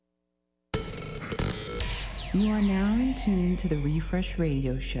You are now in tune to the Refresh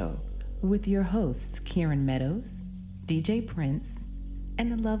Radio Show with your hosts, Kieran Meadows, DJ Prince, and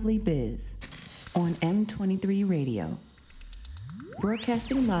the lovely Biz on M23 Radio.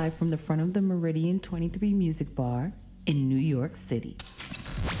 Broadcasting live from the front of the Meridian 23 Music Bar in New York City.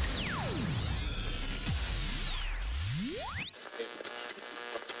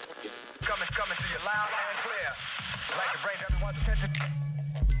 Coming to you loud and clear. I'd like to bring everyone's attention.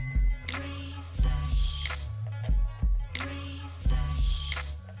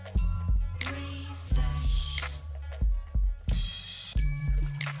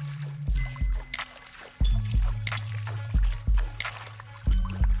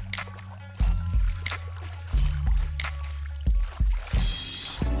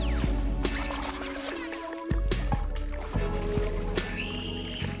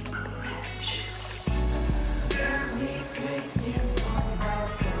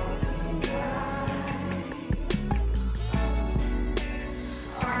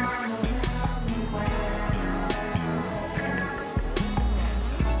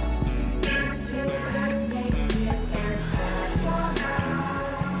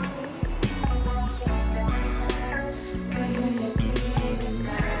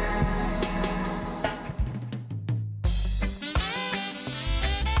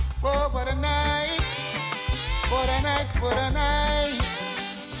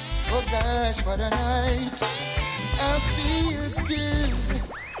 What a night, I feel good.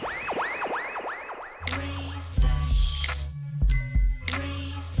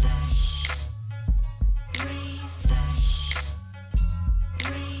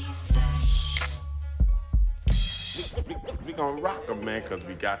 We gonna rock 'em, man, cause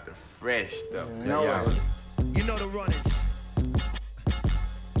we got the fresh stuff. You know the runnings.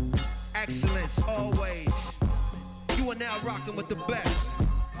 Excellence always. You are now rocking with the best.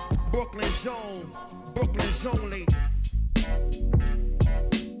 Brooklyn Zone, Brooklyn's only.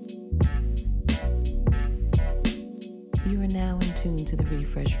 You are now in tune to the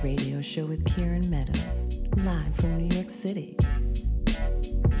Refresh Radio Show with Kieran Meadows, live from New York City.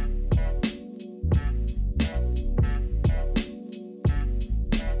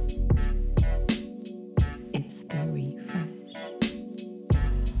 It's the Refresh.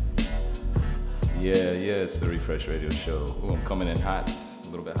 Yeah, it's the Refresh Radio Show. Ooh, I'm coming in hot. A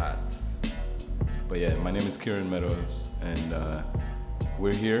little bit hot. But yeah, my name is Kieran Meadows, and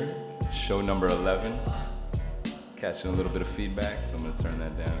we're here, show number 11. Catching a little bit of feedback, so I'm gonna turn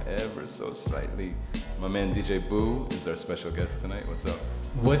that down ever so slightly. My man DJ Boo is our special guest tonight. What's up?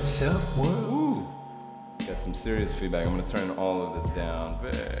 What's up, world? Ooh, got some serious feedback. I'm gonna turn all of this down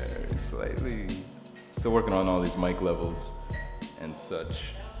very slightly. Still working on all these mic levels and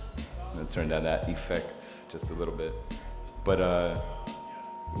such. I'm gonna turn down that effect just a little bit. But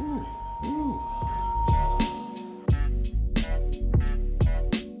ooh.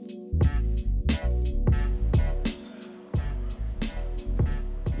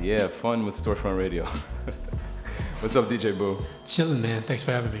 Yeah, fun with Storefront Radio. What's up, DJ Boo? Chillin', man. Thanks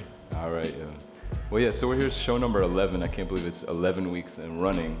for having me. All right, yeah. Well, yeah, so we're here, show number 11. I can't believe it's 11 weeks and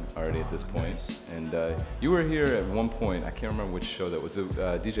running already at this point. Nice. And you were here at one point. I can't remember which show that was.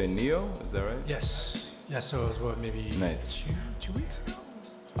 DJ Neo, is that right? Yes. Yeah, so it was what, maybe Nice. two weeks ago?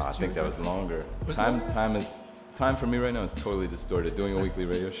 I think that was longer. Was it Time longer? Time for me right now is totally distorted. Doing a weekly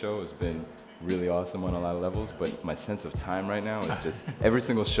radio show has been really awesome on a lot of levels, but my sense of time right now is just every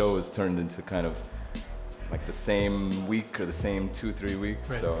single show is turned into kind of like the same week or the same 2-3 weeks.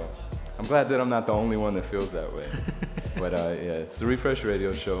 Right. So I'm glad that I'm not the only one that feels that way. But yeah, it's the Refresh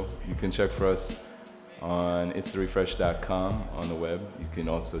Radio Show. You can check for us on itstherefresh.com on the web. You can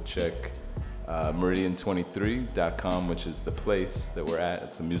also check meridian23.com, which is the place that we're at.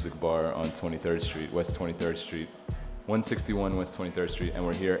 It's a music bar on 23rd Street, West 23rd Street, 161 West 23rd Street, and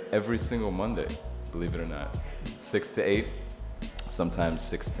we're here every single Monday, believe it or not, 6 to 8, sometimes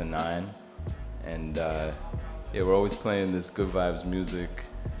 6 to 9, and yeah, we're always playing this good vibes music,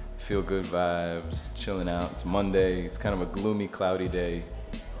 feel good vibes, chilling out. It's Monday. It's kind of a gloomy, cloudy day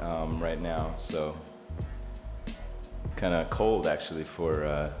right now, so kind of cold actually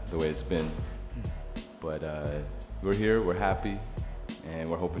for the way it's been. But we're here, we're happy, and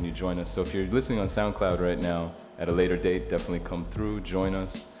we're hoping you join us. So if you're listening on SoundCloud right now, at a later date, definitely come through, join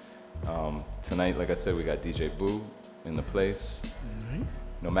us. Tonight, like I said, we got DJ Boo in the place,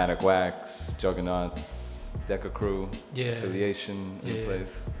 Nomadic Wax, Juggernauts, Deca Crew, Affiliation in the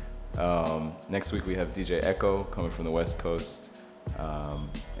place. Next week we have DJ Echo coming from the West Coast.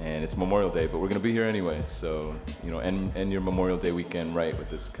 And it's Memorial Day, but we're gonna be here anyway, so you know, end your Memorial Day weekend right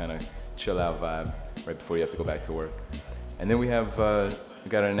with this kind of chill out vibe right before you have to go back to work. And then we have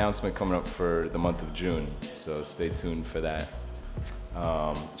got an announcement coming up for the month of June, so stay tuned for that.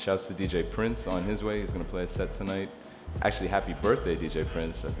 Shouts to DJ Prince on his way. He's gonna play a set tonight. Actually, happy birthday, DJ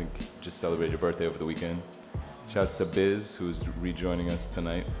Prince. I think you just celebrated your birthday over the weekend. Shouts to Biz, who's rejoining us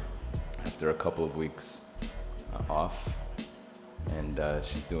tonight after a couple of weeks off. And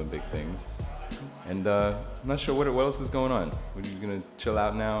she's doing big things. And I'm not sure what else is going on. Are you gonna chill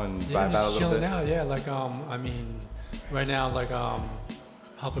out now and vibe out a little bit? Yeah, chilling out. Yeah, like I mean, right now, like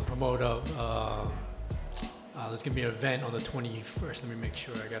helping promote there's gonna be an event on the 21st. Let me make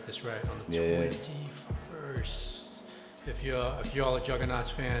sure I got this right. On the 21st. If y'all are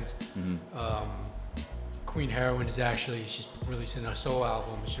Juggernauts fans, Queen Heroin is she's releasing her solo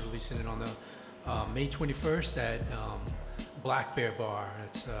album. She's releasing it on the May 21st at Black Bear Bar.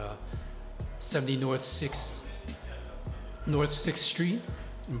 It's 70 North 6th Street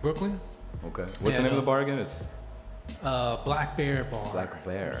in Brooklyn. Okay. What's the name of the bar again? It's Black Bear Bar. Black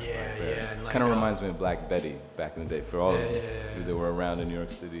Bear. Yeah, Black Bear. yeah. Like, kind of reminds me of Black Betty back in the day. For all of you that were around in New York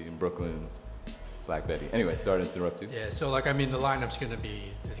City, in Brooklyn, Black Betty. Anyway, sorry to interrupt you. Yeah, so like I mean, the lineup's gonna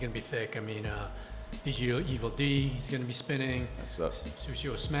be thick. I mean, DJ Evil D, he's gonna be spinning. That's up.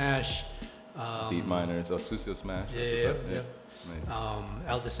 Susio Smash. Beat Miners. Oh, Susio Smash. Yeah. Nice.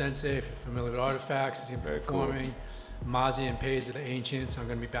 Elder Sensei, if you're familiar with Artifacts, he's gonna be performing. Cool. Mozzie and Pays of the Ancients, I'm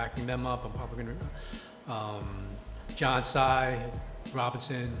gonna be backing them up. I'm probably gonna John Sy,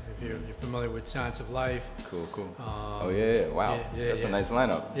 Robinson, if you're familiar with Science of Life. Cool. Oh yeah, wow. That's a nice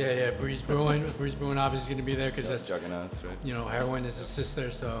lineup. Yeah. Breeze Bruin obviously is gonna be there because that's Juggernauts, right? You know, Heroin is his sister,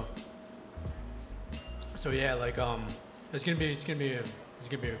 so yeah, like it's gonna be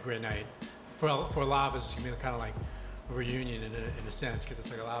a great night. For a lot of us, it's gonna be kind of like a reunion in a sense, because it's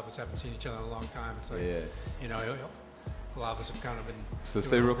like a lot of us haven't seen each other in a long time. It's like, you know, a lot of us have kind of been. So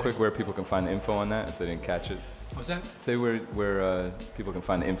say real quick where people can find the info on that if they didn't catch it. What's that? Say where people can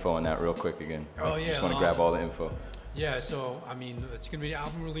find the info on that real quick again. Oh yeah. Just want to grab all the info. Yeah, so I mean, it's gonna be an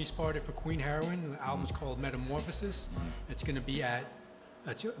album release party for Queen Heroin. The album's called Metamorphosis. It's gonna be at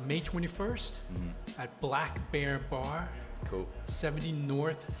May 21st at Black Bear Bar. Cool. 70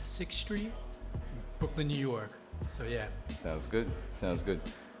 North 6th Street, in Brooklyn, New York. So yeah. Sounds good.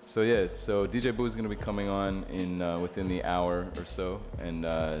 So yeah, so DJ Boo is gonna be coming on in within the hour or so, and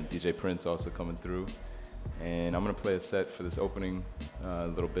DJ Prince also coming through. And I'm gonna play a set for this opening a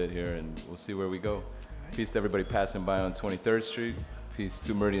little bit here, and we'll see where we go. Peace to everybody passing by on 23rd Street. Peace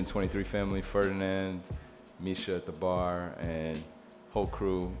to Meridian 23 family, Ferdinand, Misha at the bar, and whole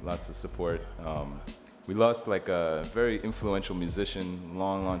crew. Lots of support. We lost like a very influential musician,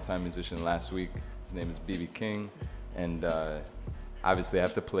 long time musician last week. His name is B.B. King, and obviously I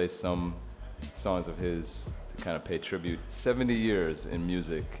have to play some songs of his to kind of pay tribute. 70 years in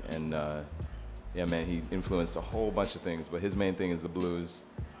music, and yeah, man, he influenced a whole bunch of things, but his main thing is the blues.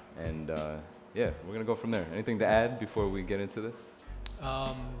 And yeah, we're gonna go from there. Anything to add before we get into this?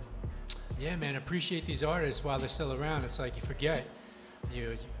 Yeah, man, appreciate these artists while they're still around. It's like you forget,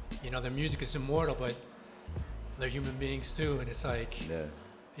 you know, their music is immortal, but they're human beings too. And it's like,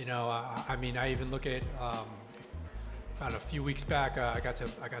 you know, I mean, I even look at about a few weeks back, I got to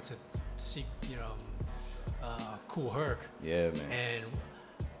see, you know, Kool Herc. Yeah, man. And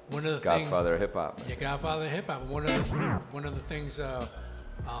one of the Godfather of hip hop. Yeah, Godfather of hip hop. One of the things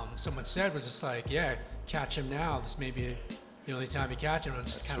someone said was just like, yeah, catch him now. This may be the only time you catch him. I'm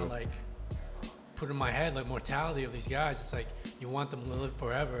just kind of like put in my head like mortality of these guys. It's like you want them to live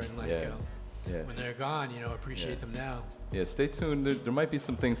forever, and like when they're gone, you know, appreciate them now. Yeah, stay tuned. There might be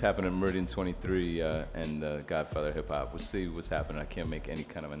some things happening in Meridian 23 and Godfather Hip Hop. We'll see what's happening. I can't make any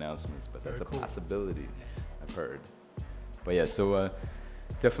kind of announcements, but that's a possibility. I've heard. But yeah, so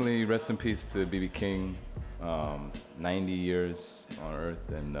definitely rest in peace to B.B. King. 90 years on Earth,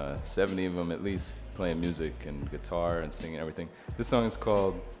 and 70 of them at least playing music and guitar and singing everything. This song is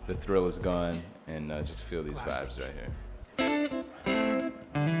called "The Thrill Is Gone," and just feel these vibes right here.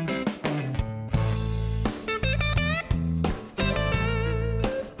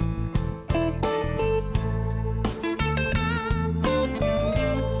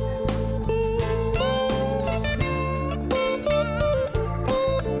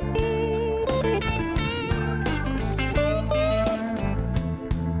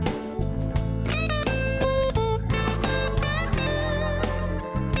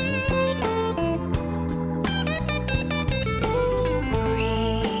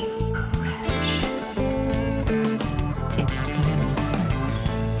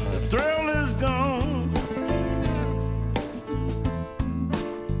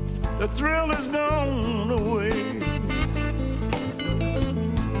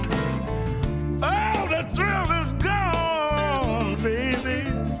 Baby,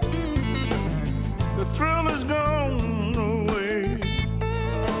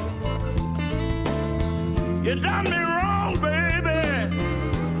 You done me wrong, baby.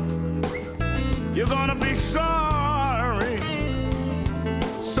 You're gonna be sorry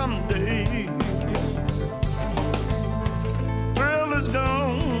someday. Thrill is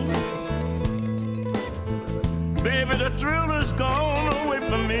gone, baby. The thrill is gone away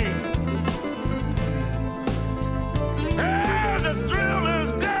from me. Hey, the thrill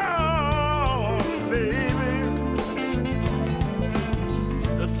is gone, baby.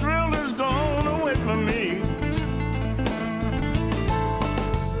 The thrill is gone away from me.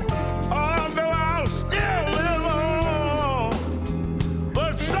 Although I'll still live on,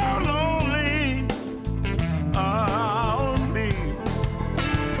 but so lonely I'll be.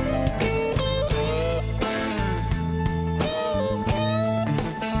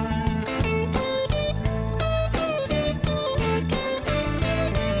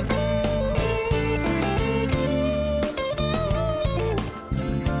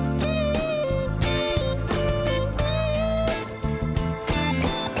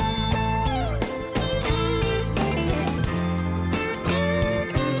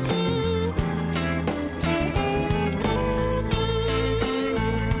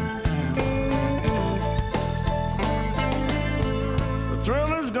 The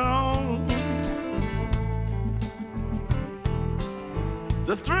thrill is gone.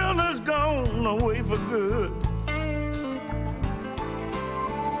 The thrill is gone away for good.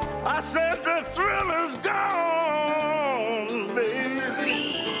 I said the thrill is gone,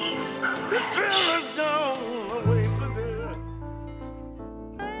 baby. The thrill is gone away for good.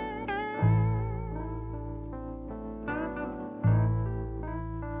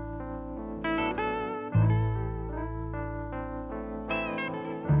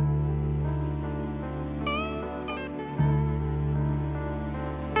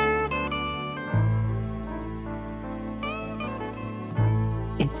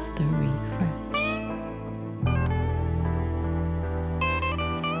 It's the refresh.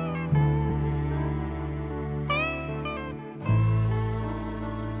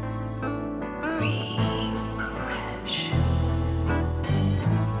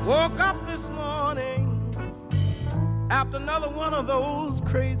 Woke up this morning after another one of those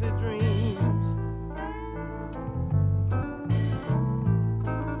crazy dreams.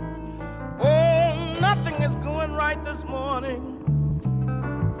 Oh, nothing is going right this morning.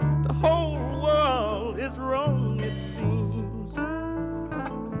 The whole world is wrong, it seems.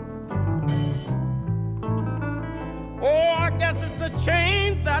 Oh, I guess it's the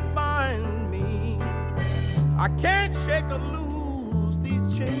chains that bind me. I can't shake or lose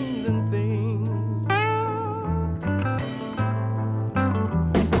these chains and things.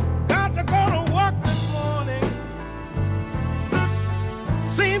 Got to go to work this morning.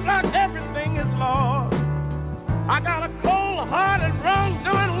 Seems like everything is lost. I got a cold-hearted,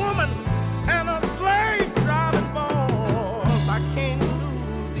 wrong-doing woman and a slave-driving boss. I can't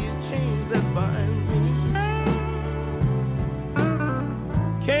lose these chains that bind me.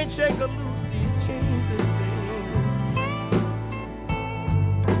 Can't shake or loose these chains and things.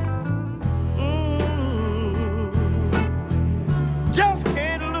 Just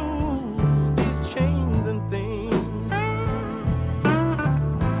can't lose these chains and things.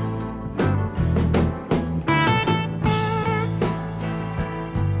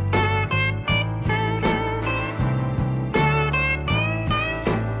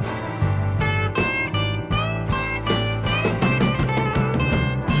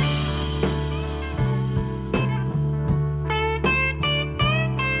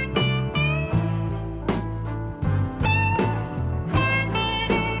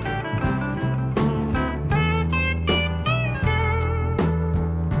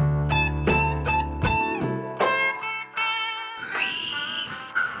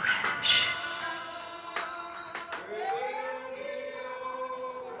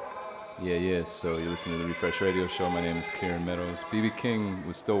 So you're listening to the Refresh Radio Show. My name is Kieran Meadows. B.B. King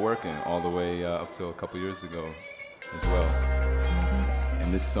was still working all the way up till a couple years ago as well.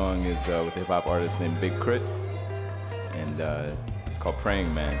 And this song is with a hip-hop artist named Big Crit. And it's called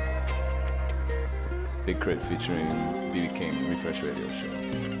Praying Man. Big Crit featuring B.B. King, Refresh Radio Show.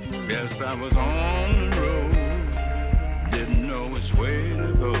 Yes, I was on the road, didn't know which way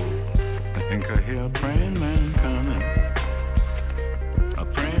to go. I think I hear a praying man coming. A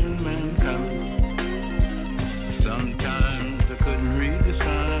praying man coming. Sometimes I couldn't read the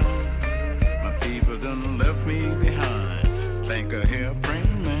signs. My people done left me behind. Think I hear a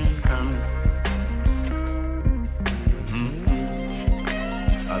praying man coming.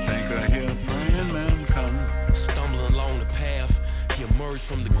 I think I hear a praying man coming. Stumbling along the path, he emerged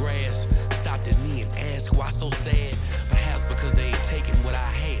from the grass. Stopped at me and asked why so sad. Perhaps because they ain't taking what I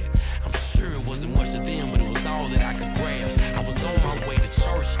had. I'm sure it wasn't much to them, but it was all that I could grab. I was on my way to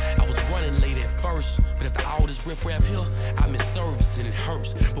church. I was running late at first, but after all this riff-raff here, I'm in service and it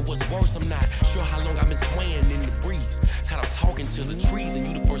hurts. But what's worse, I'm not sure how long I've been swaying in the breeze. Tired of talking to the trees, and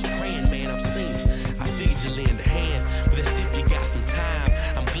you the first praying man I've seen. I figured you lend a hand, but that's if you got some time.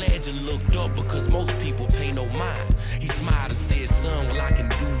 I'm glad you looked up because most people pay no mind. He smiled and said, son, well I can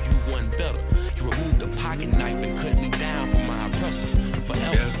do you one better. He removed a pocket knife and cut me down from my oppressor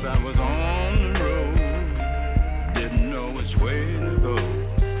forever. Yes, I was on the road, didn't know which way to go.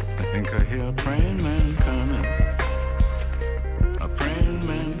 I think I hear a praying man coming, a praying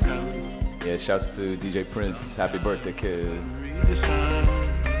man coming. Yeah, shouts to DJ Prince. Happy birthday, kid. Read the sign,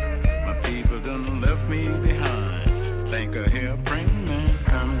 my people done left me behind. Think I hear a praying man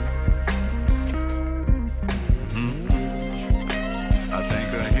coming. I think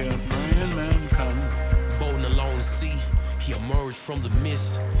I hear a praying man coming. Boating along the sea, he emerged from the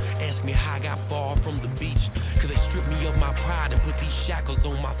mist. Asked me how I got far from the beach. Cause they stripped me of my pride and put these shackles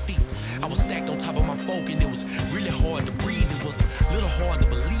on my feet. I was stacked on top of my folk and it was really hard to breathe. It was a little hard to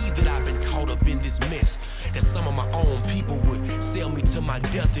believe that I've been caught up in this mess. That some of my own people would sell me to my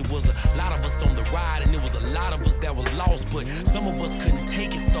death. It was a lot of us on the ride and it was a lot of us that was lost. But some of us couldn't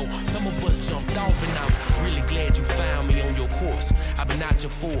take it, so some of us jumped off. And I'm really glad you found me on your course. I've been out here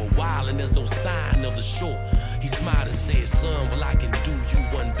for a while and there's no sign of the shore. He smiled and said, son, well I can do you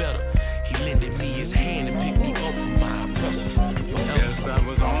one better. He lended me his hand and picked me up from my oppressor. Yes, I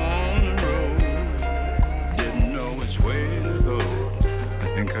was on the road, didn't know which way to go. I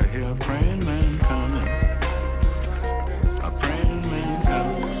think I hear a praying man coming, a praying man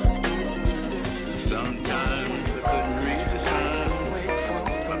coming. Sometimes I couldn't read the sign,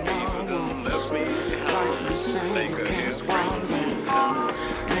 my people done left me behind. Think I hear a praying man coming.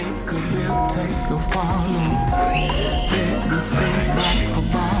 Take a bill, take a follow. Take the state like a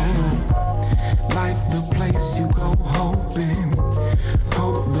bottle. Like the place you go hoping.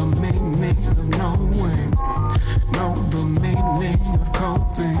 Hope the meaning of knowing. Know the meaning of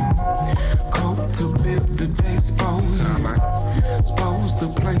coping. Cope to build the day exposing. Expose the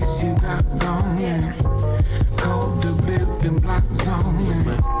place you got going. Code the building block zoning.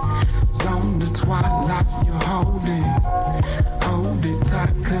 Zone the twilight you're holding. Hold it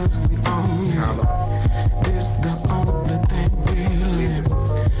tight cause we own it. This the only thing feeling.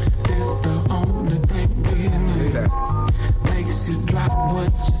 This the only thing feeling. Makes you drop what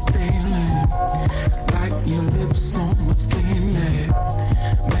you're stealing. Like your lips on my skin there.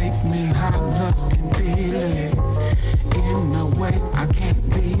 Make me holler and feel it. In a way I can't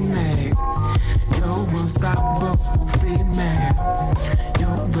be mad. You're unstoppable female.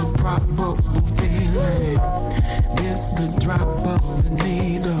 You're the probable feeling. This the drop of the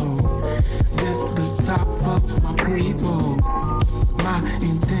needle. This the top of my people. My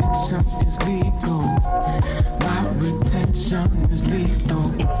intention is legal. My retention is lethal.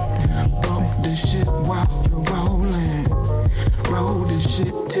 Bump the shit while you're rolling. Roll the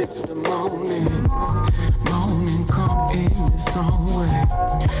shit till the morning. Morning come in its own way.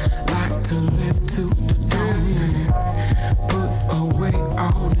 Like to live to the dawning. Put away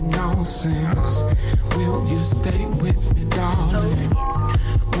all the nonsense. Will you stay with me, darling?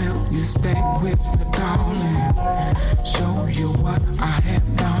 Will you stay with me, darling? Show you what I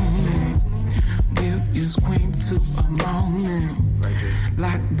have done. Will you scream to a morning?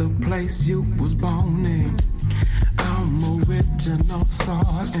 Like the place you was born in. I'm original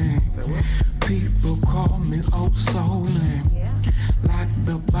sorting. People call me old soulin'. Like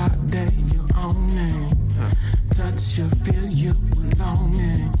the body you owning. Touch you, feel you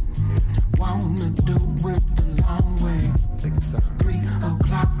belonging. Wanna do it the long way. 3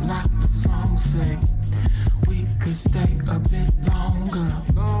 o'clock like the song say. We could stay a bit longer.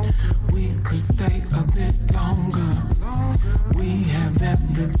 We could stay a bit longer. We have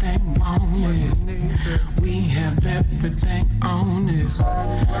everything wanted. We have everything honest.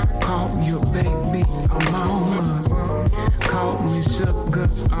 Call your baby a mama. Call me sugar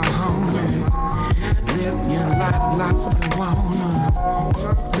a homie. Live your life like you wanna.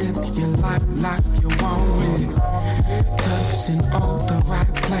 Live your life like you want it. Touching all the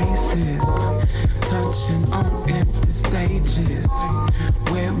right places. Touching on empty stages.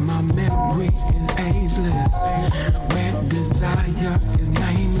 Where my memory is ageless. Where desire is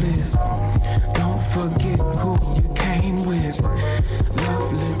nameless. Don't forget who you came with.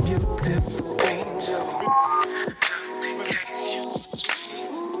 Lovely, beautiful angel. Just in case you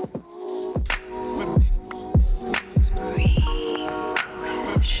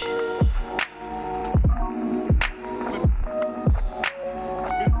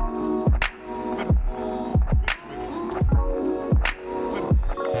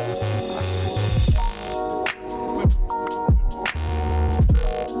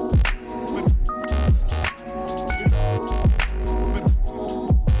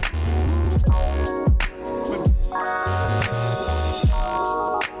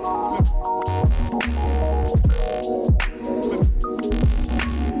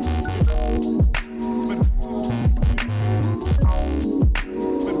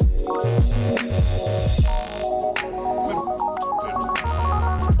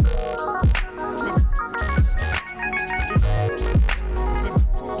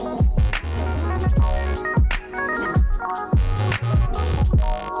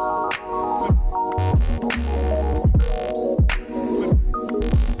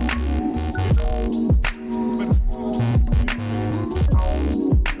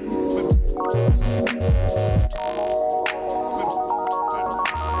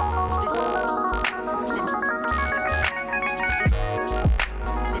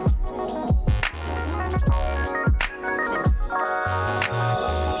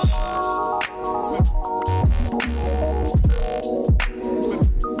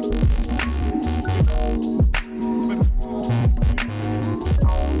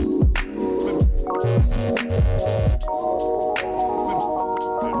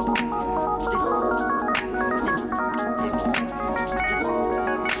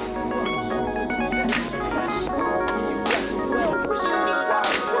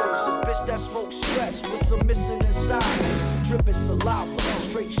dripping saliva.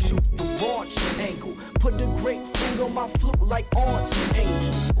 Straight shoot the raunch angle. Put the grapefruit on my flute like Auntie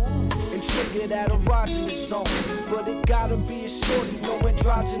Angel. And trigger that erogenous zone. But it gotta be a shorty, no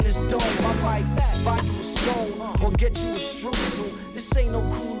androgynous dome. I like that, buy you a stone or get you a streusel. This ain't no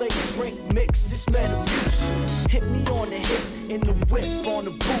Kool-Aid drink mix, it's Metamucil. Hit me on the hip, in the whip, on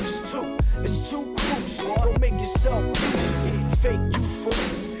the boost too. It's too crucial, don't make yourself useful. Fake youthful.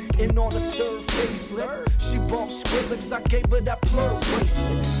 And on the third facelift, she bumps Skrillex, I gave her that plur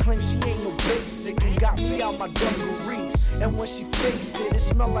bracelet. Claim she ain't no basic, and got me out my dungarees. And when she face it, it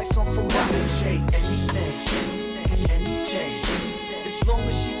smell like some Ferrari. Anything, as long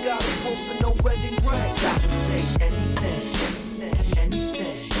as she got a post and no wedding ring. Got to take anything.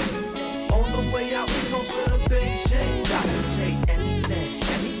 On the way out, we toast to the Beijing. Got to take anything.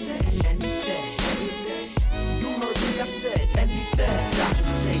 You heard me, I said anything. Got to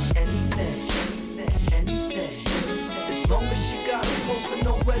take anything. As long as she got a post and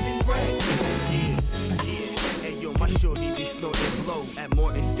no wedding ring. Yeah. Hey yo, my shorty be snorting blow at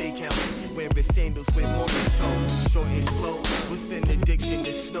Morton Steakhouse, wearing sandals with Morton's toe. Short and slow, with an addiction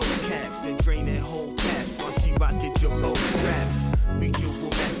to snow caps and draining whole taps while she rockin' jumbo straps. Mutual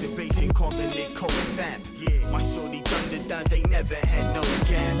masturbation, calling it cold fap. Yeah, my shorty thunderdons ain't never had no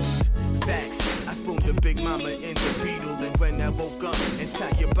gaps. Facts, I spooned the big mama in the Beetle, and when I woke up,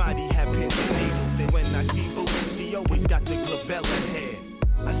 entire body had pins and needles. And when I see Boo, she always got the glabella hair.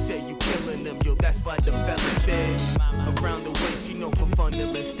 I said you killing them, yo, that's why the fella's dead. Around the way, she know for fun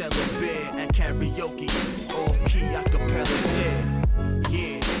to Stella Bear at karaoke, off-key acapella share.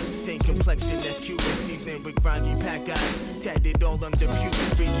 Yeah, same complexion as Cuban, seasoning with groggy pack eyes, tatted all under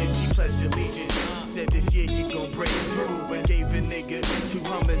pubic region. She pledged allegiance, said this year you gon' break through, and gave a nigga 2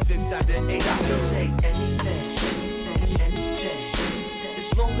 Hummers inside the 8. Got to take anything.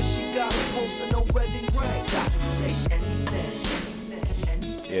 As long as she got a post and no wedding ring. Got to take anything.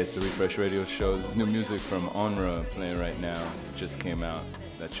 Yeah, it's the Refresh Radio Show. This is new music from Onra playing right now. It just came out.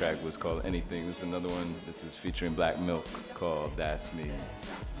 That track was called Anything. This is another one. This is featuring Black Milk called That's Me.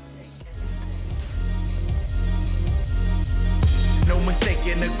 No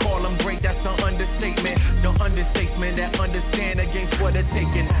mistaking, to call them great, that's an understatement. The understatement that understand the game's for the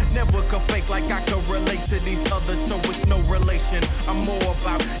taking. Never could fake like I could relate to these others, so it's no relation. I'm more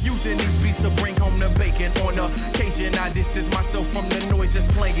about using these beats to bring home the bacon. On occasion, I distance myself from the noise that's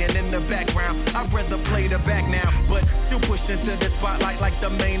playing in the background. I'd rather play the back now, but still pushed into the spotlight like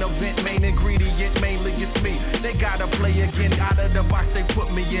the main event. Main ingredient, mainly it's me. They gotta play again, out of the box they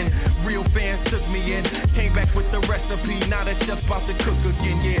put me in. Real fans took me in, came back with the recipe. Now the chef's about to cook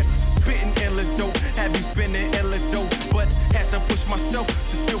again, yeah. Spitting endless dope, have you spinning endless dope, but had to push myself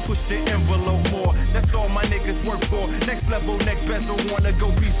to still push the envelope more. That's all my niggas work for. Next level, next bezel, wanna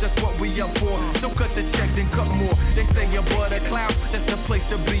go beast, that's what we up for. Don't cut the check, then cut more. They say you're butter clouds, that's the place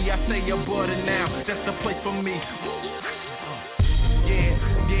to be. I say you're butter now, that's the place for me.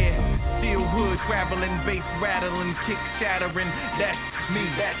 Yeah, steel wood, traveling, bass rattling, kick shattering. That's me,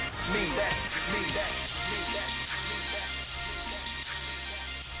 that's me, that's me, that's me.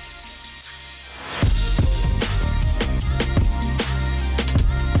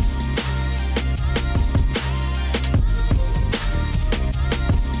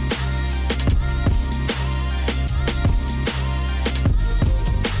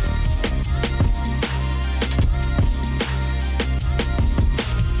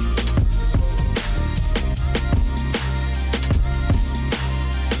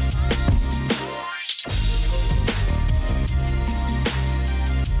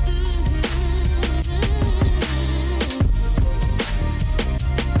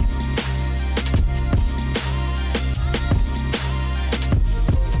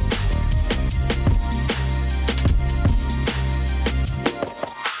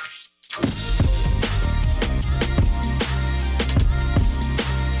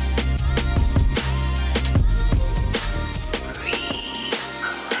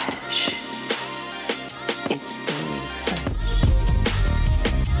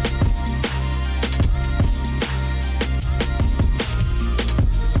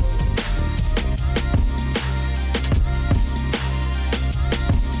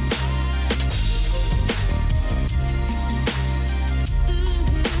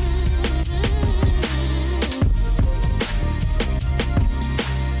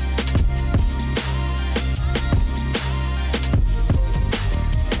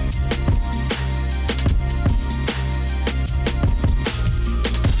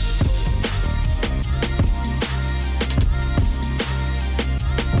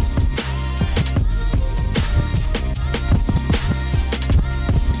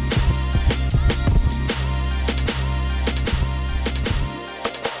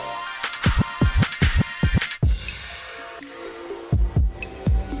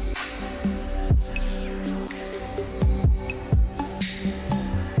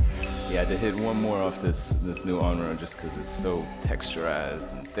 to hit one more off this new on-run just because it's so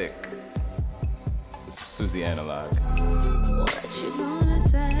texturized and thick. It's Susie Analog. What you gonna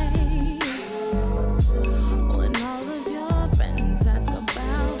say when all of your friends ask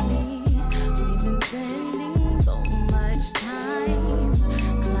about me? We've been spending so much time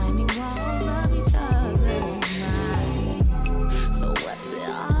climbing walls of each other's minds. So what's it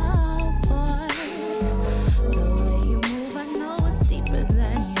all for? The way you move, I know it's deeper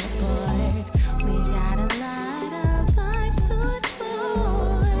than you're bored. We got a lot of vibes to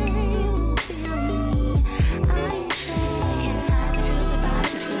explore. You feel me? I'm sure. Can't hide the truth about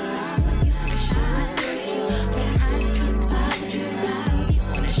the truth. You wanna shine with you. Can't hide the truth about the truth. You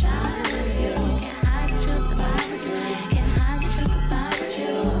wanna shine with you. Can't hide the truth about the truth. Can't hide the truth about the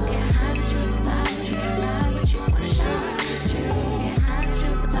truth. Can't hide the truth about the truth. You wanna shine with you. Can't hide the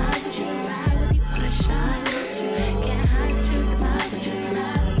truth about the truth. You wanna shine with you. Can't hide the truth about the truth.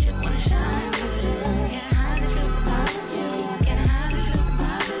 You wanna shine with you. Can't hide the truth about the truth. Can't hide the truth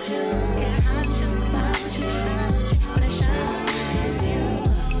about the truth. Can't hide the truth about the truth. You wanna shine with you.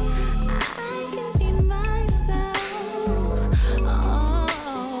 I can be myself,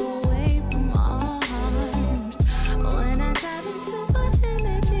 away from all harms. When I dive into my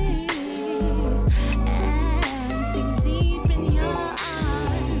energy and sink deep in your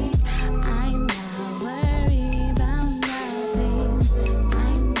arms, I'm not worried about nothing.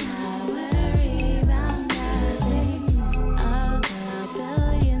 I'm not worried about nothing. Of the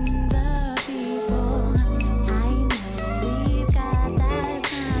billions of people, I know we've got that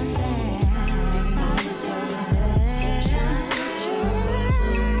something. Shine with you.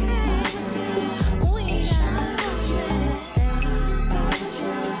 We shine with you.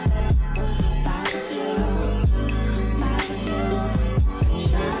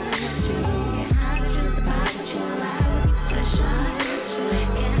 Shine with you. Can't hide the truth about what you like. You wanna shine with you.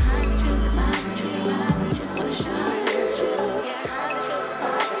 Can't hide the truth about what you like. You wanna shine with you. Can't hide the truth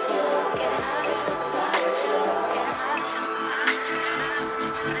about what you. Can't hide the truth about what you. Can't hide the truth about what you. You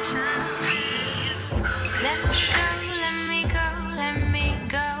wanna shine with you. Let me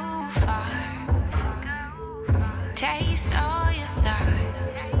go far. Taste all your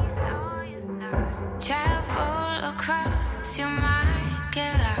thoughts. Travel across your mind,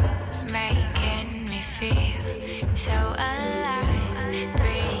 get lost, making me feel so alive.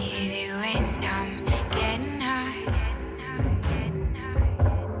 Breathe you in, I'm getting high.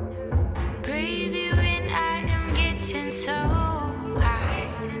 Breathe you in, I am getting so high.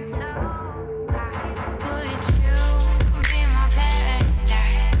 Would you be my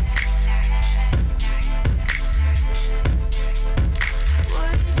paradise?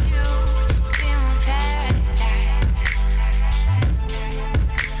 Would you be my paradise?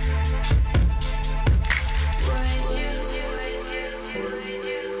 Would you?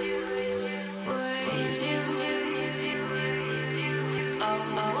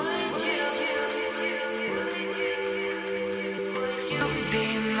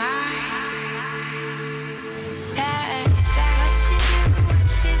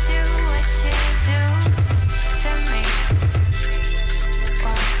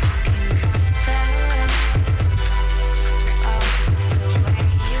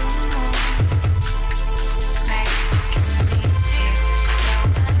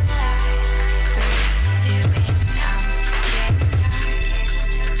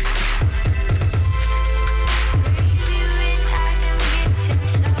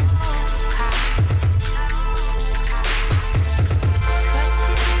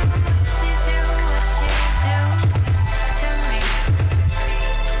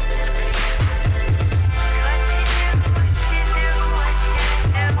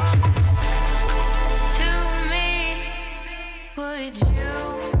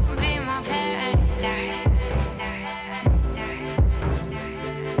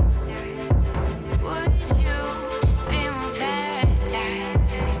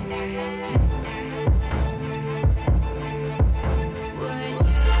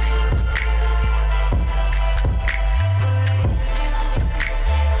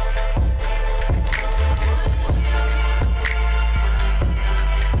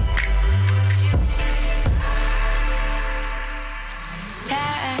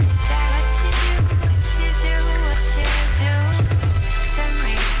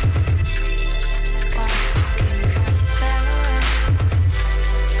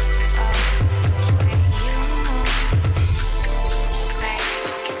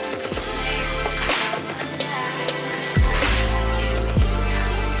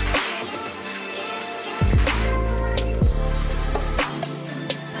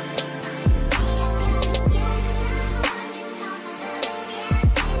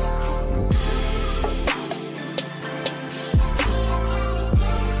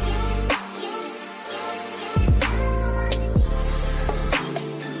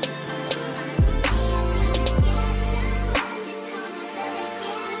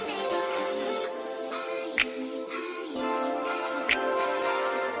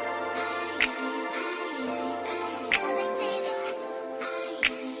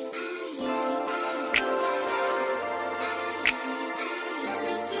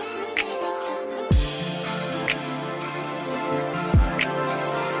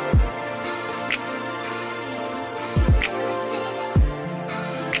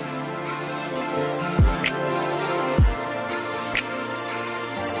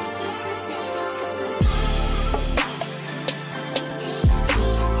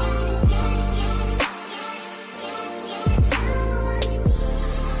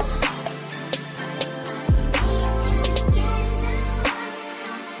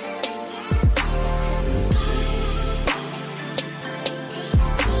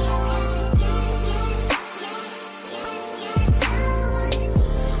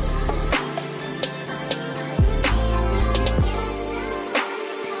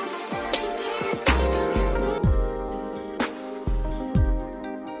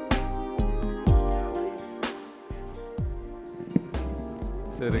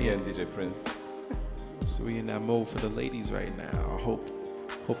 Say it again, DJ Prince. So we in that mode for the ladies right now. I hope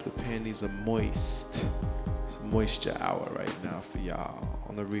the panties are moist. It's moisture hour right now for y'all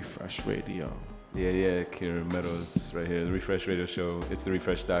on the Refresh Radio. Yeah, Kieran Meadows right here, the Refresh Radio Show. It's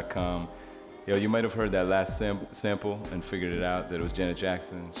therefresh.com. Yo, you might have heard that last sample and figured it out that it was Janet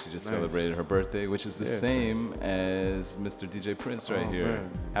Jackson. She just celebrated her birthday, which is the same as Mr. DJ Prince right here.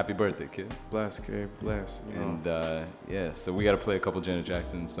 Man. Happy birthday, kid. Bless, kid. Bless. You know. And so we got to play a couple Janet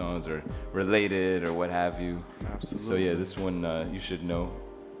Jackson songs or related or what have you. Absolutely. So yeah, this one you should know.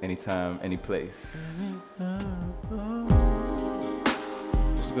 Anytime, any place.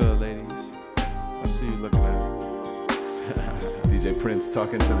 What's good, ladies? I see you looking at DJ Prince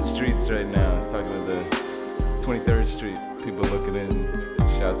talking to the streets right now. He's talking to the 23rd Street. People looking in.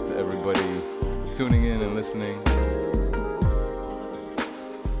 Shouts to everybody tuning in and listening.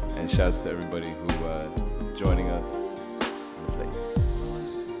 And shouts to everybody who is joining us in the place.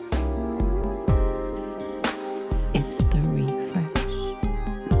 It's the Refresh.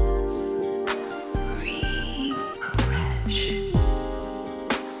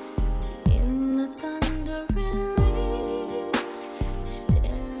 In the thundering rain,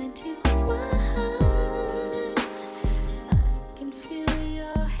 stare into my eyes. I can feel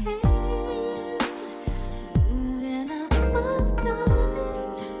your hand moving up my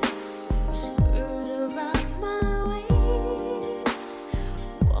thighs, skirt around my waist,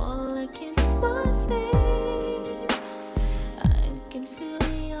 wall against my face. I can feel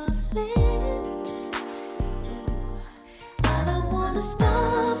your lips. I don't wanna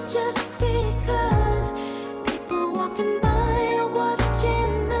stop just because people walking by are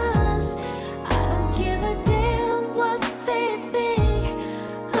watching us. I don't give a damn what they think.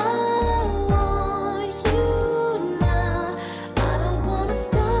 I want you now. I don't wanna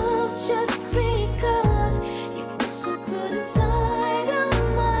stop just because you feel so good inside of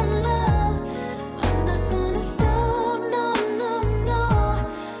my love. I'm not gonna stop, no, no, no.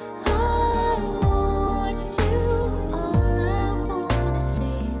 I want you. All I wanna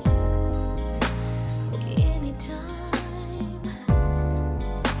say is anytime,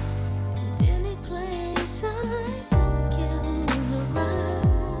 any place. I don't care who's around.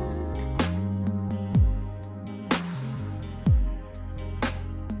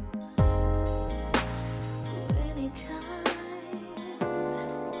 Anytime,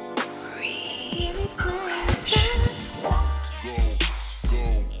 any place.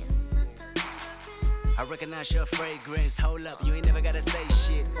 I recognize your fragrance. Hold up, you ain't never gotta say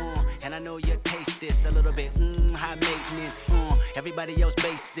shit. And I know you taste this a little bit. High maintenance. Everybody else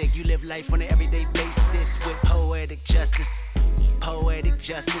basic. You live life on an everyday basis with poetic justice. Poetic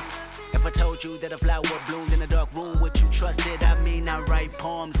justice. If I told you that a flower bloomed in a dark room, would you trust it? I mean, I write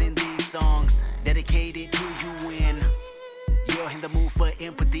poems in these songs dedicated to you when you're in the mood for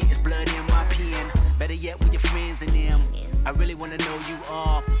empathy. It's blood in my pen. Better yet, with your friends and them. I really wanna know you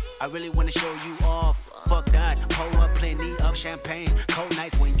all. I really wanna show you off. Fuck that, pour up plenty of champagne. Cold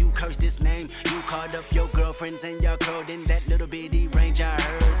nights when you curse this name. You called up your girlfriends and y'all curled in that little bitty range. I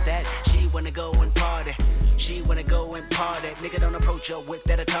heard that she wanna go and party. She wanna go and party. Nigga, don't approach her with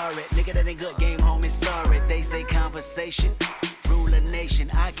that Atari. Nigga, that ain't good game, homie, sorry. They say conversation rule a nation.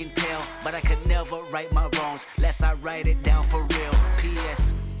 I can tell, but I could never right my wrongs lest I write it down for real.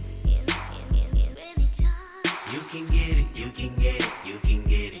 P.S. You can get it, you can get it, you can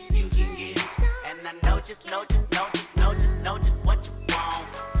get it, you can get it. And I know just what you want.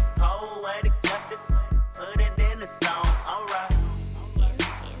 Poetic justice, put it in the song, alright.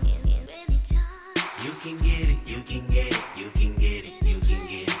 You can get it, you can get it, you can get it, you can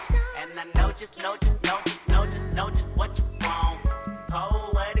get it. And I know just what you want.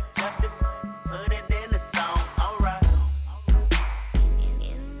 Poetic justice, put it in the song, alright.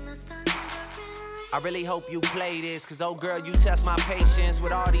 I really hope you play this, cause oh girl, you test my patience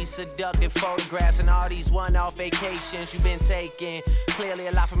with all these seductive photographs and all these one-off vacations you've been taking. Clearly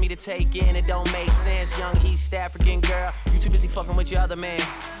a lot for me to take in, it don't make sense. Young East African girl, you too busy fucking with your other man.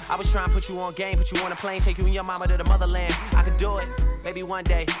 I was trying to put you on game, put you on a plane, take you and your mama to the motherland. I could do it, maybe one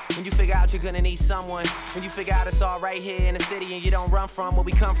day, when you figure out you're gonna need someone. When you figure out it's all right here in the city and you don't run from where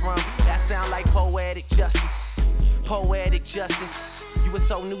we come from. That sound like poetic justice, poetic justice. You were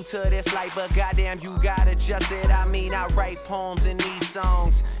so new to this life, but goddamn, you got adjusted. I mean, I write poems in these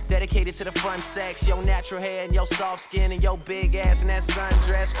songs dedicated to the fun sex, your natural hair and your soft skin and your big ass and that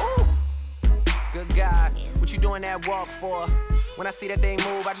sundress. Ooh, good God, what you doing that walk for? When I see that thing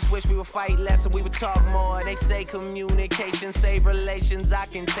move, I just wish we would fight less and we would talk more. They say communication save relations, I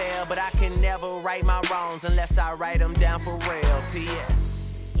can tell, but I can never right my wrongs unless I write them down for real. P.S.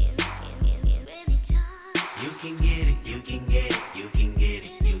 You can get it, you can get it, you can get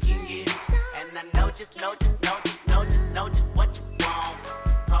it.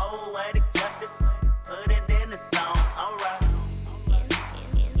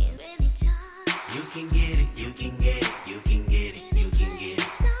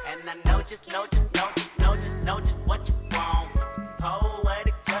 just what you want.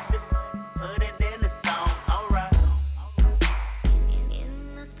 Poetic justice, put it in the song, alright.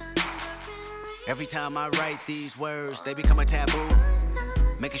 Every time I write these words, they become a taboo.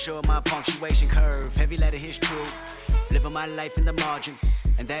 Making sure my punctuation curve, heavy letter hits true. Living my life in the margin,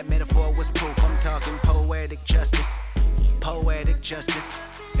 and that metaphor was proof. I'm talking poetic justice, poetic justice.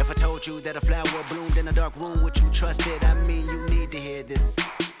 If I told you that a flower bloomed in a dark room, would you trust it? I mean, you need to hear this.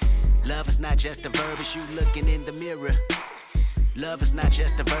 Love is not just a verb, it's you looking in the mirror. Love is not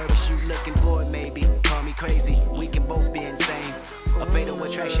just a verb, it's you looking for it, maybe. Call me crazy, we can both be insane. A fatal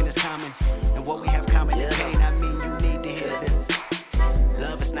attraction is common, and what we have common is pain. I mean, you need to hear this.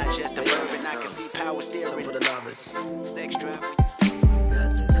 Love is not just a verb, and I can see power steering. For the lovers. Sex drive.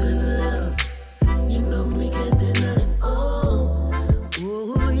 Got the good love, you know me can't deny.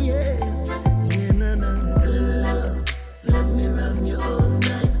 Oh yeah, yeah, nah, nah. Good love, let me ram you all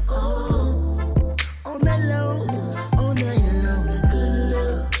night, all night long, all night long. Good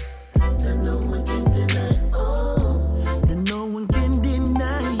love, that no one can deny, that no one can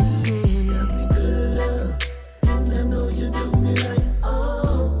deny. Yeah, got me good love, and I know you do me right.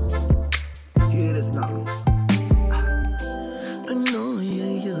 Hear this now. I know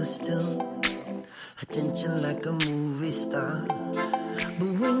you're used to attention like a movie star.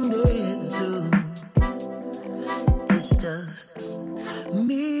 But when they do, it's just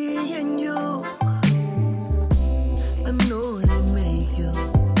me and you. I know they make you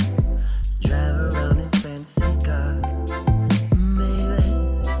drive around in fancy car, maybe,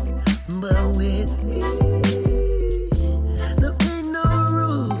 but with me, there ain't no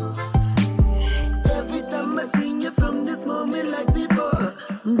rules. Every time I seen you from this moment like before,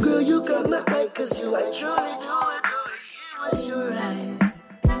 girl, you got my eye, 'cause you, I truly do adore you. It was your right.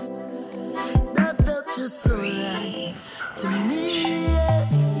 Just so right to me, yeah,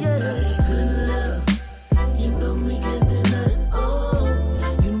 yeah. Good love, you know me can't deny. Oh,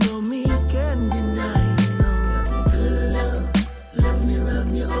 you know me can't deny. No, good love, let me rub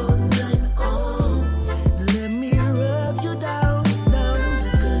you all night. Oh, let me rub you down, down.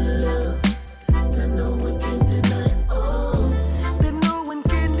 Good love, that no one can deny. Oh, that no one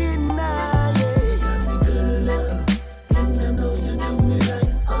can deny. Yeah, got me good love, and I know you do me right.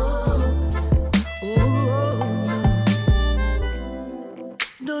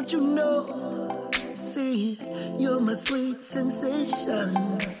 Don't you know, see, you're my sweet sensation.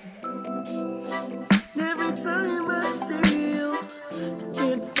 Every time I see you,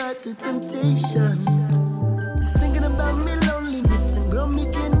 can't fight the temptation. Thinking about me loneliness, and girl, me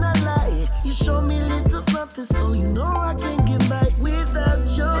cannot lie. You show me little something, so you know I can't get by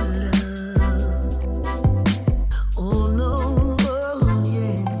without your love. Oh no, oh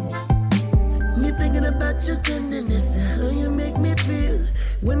yeah. Me thinking about your tenderness and how you make me feel.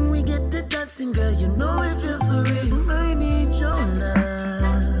 When we get to dancing, girl, you know it feels so real. I need your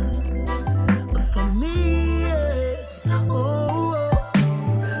love, but for me, yeah. Oh,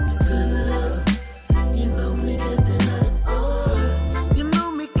 got me good love, you know me can't deny. Oh, you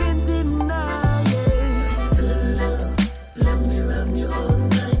know me can't deny, yeah. Good love, let me ram you all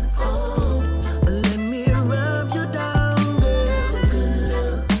night. Oh, let me rub you down, baby. Good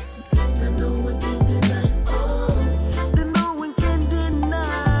love, that no one can deny. Oh, that no one can deny.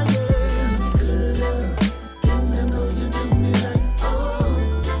 You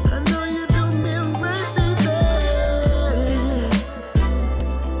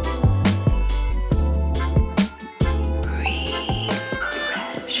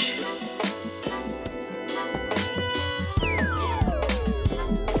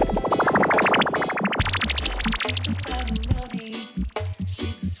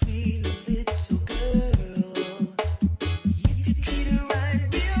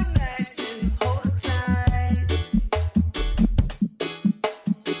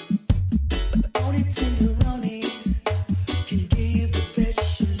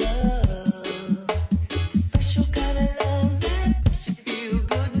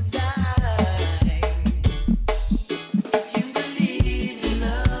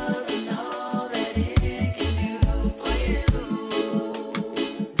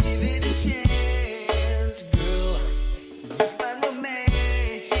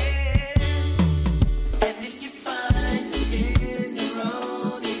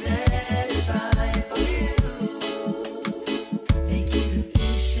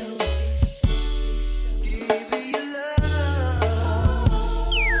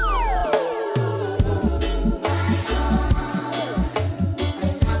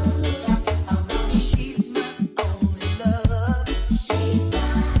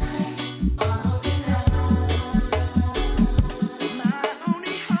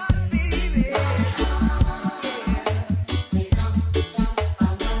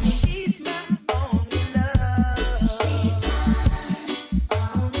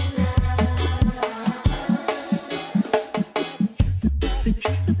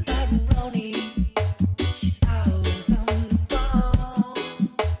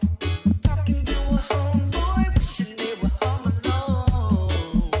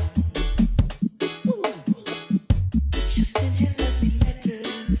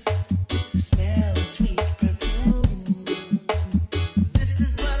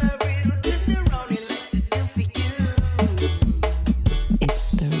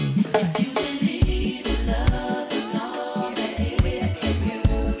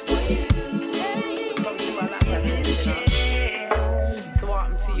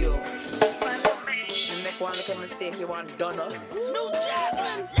one done us. New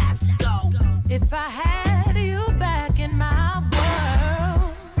Jasmine, let's go. If I had you back in my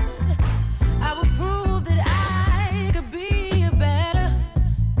world, I would prove that I could be a better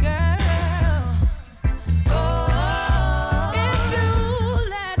girl. Oh, if you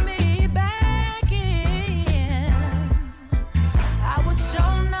let me back in, I would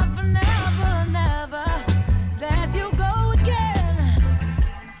show never, never, never let you go again.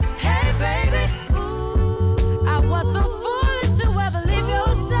 Hey, baby, ooh, I was so foolish to ever leave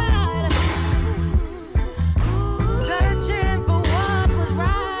your side, searching for what was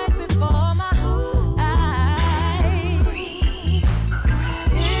right before my eyes.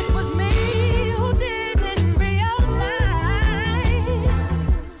 It was me who didn't realize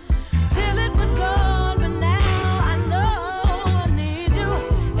till it was gone, but now I know I need you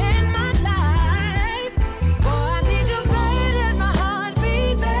in my life. Boy, I need you bad as my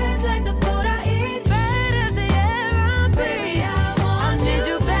heartbeat, bad like the food I eat, bad as the air I breathe. I need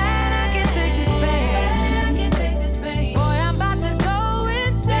you bad, I can't take this pain. Boy, I'm about to go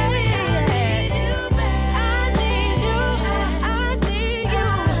insane. I need you,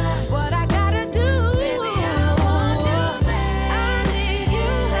 what I gotta do. I need you,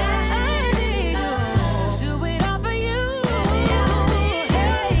 do it all for you.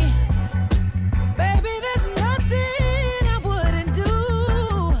 Hey, baby, there's nothing I wouldn't do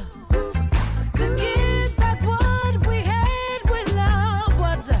to get back what we had when love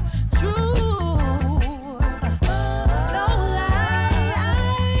was true. No lie,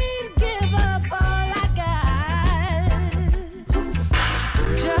 I'd give up all I got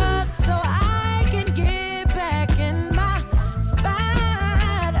just so I can get back in my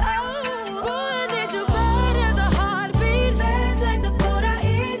spot. Oh, boy, I need you bad as a heartbeat, bad like the food I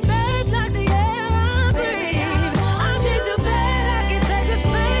eat, bad like the air I breathe. I need you bad, I can't take this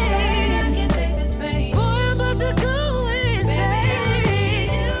pain. Boy, I'm about to go insane.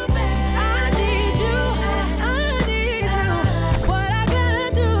 I need you, what I gotta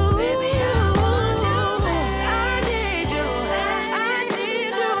do. I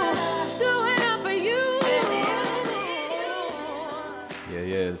need you, do it all for you.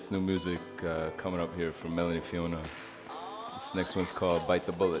 Yeah, it's new music coming up here from Melanie Fiona. This next one's called Bite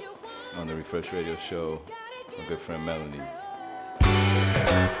the Bullet on the Refresh Radio Show. My good friend Melanie.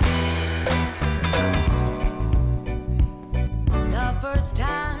 The first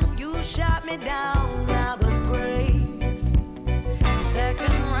time you shot me down, I was grazed.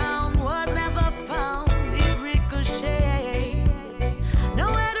 Second round was never found, it ricocheted.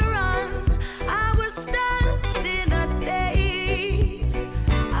 Nowhere to run, I was stunned in a daze.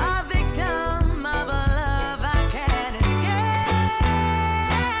 A victim of a love I can't escape.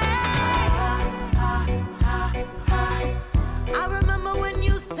 I remember when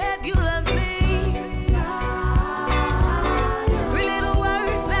you said you loved me. Three little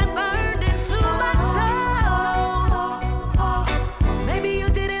words that burned into my soul. Maybe you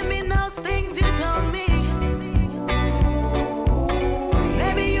didn't mean those things you told me.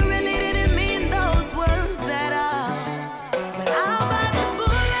 Maybe you really didn't mean those words at all. But I'll bite the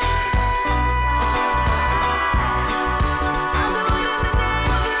bullet. I'll do it in the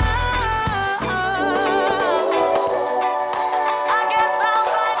name of love. I guess I'll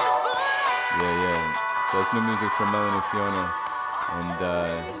bite the bullet. Yeah. So it's new music from Melanie Fiona. And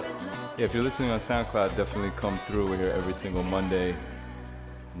yeah, if you're listening on SoundCloud, definitely come through. We're here every single Monday.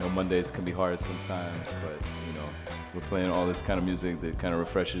 I know Mondays can be hard sometimes, but you know, we're playing all this kind of music that kind of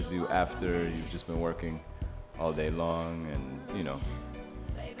refreshes you after you've just been working all day long, and you know,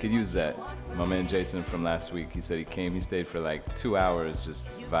 could use that. My man Jason from last week, he said he stayed for like 2 hours just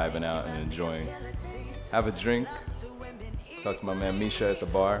vibing out and enjoying. Have a drink. Talk to my man Misha at the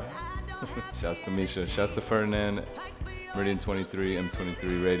bar. Shouts to Misha. Shouts to Ferdinand, Meridian 23,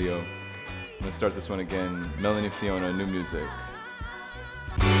 M23 Radio. I'm gonna start this one again. Melanie Fiona, new music.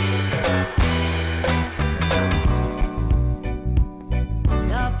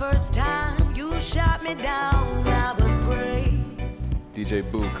 The first time you shot me down, I was grazed. DJ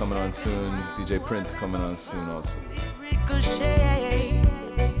Boo coming on soon. DJ Prince coming on soon also. Ricochet.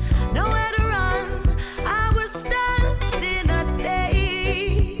 Nowhere to run, I was stunned in a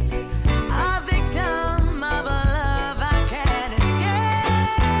daze. A victim of a love I can't escape.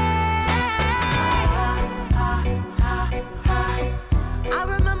 I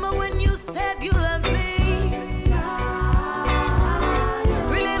remember when you said you loved me.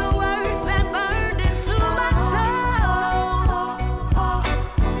 Three little words that burned into my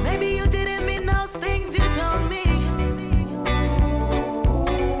soul. Maybe you didn't mean those things you told me.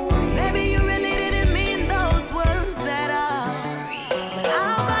 Maybe you really didn't mean those words at all. But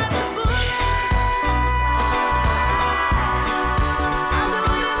I'll bite the bullet.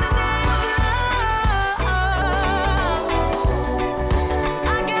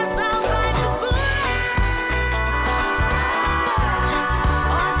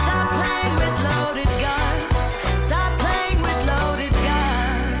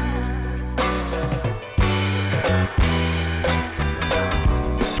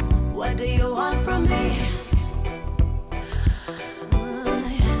 What do you want from me?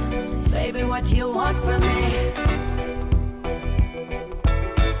 Baby, what do you want from me?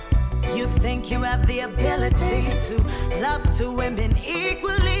 You think you have the ability to love two women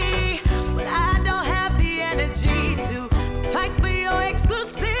equally. Well, I don't have the energy to fight for your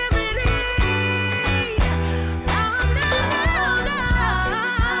exclusivity.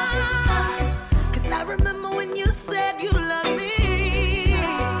 I remember when you said you loved me.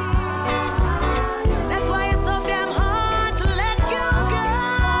 That's why it's so damn hard to let you go.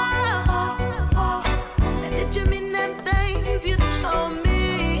 Now did you mean them things you told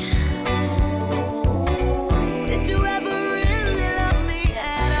me? Did you ever really love me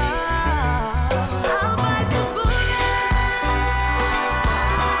at all? I'll bite the bullet.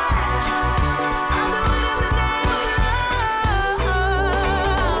 I'll do it in the name of love.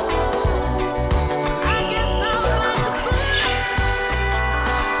 I guess I'll bite the bullet.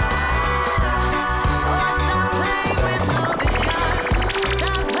 Oh, stop playing with loaded guns.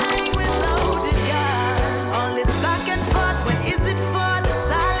 Stop playing with loaded guns. All this back and forth, what is it for? The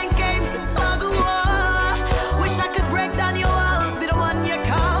silent games, the tug of war. Wish I could break down your walls, be the one you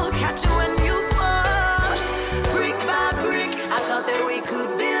call, catch you when you fall. Brick by brick, I thought that we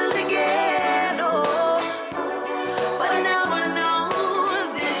could build again. Oh, but now I know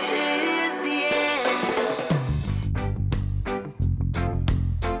this is the end.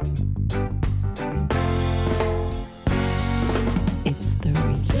 It's the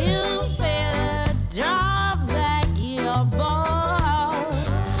You better drop back your ball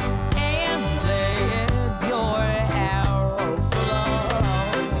and let your arrow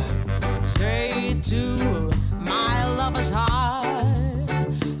flow straight to my lover's heart.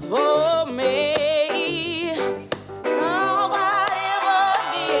 For me, nobody but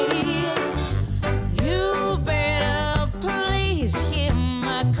me. You better please hear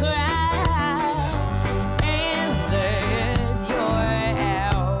my cry and let your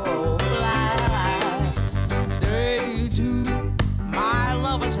arrow fly straight to my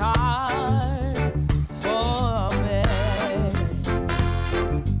lover's heart. For me,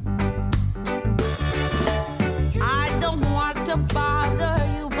 I don't want to bother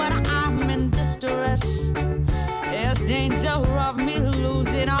you, but I'm in distress. There's danger of me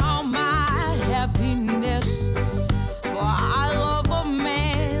losing all my happiness. For I love a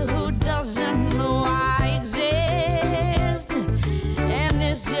man who doesn't know I exist, and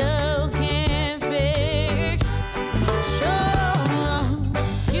this you can't fix. So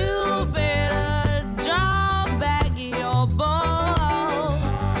you better draw back your bow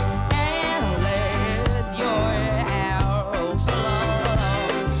and let your arrow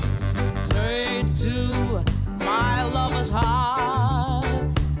flow straight to my lover's heart.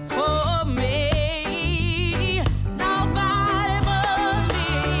 For me, nobody but me.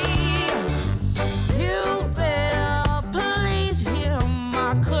 You better please hear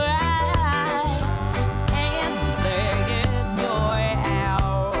my cry and let your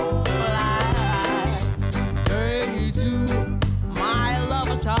arrow fly straight to my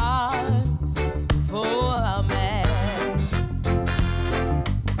lover's heart. For me.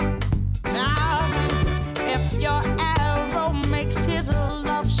 Now, if your arrow makes his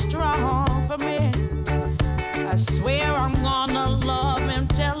love strong for me, I swear I'm gonna love him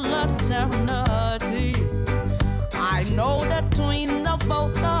till eternity. I know that between the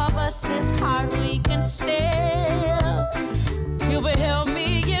both of us is hard we can stay. You will help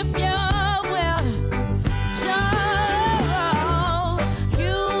me if you will. So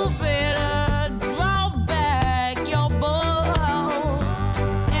you better draw back your bow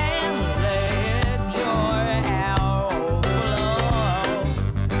and let your arrow flow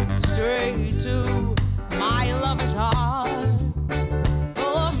straight to my lover's heart.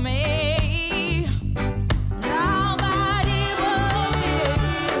 For me, nobody but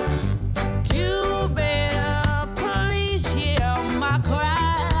me. You better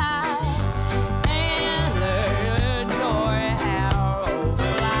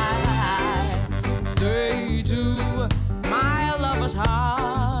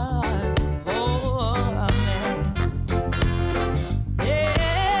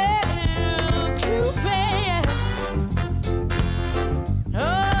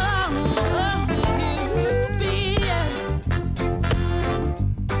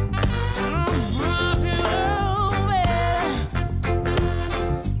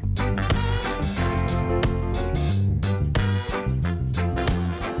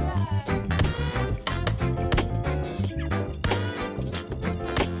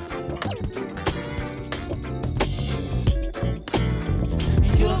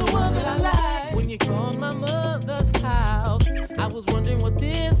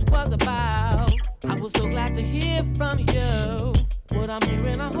this was about. I was so glad to hear from you. What I'm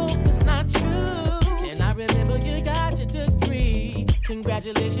hearing, I hope it's not true. And I remember you got your degree.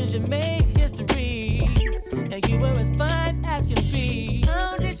 Congratulations, you made history. And you were as fine as can be.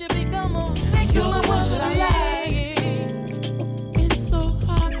 How did you become a victim? You're the one that I like. It's so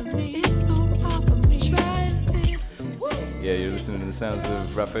hard for me. It's so hard for me. Trying this. Yeah, you're listening to the sounds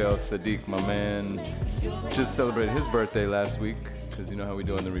of Raphael Sadiq, my man. Just celebrated his birthday last week. Because you know how we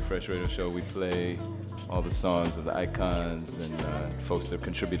do on the Refresh Radio Show, we play all the songs of the icons and folks that have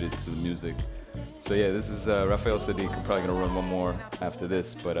contributed to the music. So yeah, this is Raphael Sadiq. I'm probably gonna run one more after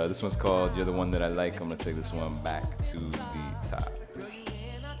this, but this one's called You're the One That I Like. I'm gonna take this one back to the top.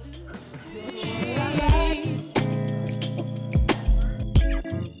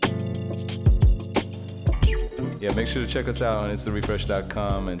 Yeah, make sure to check us out on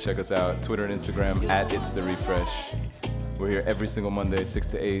itstherefresh.com and check us out Twitter and Instagram at itstherefresh. We're here every single Monday, 6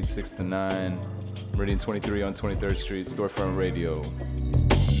 to 8, 6 to 9. Meridian 23 on 23rd Street, Storefront Radio.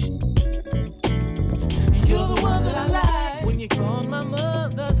 You're the one that I like. When you called my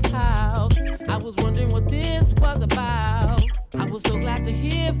mother's house, I was wondering what this was about. I was so glad to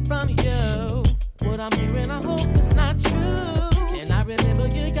hear from you. What I'm hearing, I hope it's not true. And I remember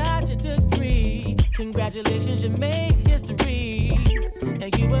you got your degree. Congratulations, you made history.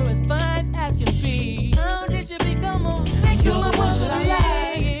 And you were as fine as can be. How did you become a victim? You're the one that I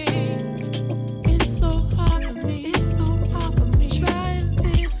like. It's so hard for me. It's so hard for me. Trying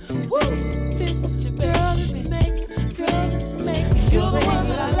this, girl, just make. You're the one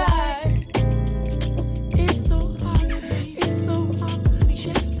that I like. It's so hard for me. It's so hard for me.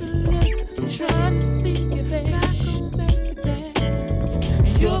 Just to look, trying to see you, babe. I gon' make it, babe.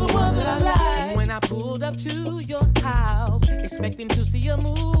 You're the one that I like. When I pulled up to your house, expecting to see a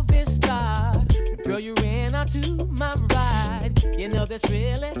movie star. Girl, you ran out to my ride. You know this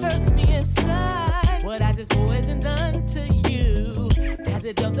really hurts me inside. What has this poison done to you? Has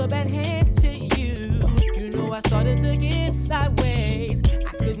it dealt a bad hand to you? You know I started to get sideways.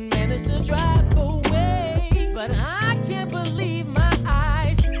 I couldn't manage to drive away. But I can't believe my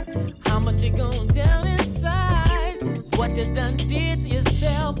eyes. How much you gone down in size? What you done did to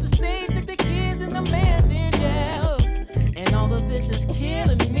yourself. The state took the kids and the man's in jail. And all of this is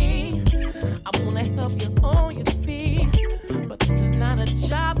killing me. I wanna help you on your feet, but this is not a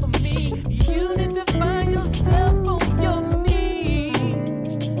job for me. You need to find yourself on your knees.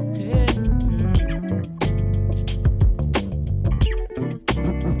 Yeah.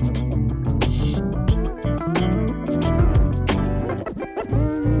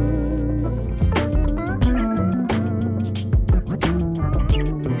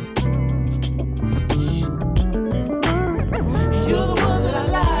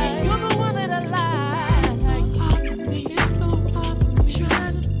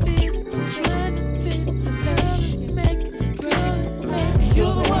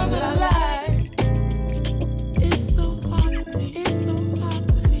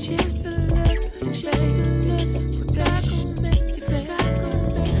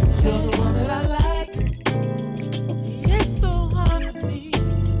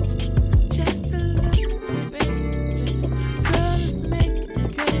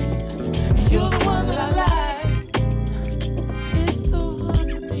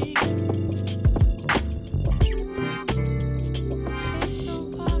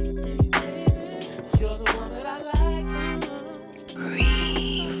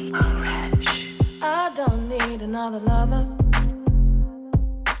 Another lover.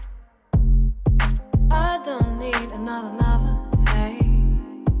 I don't need another lover, hey.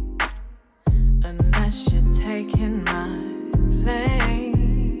 Unless you're taking my place.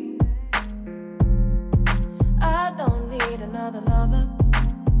 I don't need another lover.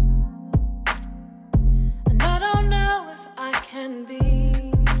 And I don't know if I can be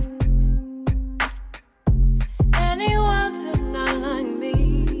anyone who's not like me.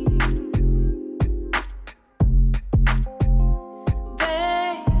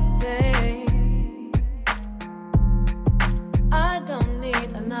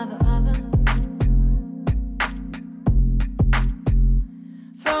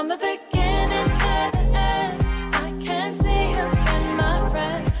 From the beginning to the end, I can't see who's been my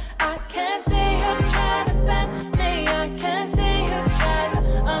friend. I can't see who's trying to bend me. I can't see who's trying to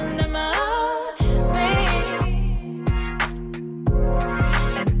undermine me.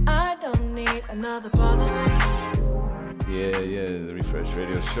 And I don't need another brother. Yeah, the Refresh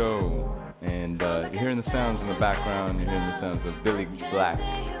Radio Show. And you're hearing the sounds in the background. You're hearing the sounds of Billy Black,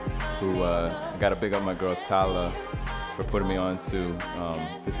 who got to big up my girl Tala for putting me on to.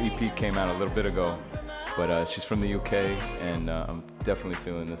 This EP came out a little bit ago, But she's from the UK, and I'm definitely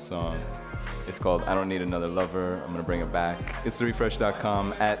feeling this song. It's called I Don't Need Another Lover. I'm gonna bring it back.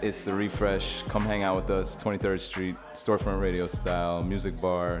 It'sTheRefresh.com, at It's The Refresh. Come hang out with us, 23rd Street, storefront radio style, music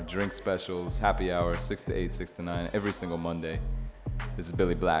bar, drink specials, happy hour, 6 to 8, 6 to 9, every single Monday. This is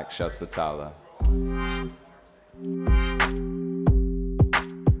Billy Black, shouts to Tala.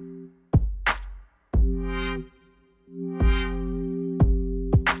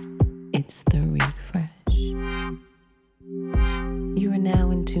 It's The Refresh. You are now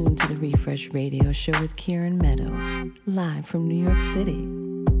in tune to The Refresh Radio Show with Kieran Meadows, live from New York City.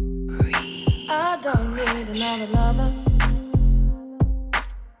 I don't need another lover.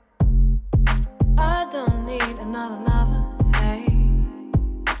 I don't need another lover, hey.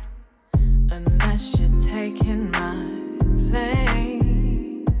 Unless you're taking my place.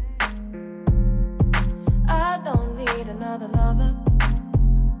 I don't need another lover.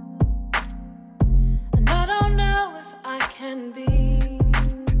 And I don't know if I can be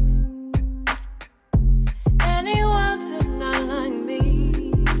anyone who's not like me.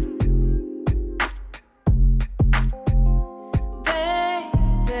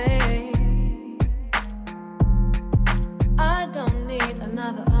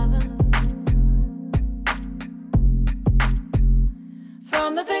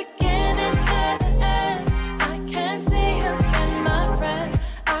 From the beginning to the end, I can't see who's been my friend.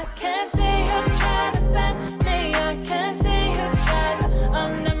 I can't see who's trying to bend me. I can't see who's trying to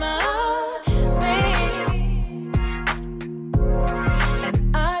undermine me. And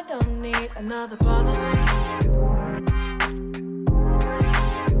I don't need another brother.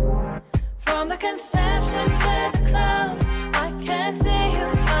 From the conception to the close, I can't see who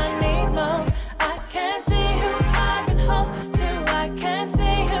I need most. I can't see who I've been host to. I can't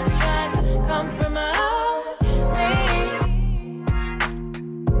see who tries to compromise me.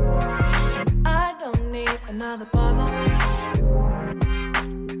 And I don't need another brother.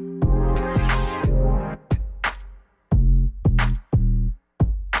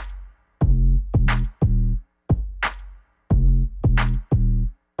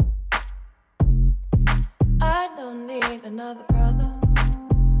 I don't need another brother.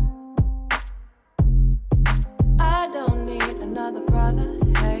 I don't need another brother,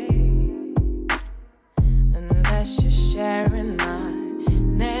 hey. Unless you're sharing my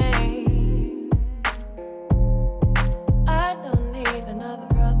name. I don't need another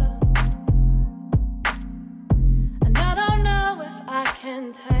brother. And I don't know if I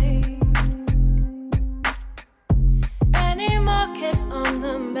can take any more kids on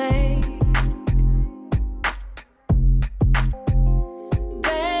the make.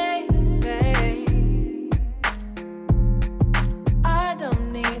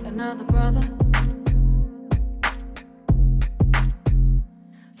 Another brother.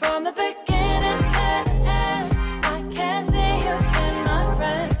 From the beginning to the end, I can't see who's been my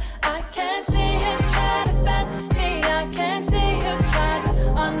friend. I can't see who's trying to bend me. I can't see who's trying to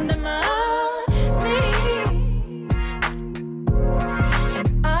undermine me.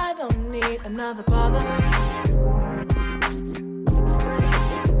 And I don't need another brother.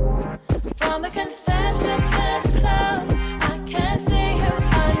 From the conception to the close, I can't see who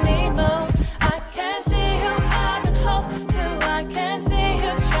I need most. I can't see who I've been host to. I can't see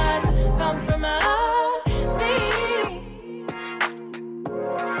who tries to compromise me.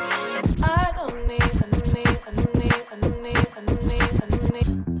 And I don't need.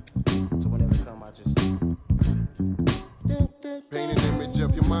 So whenever it come, I just paint an image of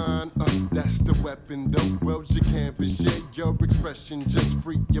your mind. That's the weapon. The world's your canvas. Share your expression. Just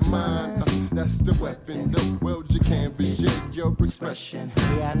free your mind. That's the weapon. The world's your canvas. Share your expression.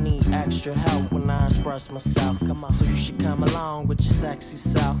 Yeah, I need extra help when I express myself. Come on, so you should come along with your sexy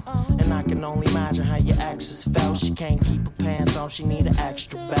self. And I can only imagine how your exes felt. She can't keep her pants on, she need an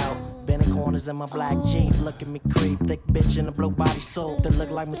extra belt. Bending corners in my black Jeep, look at me creep. Thick bitch in a blue body soap that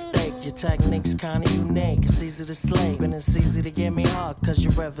look like mistake. Your technique's kinda unique, it's easy to slay. And it's easy to get me hard, cause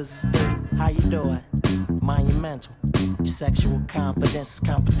your rivers is deep. How you do it? Monumental. Your sexual confidence is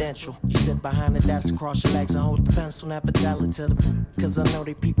confidential. You sit behind the desk, cross your legs and hold the pencil. Never tell it to them, cause I know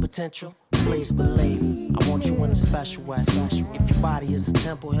they peep potential. Please believe, I want you in a special way. If your body is a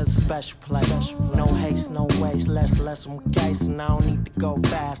temple, here's a special place. No haste, no waste, less on my case. And I don't need to go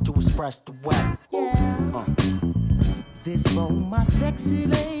fast to express the way. This for my sexy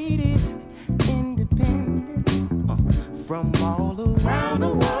ladies, independent, from all around the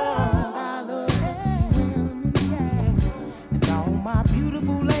world. I love sexy women, yeah. And all my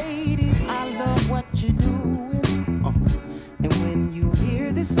beautiful ladies, I love what you're doing. And when you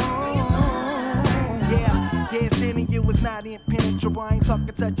hear this song, yeah, sending you is not impenetrable. I ain't talking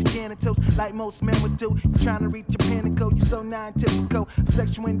touching genitals like most men would do. You trying to reach your pinnacle, you so non-typical. A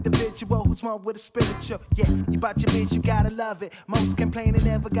sexual individual who's one with a spiritual. Yeah, you bought your bitch, you gotta love it. Most complain they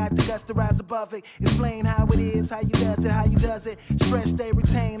never got the guts to rise above it. Explain how it is, how you does it, how you does it. Stress they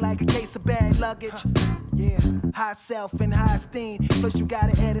retain like a case of bad luggage. Yeah, high self and high esteem. Plus you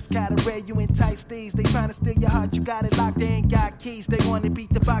got an edit, category, you entice these. They trying to steal your heart, you got it locked, they ain't got keys. They want to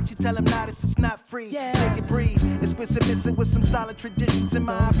beat the box, you tell them nah, this is not free. Yeah. Take it, breathe. It's missing with some solid traditions. In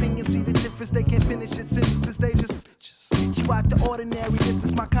my opinion, see the difference, they can't finish it sentences. They just you out the ordinary. This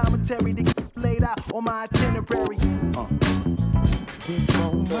is my commentary to get laid out on my itinerary. This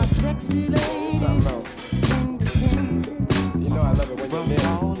for my sexy ladies. You know I love it when you're there.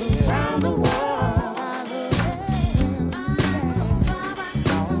 All around the world. I love sexy women.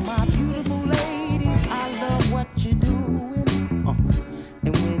 All my beautiful ladies, I love what you're doing.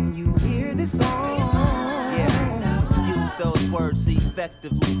 And when you hear this song, use those words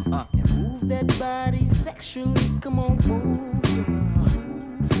effectively. And move that body sexually. Come on, move, girl.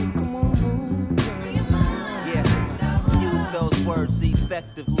 Come on, move, girl. Yeah, use those words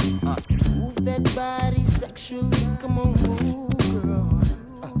effectively. Move that body sexually. Come on, move, girl.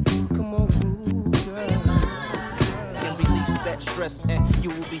 Come on, move, girl. And release that stress, and you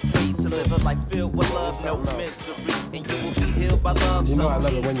will be free to live a life filled with love, no misery, and you will be healed by love. You know I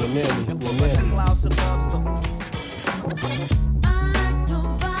love it when you're near me. And for the clouds above, so.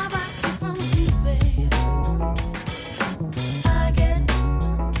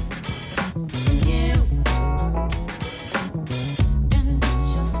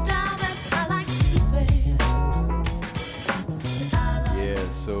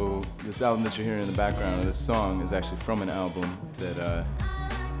 So this album that you're hearing in the background, this song is actually from an album that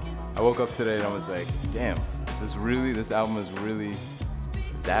I woke up today and I was like, damn, this album is really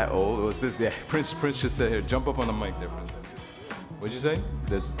that old? Was this, yeah, Prince just said here, jump up on the mic there, Prince. What'd you say?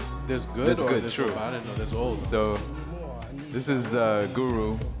 There's good there's or good, there's true. old? I didn't know there's old. So this is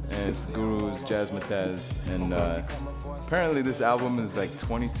Guru, and it's Guru's Jazz Mataz, and apparently this album is like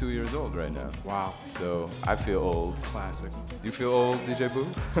 22 years old right now. Wow. So I feel old. Classic. You feel old, DJ Boo?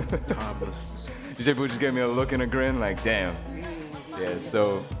 Timeless. DJ Boo just gave me a look and a grin like, damn. Yeah,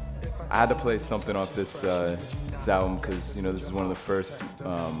 so I had to play something off this album because, you know, this is one of the first,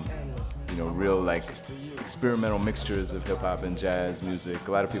 you know, real like experimental mixtures of hip hop and jazz music.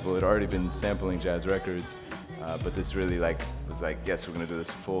 A lot of people had already been sampling jazz records, but this really like was like, yes, we're gonna do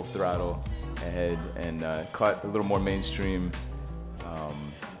this full throttle ahead, and caught a little more mainstream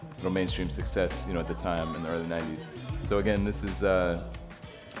success, you know, at the time in the early 90s. So again, this is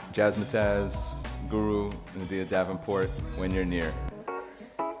Jazz Mataz, Guru, Nadia Davenport, When You're Near.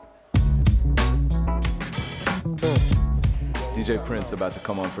 DJ Prince about to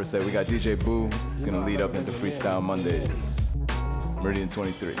come on for a sec. We got DJ Boo gonna lead up into Freestyle Mondays. Meridian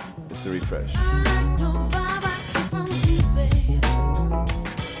 23. It's the refresh.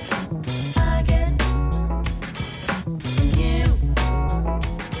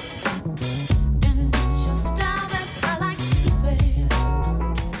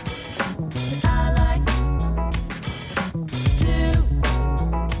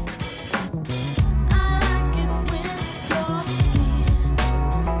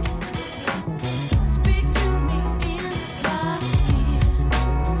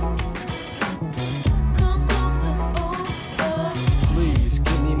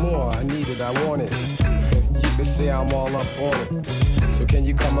 I'm all up on it. So can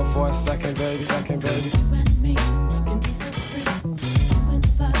you come up for a second, baby? Second, baby. You and me can be so free. You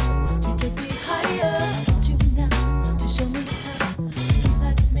inspire to take me higher. I want you now to show me how to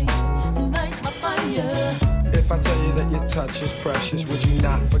relax me and light my fire. If I tell you that your touch is precious, would you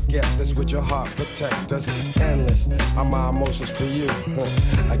not forget this? Would your heart protect us? Endless are my emotions for you.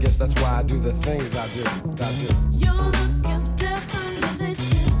 I guess that's why I do the things I do. Your look is definitely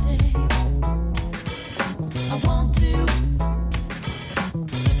tempting. I want to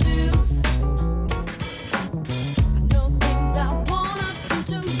seduce. I know things I wanna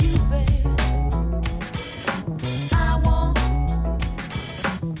do to you, babe. I want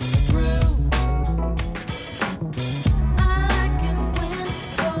to prove I like it when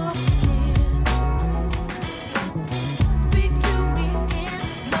you're near. Speak to me in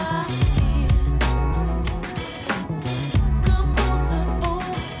my ear. Come closer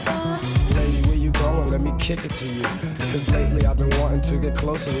over. Lady, where you going? Let me kick it to you. Cause lately I've been wanting to get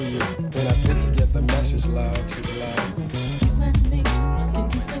closer to you. And I think you get the message, love. She's love. You and me can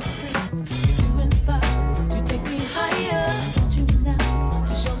be so free. You do inspire to take me higher. I want you now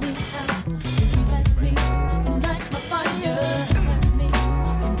to show me how to relax me and light my fire. You and me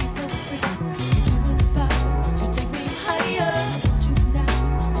can be so free. You do inspire to take me higher. I want you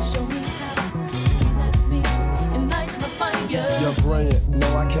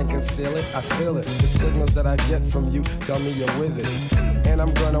I can't conceal it, I feel it. The signals that I get from you tell me you're with it. And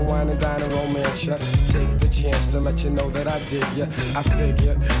I'm gonna wine and dine and romance ya. Take the chance to let you know that I dig ya. I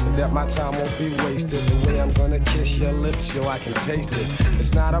figure that my time won't be wasted. The way I'm gonna kiss your lips, yo, I can taste it.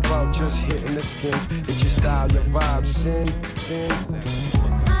 It's not about just hitting the skins. It's your style, your vibe, sin.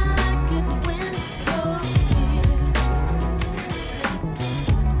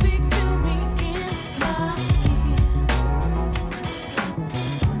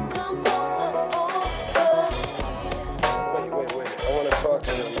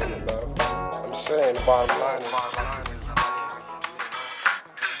 The bottom line is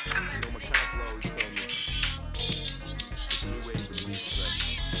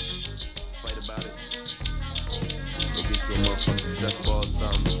fight about it. Go get you a motherfucking stress ball or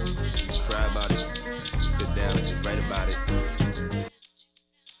something. Cry about it. Sit down and just write about it.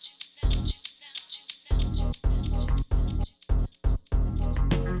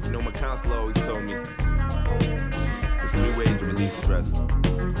 You know, my counselor always told me there's 3 ways to relieve stress.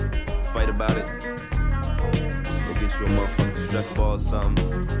 Fight about it. Go get you a motherfucking stress ball or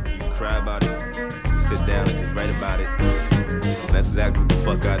something. You can cry about it. You sit down and just write about it. And that's exactly what the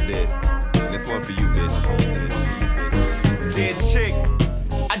fuck I did. And this one for you, bitch. Dear chick,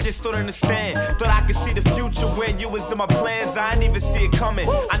 I just don't understand. Thought I could see the future when you was in my plans. I didn't even see it coming.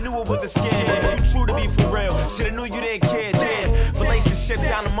 I knew it was a scam. Was too true to be for real. Shoulda knew you didn't care. Damn, relationship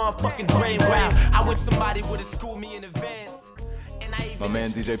down the motherfucking drain. Wow, I wish somebody would've schooled me in advance. My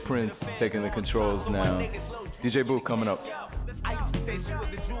man DJ Prince taking the controls now. DJ Boo coming up. I used to say she was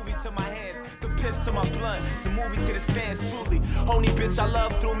a juvie to my hands, the piss to my blunt, the movie to the stands, truly. Only bitch I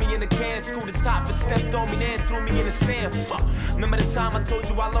love threw me in the can, screwed the top and stepped on me, then threw me in the sand. Fuck. Remember the time I told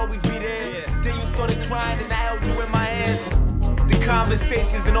you I'll always be there? Yeah. Then you started crying and I held you in my hands. The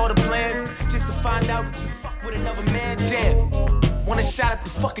conversations and all the plans, just to find out that you fuck with another man. Damn. Want a shot at the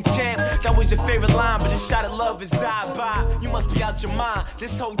fucking champ? That was your favorite line, but this shot of love is died by. You must be out your mind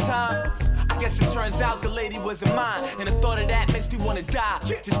this whole time. I guess it turns out the lady wasn't mine, and the thought of that makes me wanna die.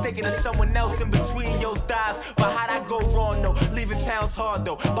 Just thinking of someone else in between your thighs. But how'd I go wrong though? Leaving town's hard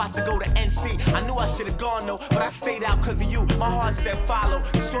though. About to go to NC. I knew I should've gone though, but I stayed out cause of you. My heart said follow.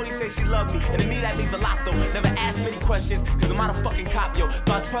 Shorty said she loved me, and to me that means a lot though. Never asked many questions, cause I'm not a fucking cop, yo.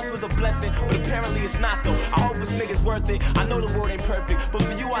 Thought trust was a blessing, but apparently it's not though. I hope this nigga's worth it. I know the world ain't perfect, but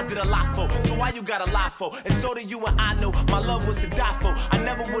for you I did a lot for. So why you gotta lie for? And so do you and I know my love was to die for. I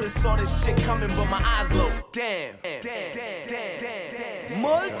never would've saw this shit coming, but my eyes low. Damn.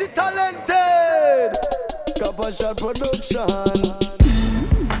 Multi-talented Capashot Production.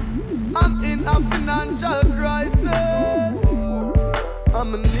 I'm in a financial crisis.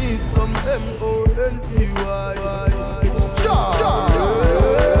 I'ma need some M-O-N-E-Y. It's John.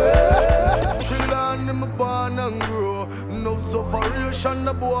 Children in my born and grow. No sufferation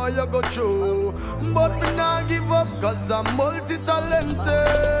the boy I go through. But me not give up cause I'm multi-talented.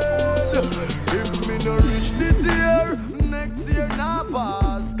 If me no reach this year, next year nah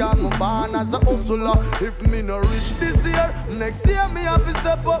pass. Cause I'm born as a hustler. If me no reach this year, next year me have to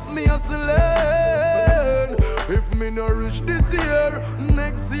step up me hustling. If me no reach this year,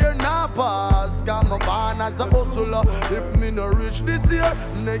 next year nah pass. Cause I'm born as a hustler. If me no reach this year,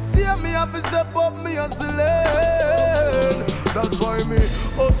 next year me have to step up me hustling. That's why me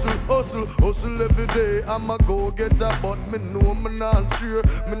hustle every day. I'ma go get a but me know me not straight.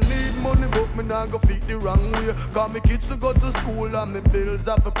 Me need money but me not go feed the wrong way. Cause me kids to go to school and me bills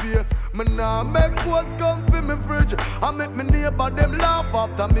have to pay. Me nah make what's come for me fridge. I make me neighbor them laugh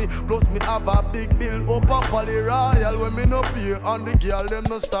after me. Plus me have a big bill up a Poly Royal when me no pay. And the girl them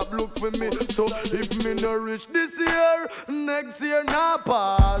no stop look for me. So if me no reach this year, next year nah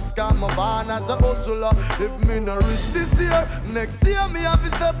pass. Cause I'm born as a hustler. If me no reach this year, next year me have to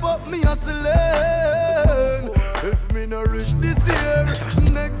step up me hustling. If me no reach this year,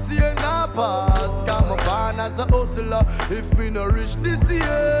 next year nah pass. Cause I'm born as a hustler. If me no reach this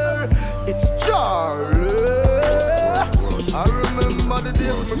year, it's Charlie. I remember the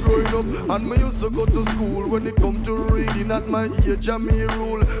days me growing up and me used to go to school. When it come to reading at my age and me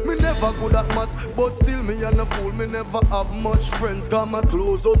rule. Me never good at maths, but still me and a fool. Me never have much friends, cause my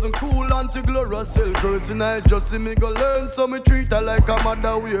clothes wasn't cool. Auntie Gloria sell girls and I just see me go learn. So me treat her like a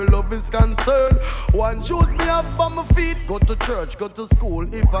mother where love is concerned. One shoes me have on my feet. Go to church, go to school.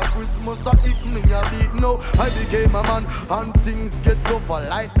 If a Christmas I eat me a beat. No, I became a man and things get tougher.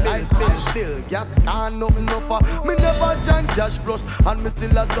 Like bill, gas can't no enough. Me never join cash plus and me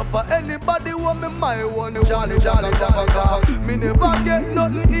still a suffer. Anybody want me my one, Charlie. Me never get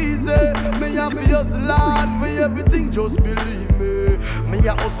nothing easy. Me have to just hard for everything, just believe me. Me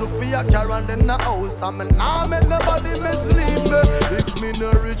a hustle for a car and then a house, and me nah make nobody mislead me. If me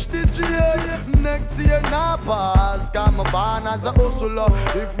no reach this year, next year nah pass. Cause me born as a hustler.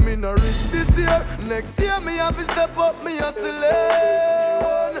 If me no reach this year, next year me have to step up me hustling.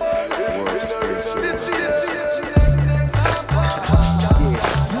 If me no reach this year, next year nah pass.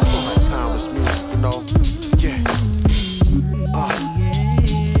 Yeah, so much time with music, you know. Yeah.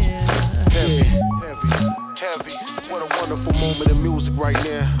 Heavy. What a wonderful moment in music right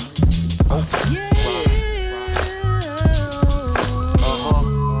now.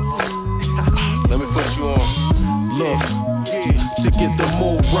 Let me put you on. Look, to get the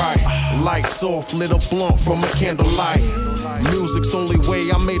mood right. Lights off, lit a blunt from a candlelight. Music's only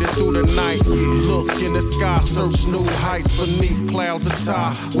way I made it through the night. Look in the sky, search new heights beneath clouds of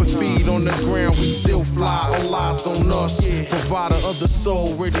tie. With feet on the ground, we still fly. All eyes on us. Provider of the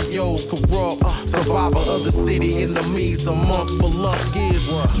soul, radios corrupt. Survivor of the city, enemies amongst. But luck is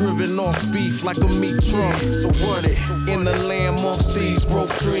driven off beef like a meat truck. So run it in the land amongst these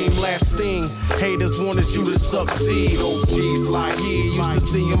broke dream lasting. Haters wanted you to succeed. OGs like used to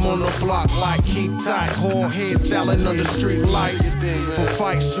see him on the block like keep tight. Hard head styling under street lights. From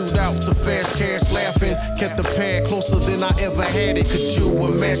fights, shootouts to fast cash laughing. Kept the pad closer than I ever had it. Could you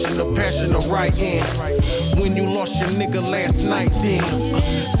imagine the passion of writing? When you lost your nigga last night, then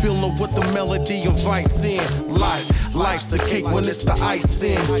feeling what the melody invites in. Life's a cake when it's the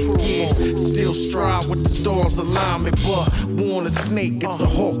icing. Yeah, still strive with the stars alignment, but warn a snake, it's a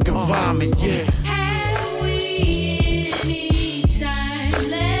hawk and vomit. Yeah. Have we any time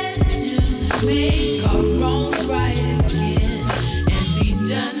left to make our wrongs right again and be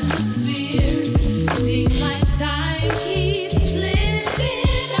done with fear? Seems like time keeps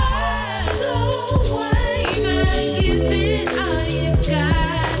slipping us. So why not give it all you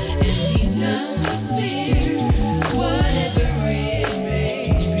got and be done with fear? Whatever it may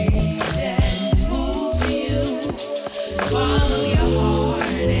be that moves you, follow your heart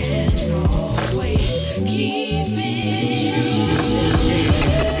and always keep it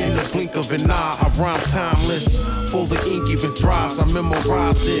true. In the blink of an eye, I rhyme timeless. Before the ink even dries, I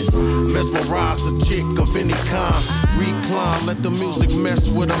memorize it. Mesmerize a chick of any kind. Recline, let the music mess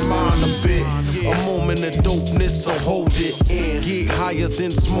with her mind a bit. A moment of dopeness, so hold it in. Get higher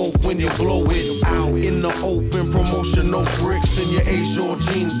than smoke when you blow it out. In the open, promotional bricks in your A-shore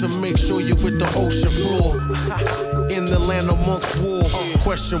jeans to make sure you with the ocean floor. In the land amongst war,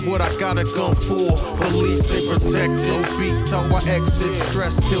 question what I got a gun for. Police ain't protected. Beats how I exit,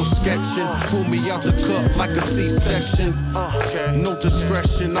 stress till sketching. Pull me out the cup like a C-section. No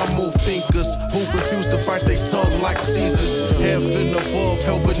discretion, I move thinkers who refuse to bite their tongue like Caesars. Heaven above,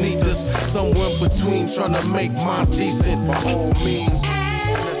 hell beneath us. Somewhere between, trying to make minds decent by all means.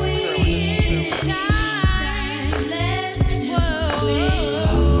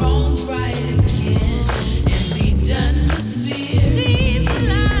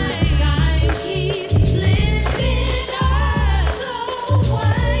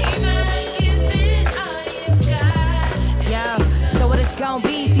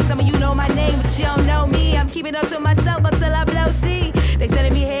 Keep it up to myself until I blow C. They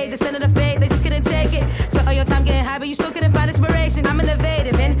sending me hate, they sending the fake, they just couldn't take it. Spent all your time getting high, but you still couldn't find inspiration. I'm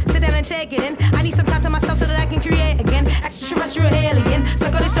innovative and sit down and take it in. I need some time to myself so that I can create again. Extraterrestrial alien,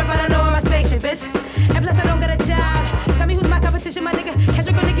 stuck on this surf, I don't know where my spaceship is. And plus I don't got a job. Tell me who's my competition, my nigga.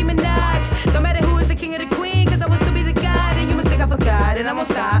 Kendrick or Nicki Minaj. Don't matter who is the king or the queen, cause I will still be the god. And you must think I forgot, and I won't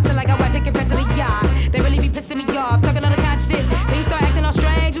stop till I got white picking pens to the yacht. They really be pissing me off, talking all the kind of shit. Then you start acting all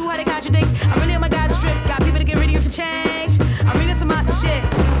strange, who had to contradict? I'm really on my God's strip, got people to get rid of you for change. I'm reading some monster shit.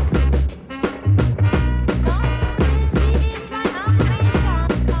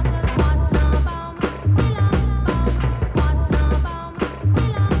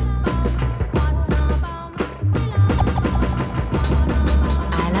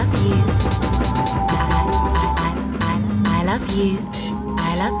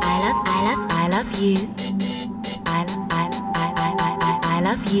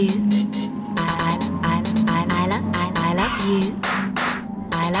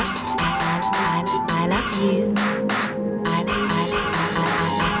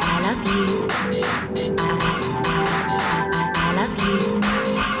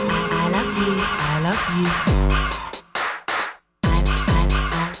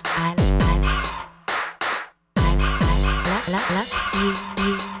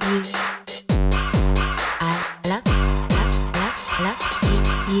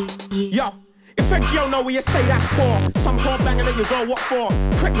 Where you say that's poor. Some whore banging and you go, what for?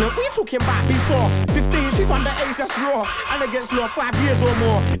 Pregnant, what you talking about before? 15 she's underage, that's raw. And against law, 5 years or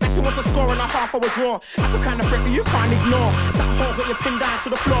more. Now she wants a score and a half-hour draw. That's the kind of threat that you can't ignore. That whole got you pinned down to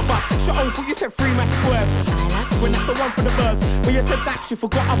the floor, but she own thought you said 3 magic words. When that's the one for the birds. When you said that, she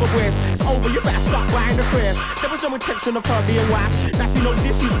forgot other words. It's over, you better start buying the prayers. There was no intention of her being wife. Now she knows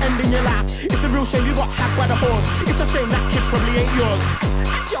this, she's ending your life. It's a real shame you got hacked by the whores. It's a shame that kid probably ain't yours.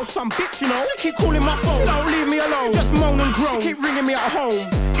 Yo, some bitch, you know. She keep calling my phone. She don't leave me alone. She just moan and groan. She keep ringing me at home.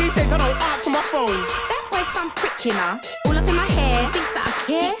 These days I don't answer my phone. That boy's some prick, you know. All up in my hair. Thinks that I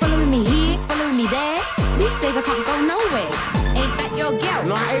care. Following me here, following me there. These days I can't go nowhere. Ain't that your girl?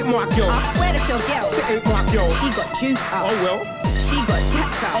 No, I ain't my girl. I swear that's your girl. It ain't my girl. She got juiced up. Oh well. She got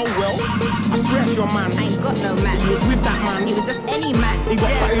jacked up. Oh well. I swear it's your man. I ain't got no man. He was with that man. He was just any man. He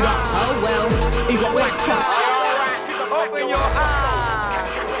got fatted up. Oh well. He got whacked up. Open your eyes.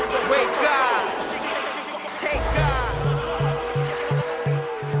 Wake up. Take up.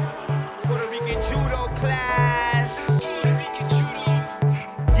 Puerto Rican judo class.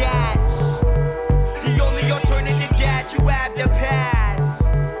 Dads. The only alternative dad you have the past.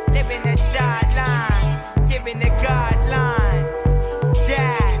 Living the sideline. Giving the guideline.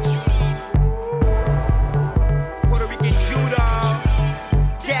 Dads. Puerto Rican judo.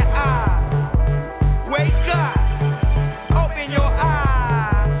 Get up. Wake up. Open your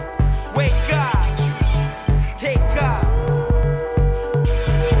eye, wake up, take up.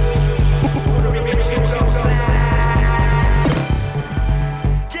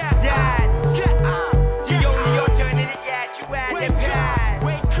 Get up. The only alternative that you had to pass.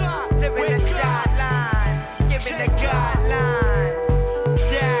 Wake up, living the sideline, giving the guideline.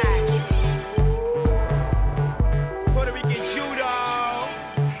 Puerto Rican judo.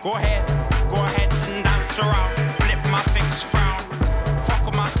 Go ahead and dance around. My fix frown, fuck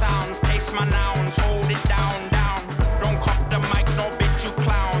with my sounds, taste my nouns, hold it down, down. Don't cuff the mic, no bitch you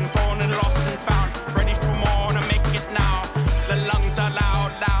clown. Gone and lost and found, ready for more to make it now. The lungs are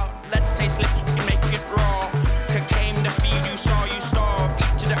loud, loud. Let's taste lips, we can make it raw. Cocaine to feed you, saw you starve.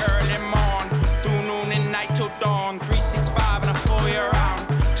 Eat to the early morn, through noon and night till dawn. 365 and a full year round.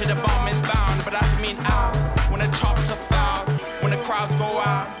 To the bomb is bound, but I can mean out. When the chops are foul, when the crowds go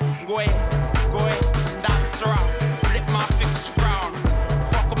out, go ahead, dance around. My fix frown,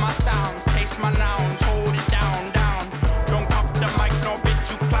 fuck with my sounds, taste my nouns, hold it down, down. Don't cuff the mic, no bitch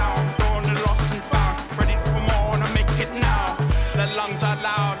you clown. Throwing the lost and found, ready for more to make it now. The lungs are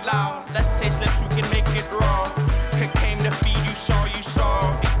loud, loud. Let's taste lips, we can make it raw. Cocaine to feed you, saw you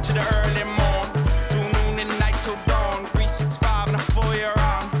starve. Eat to the early morn, through noon and night till dawn. 365 and a full year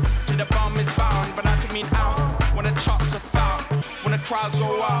round. To the bomb is bound, but not to mean out. When the chops are foul, when the crowds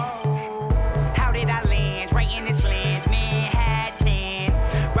go out. How did I land right in this land? Manhattan,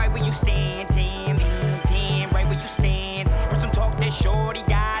 right where you stand, damn, right where you stand. Heard some talk that shorty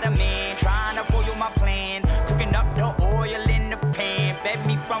got a man trying to foil my plan, cooking up the oil in the pan. Bet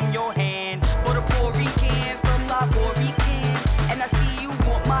me from your hand. But a Puerto Rican from La Rican, and I see you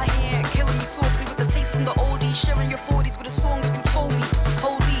want my hand, killing me softly with the taste from the oldies, sharing your 40s with a song that you told me.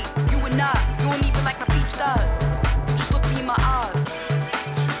 Holy, you and I, you don't even like my peach does. You just look me in my eyes.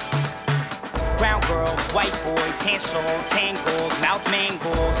 Brown girl, white boy, tan soul, tangles, mouth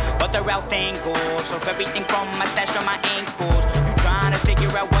mangles, but they're out angles of everything from my stash to my ankles. You trying to figure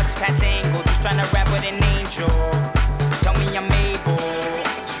out what's Pat's angle, just trying to rap with an angel. Tell me I'm able,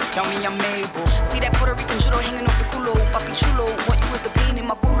 tell me I'm able. See that Puerto Rican judo hanging off your culo, papi chulo. What you is the pain in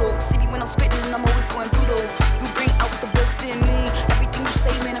my culo. See me when I'm spitting and I'm always going through though. You bring out the best in me, everything you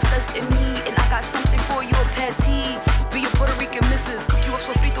say manifest in me, and I got something for you, a petty. Be a Puerto Rican missus, cook you up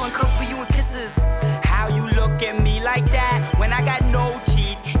so frito and cover you with kisses. How you look at me like that when I got no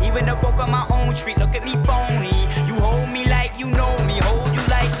teeth? Even the broke on my own street, look at me bony. You hold me like you know me, hold you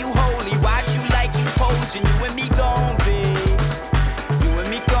like you holy. Watch you like you posing, you and me gon' be. You and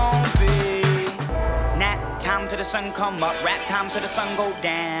me gon' be. Nap time till the sun come up, rap time till the sun go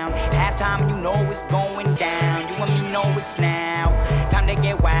down. Halftime you know it's going down, you and me know it's now. Time to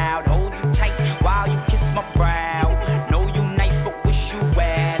get wild, hold you tight while you kiss my brow. Know you nice but wish you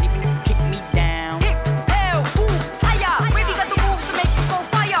well, even if you kick me down. Hip, hell, boom, higher. Baby got the moves to make you go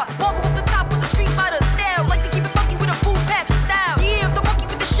fire. Marble off the top with the street fighter style. Like to keep it funky with a boom pep style. Yeah, the monkey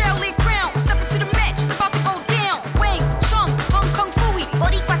with the shell leg crown. Step into the match, it's about to go down. Wang, Chung, Hong Kong Fooey.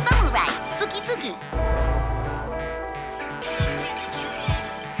 Boricua samurai, suki suki.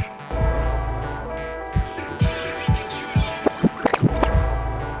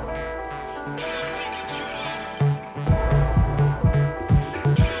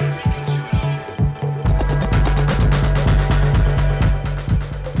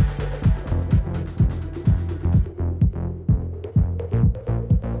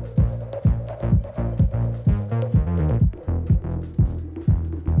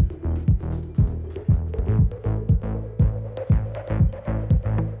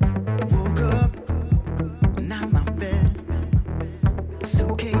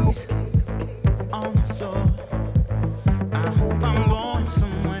 keys on the floor. I hope I'm going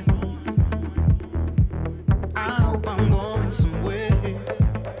somewhere. I hope I'm going somewhere.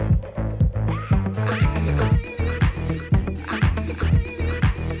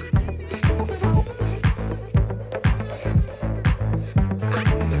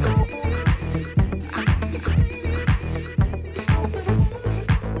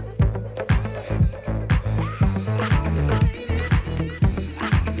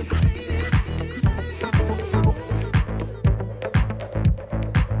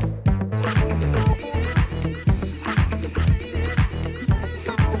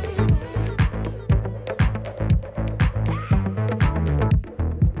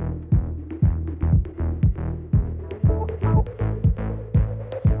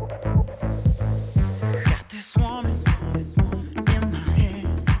 Got this woman in my head,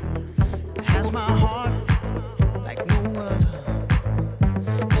 has my heart like no other.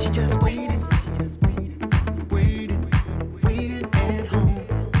 She just waiting, waiting, waiting at home.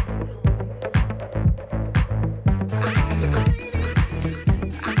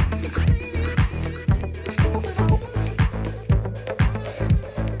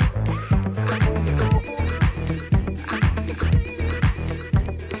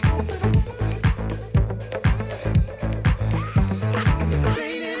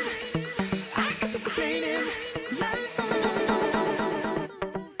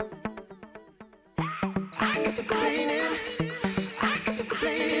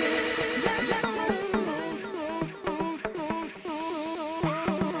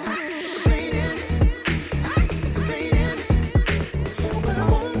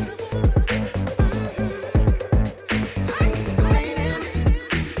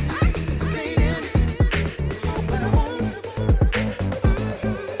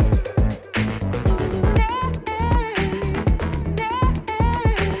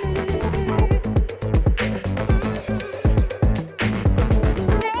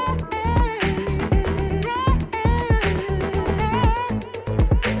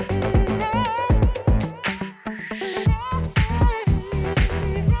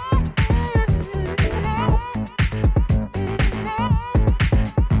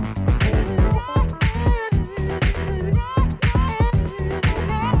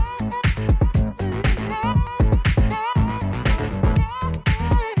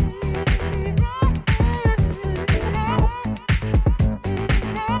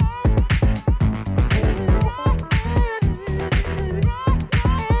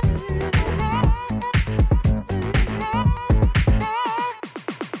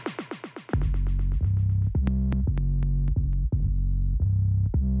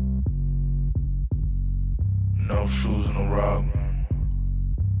 No shoes on the rug.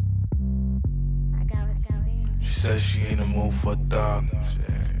 She says she ain't in the mood for a thug.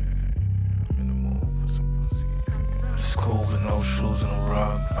 I'm in the mood for some pussy. It's cool with no shoes on the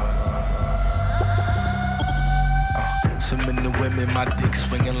rug. Some men and women, my dick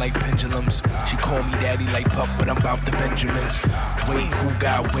swinging like pendulums. She call me daddy like Puff, but I'm about the Benjamins. Wait, who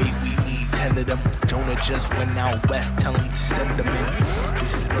got weight? We need 10 of them. Jonah just went out west, tell him to send them in.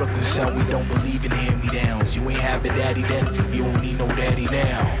 This is Brooklyn, son, we don't believe in hand-me-downs. You ain't have a daddy then, you don't need no daddy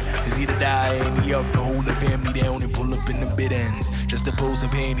now. It's either die or me up to hold the family down and pull up in the bid ends, just to pull some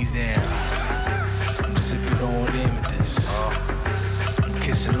panties down. I'm sipping on amethyst. I'm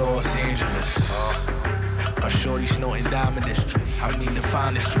kissing Los Angeles. My shorty snorting diamond district. I mean the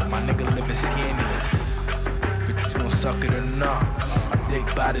finest strip. My nigga living scandalous. Bitches gon' suck it or not. My dick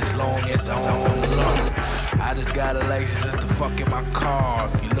about as long as the whole lot. I just got a license just to fuck in my car.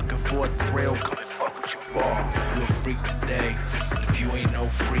 If you looking for a thrill, come and fuck with your bar. You a freak today. If you ain't no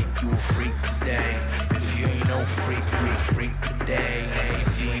freak, you a freak today. If you ain't no freak, freak today. Hey,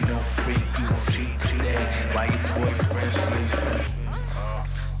 if you ain't no freak, you a freak today. Why your boyfriend sleep?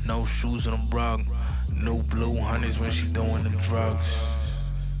 No shoes on the rug. New blue honeys when she doing them drugs.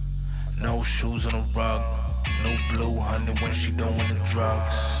 No shoes on the rug. New blue honey when she doing the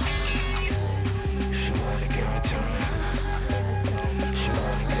drugs. She wanna give it to me. She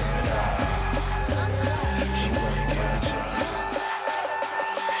wanna give it up. She wanna give it to me.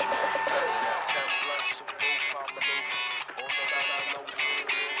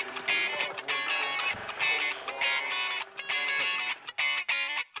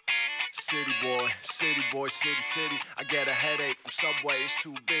 City boy, city. I get a headache from subway, it's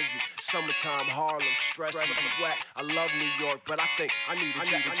too busy. Summertime, Harlem, stress and sweat. I love New York, but I think I need a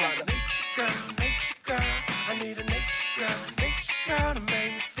nature girl. I need a nature girl to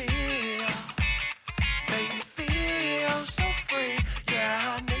make me feel so free.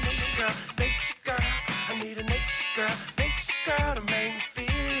 Yeah, nature girl. I need a nature girl to make me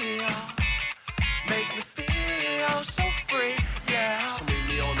feel.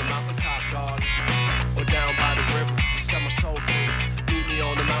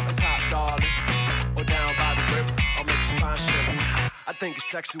 think it's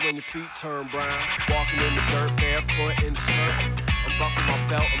sexy when your feet turn brown. Walking in the dirt, barefoot in the skirt. I'm buckling my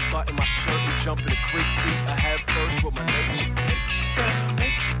belt, I'm buttoning my shirt, and jumping the creek feet ahead first with my nature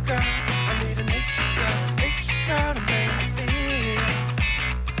girl, I need a nature girl to make me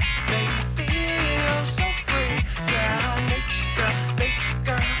feel so free. Yeah, nature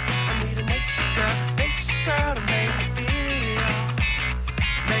girl, I need a nature girl to make me feel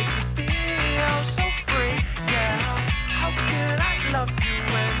so free. Yeah, how can I love you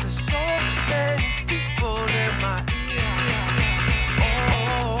when there's so many people in my ear?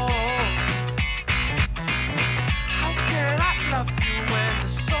 Oh, how can I love you when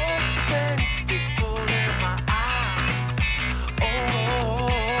there's so many people in my eye? Oh,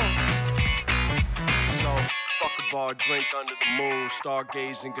 so fuck a bar, drink under the moon,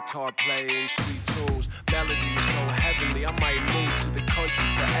 stargazing, guitar playing, sweet tunes. Melody is so heavenly, I might move to the country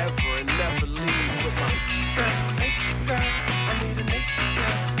forever and never leave with my nature girl. I need a nature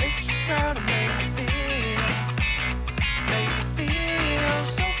girl to make me feel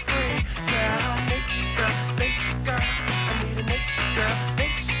so free. Yeah, nature girl, I need a nature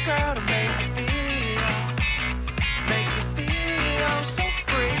girl to make me feel so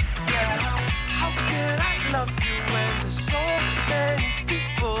free. Yeah, how can I love you when there's so many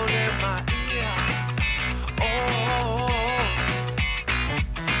people in my ear? Oh,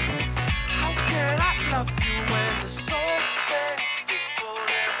 how can I love you when there's so many people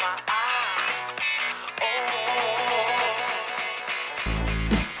in my eye? Oh.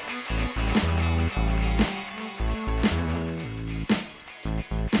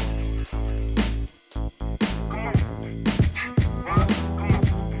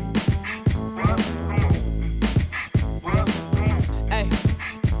 Hey,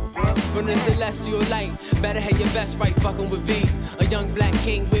 from the celestial light, better have your best right fucking with V. A young black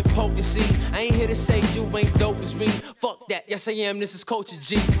king with potency. I ain't here to say you ain't dope as me. Fuck that, yes I am, this is Culture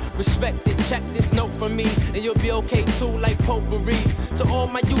G. Respect it, check this note from me, and you'll be okay too, like potpourri. To all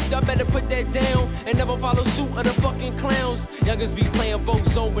my youth, I better put that down and never follow suit of the fucking clowns. Youngers be playing both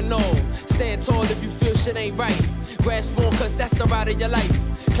zone with all. Stand tall if you feel shit ain't right. Grasp on, cause that's the ride of your life.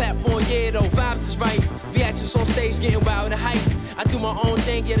 Clap on, yeah though, vibes is right. Viatrix on stage getting wild to hype. I do my own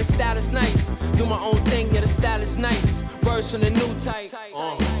thing, yeah the style is nice. Do my own thing, yeah the style is nice. Words from the new type.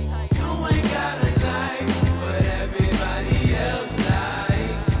 You ain't gotta like what everybody else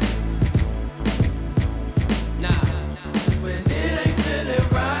like. Nah, when it ain't feeling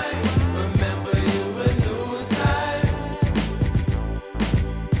right, remember you a new type.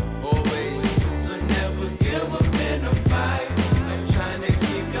 always. So never give up in a fight. I'm trying to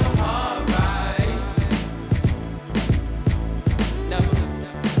keep your heart right. Never.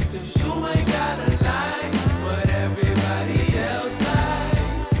 Cause you ain't gotta like what everybody else like.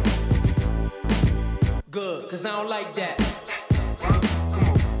 Good, cause I don't like that.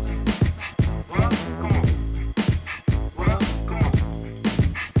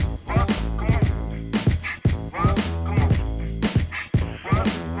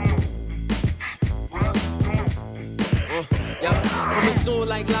 Coming soon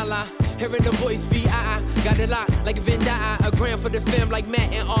like Lala. Hearing the voice V.I.I. Got it locked like a Vendetta. A gram for the fam like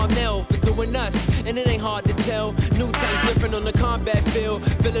Matt and Arnell. For doing us, and it ain't hard to tell. New types different on the combat field.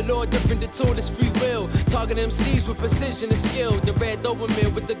 Feel it all different, the tool is free will. Target MCs with precision and skill. The red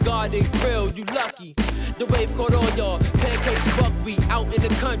Doberman with the guarded grill. You lucky. The wave caught all y'all. Pancakes, buckwheat, out in the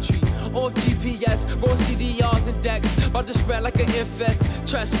country. Off GPS, raw CDRs and decks. About to spread like an infest.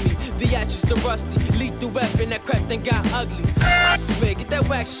 Trust me, Viatrix the rusty. Lethal weapon that crept and got ugly. I swear, get that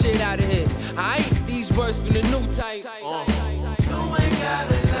whack shit out of here. I ain't these words from the new type. You ain't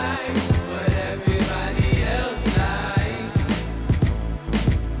gotta like what everybody else like.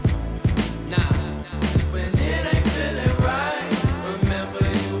 Nah, when it ain't feeling right, remember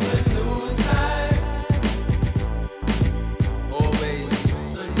you a new type. always.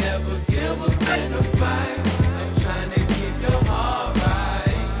 So never give up in a fight. I'm trying to keep your heart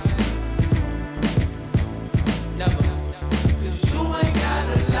right. Never. Cause you ain't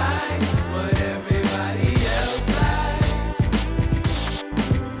gotta like what everybody else like.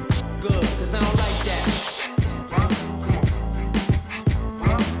 Good.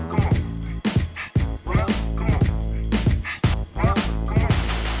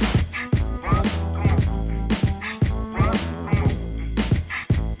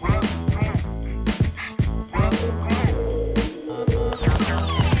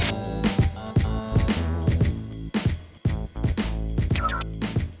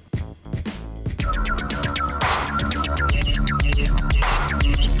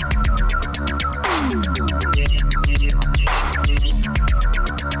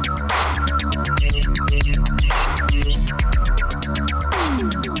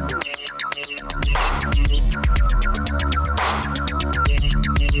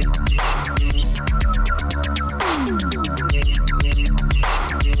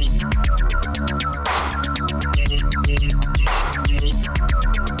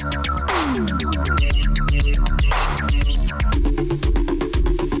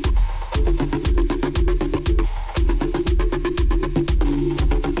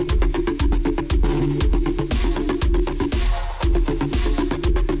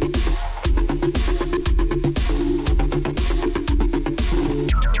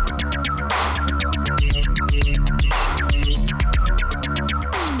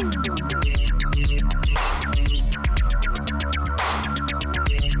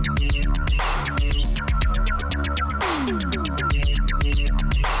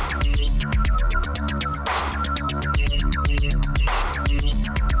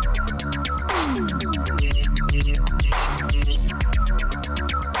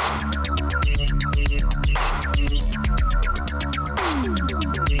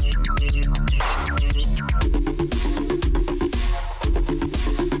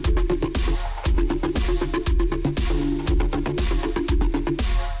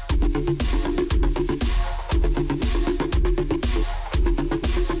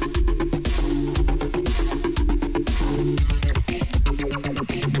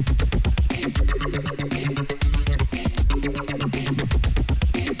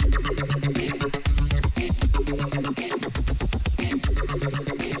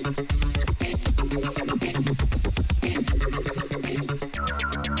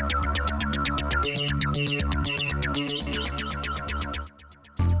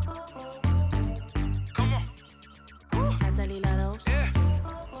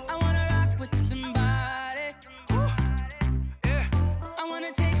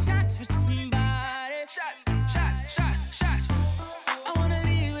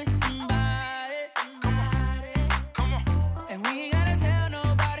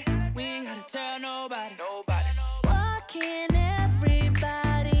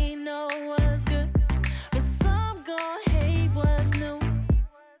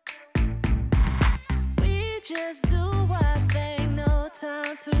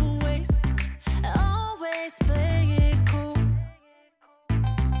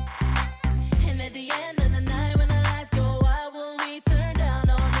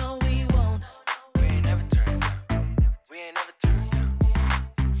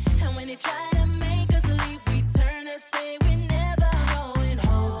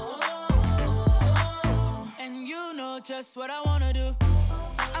 That's what I wanna do.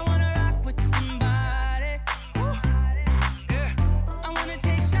 I wanna rock with somebody. Yeah. I wanna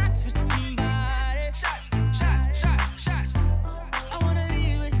take shots with somebody. Shots. I wanna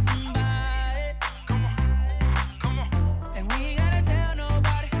leave with somebody. Come on. And we ain't gotta tell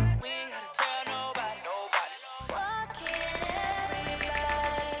nobody.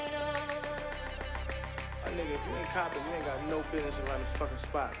 My nigga, if you ain't copping, you ain't got no business around the fucking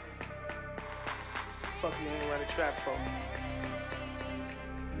spot. Fuck me, ain't around the trap for.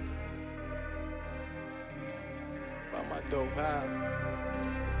 About my dope house.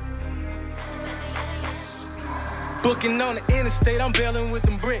 Booking on the interstate, I'm bailing with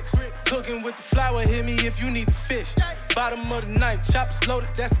them bricks. Cooking with the flour, hit me if you need the fish. Bottom of the knife, choppers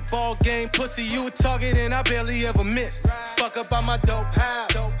loaded, that's the ball game. Pussy, you a target and I barely ever miss. Fuck up on my dope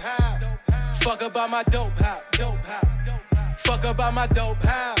house. Fuck up on my dope house. Fuck up on my dope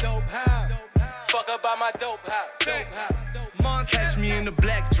house. Fuck up on my dope house. Catch me in the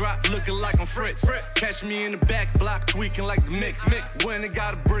black drop looking like I'm Fritz. Catch me in the back block tweaking like the mix. When it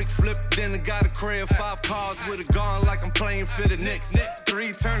got a brick flip, then it got a crib. 5 cars with a gun like I'm playing for the Knicks.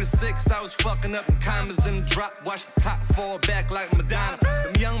 3 turn to 6, I was fucking up the commas in the drop. Watch the top fall back like Madonna.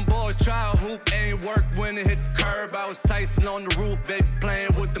 Them young boys try to hoop, ain't work when it hit the curb. I was Tyson on the roof, baby,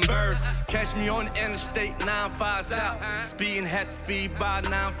 playing with them birds. Catch me on the interstate, 9-5 south. Speeding had to feed by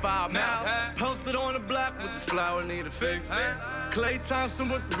 9-5 mouth. Posted on the block with the flour, need a fix. Clay Thompson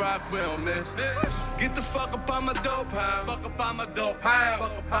with the rock, we don't miss. Get the fuck up on my dope house. Fuck up on my dope house.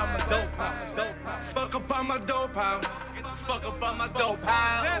 Fuck up on my dope house. Fuck up on my dope house. Fuck up on my dope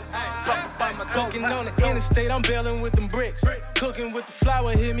house. Fuck up on my dope house. Cooking on the interstate, I'm bailing with them bricks. Cooking with the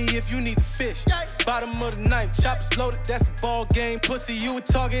flour, hit me if you need the fish. Bottom of the knife, choppers loaded, that's the ball game. Pussy, you a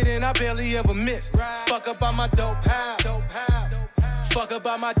target and I barely ever miss. Fuck up on my dope house. Fuck up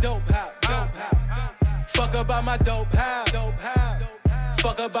on my dope house. Fuck up on my dope house.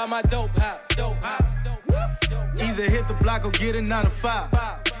 Fuck up on my dope house. Either hit the block or get a 9 to 5.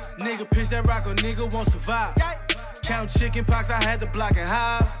 Nigga pitch that rock or nigga won't survive. Count chicken pox, I had to block and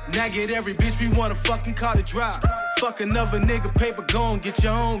hide. Now get every bitch we want a fucking car to drive. Fuck another nigga paper, go and get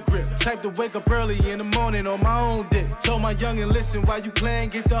your own grip. Type to wake up early in the morning on my own dick. Told my youngin', listen, while you playing,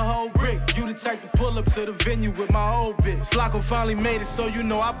 get the whole brick. You the type to pull up to the venue with my old bitch. Flacco finally made it, so you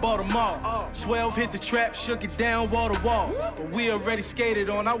know I bought them all. 12 hit the trap, shook it down wall to wall. But we already skated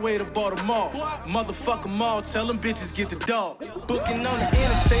on our way to Baltimore. Motherfuck them all, tell them bitches get the dog. Booking on the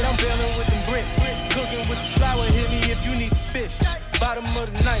interstate, I'm bailing with them bricks. Cooking with the flour, hit me if you need the fish. Bottom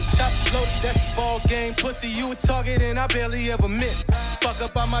of the night, choppers loaded, that's the ball game. Pussy, you a target and I barely ever miss. Fuck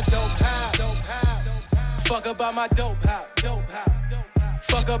up on my dope house. Fuck up on my dope house.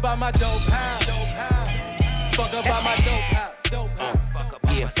 Fuck up on my dope house. Fuck up on my dope house.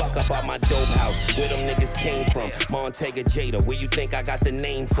 Yeah, fuck up out my dope house, where them niggas came from. Montega Jada, where you think I got the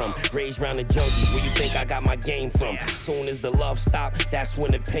name from? Raised round the junkies, where you think I got my game from? Soon as the love stop, that's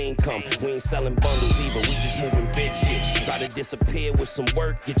when the pain come. We ain't selling bundles either, we just moving big shit. Try to disappear with some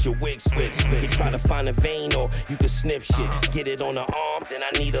work, get your wig split. You can try to find a vein or you can sniff shit. Get it on the arm, then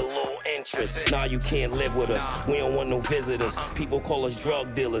I need a little interest. Nah, you can't live with us, we don't want no visitors. People call us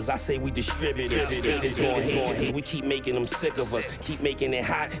drug dealers, I say we distributors. Haters gon' hate, cause we keep making them sick of us. Keep making it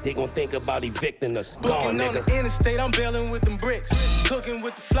hot, they gon' think about evicting us. Gone, Booking on nigga. the interstate, I'm bailing with them bricks. Cooking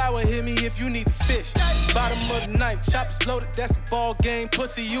with the flour, hit me if you need the fish. Bottom of the knife, choppers loaded, that's the ball game.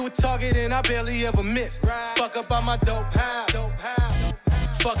 Pussy, you a target and I barely ever miss. Fuck up on my dope house.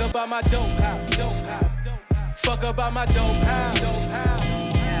 Fuck up on my dope house. Fuck up on my dope house.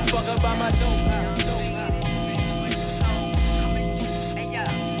 Fuck up on my dope house.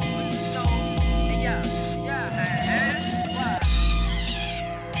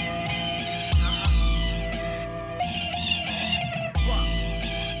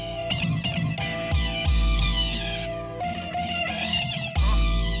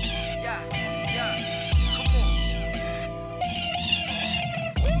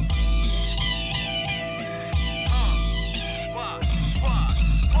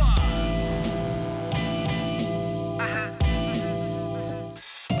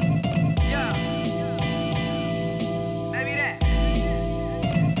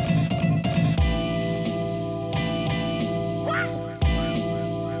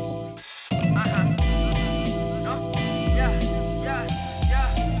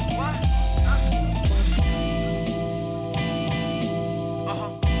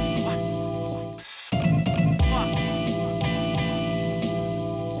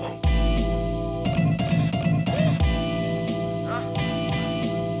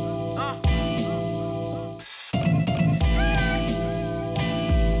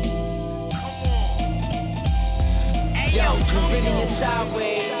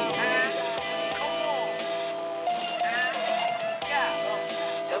 sideways.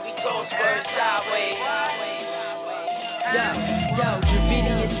 And we toss words sideways. Yo,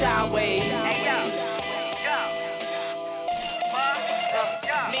 Dravini is sideways.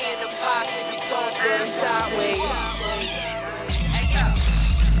 Me and the posse, we toss words sideways.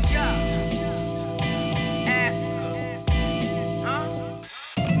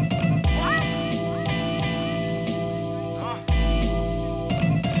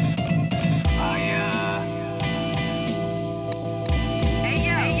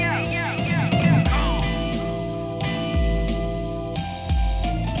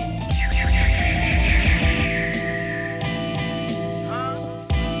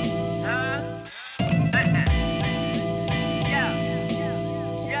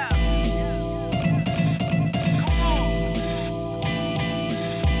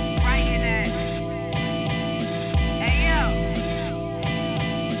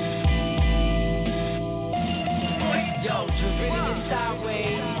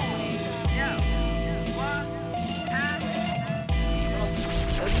 Sideways.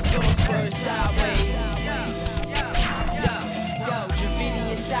 Every toss word sideways. Yo, Dravini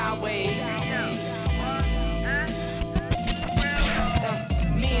is sideways.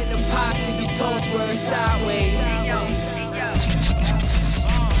 Me and the posse, we toss word sideways.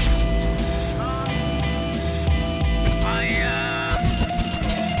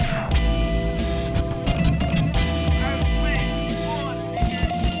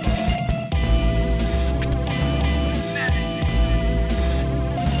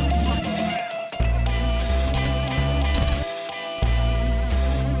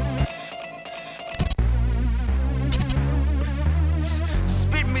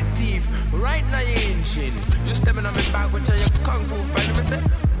 Right now you're engine. You stepping on me back, which are your kung fu friend. Me say,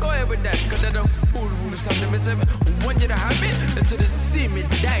 go ahead with that, cause I don't fool with something. Me say, want you to have it until they see me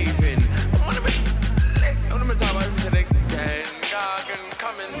diving. I wanna be talking about me say, like, gargan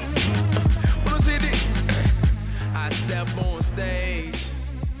coming. Wanna see this? I step on stage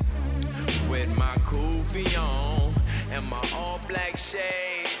with my kufi on and my all black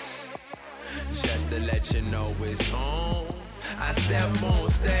shades, just to let you know it's on. I step on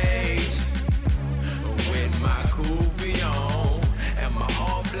stage with my kufi on and my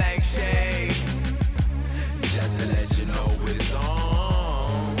all black shades, just to let you know it's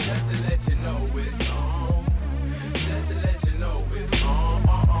on. Just to let you know it's on. Just to let you know it's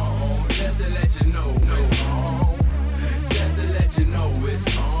on. Just to let you know it's on. Just to let you know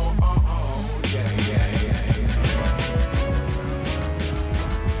it's on.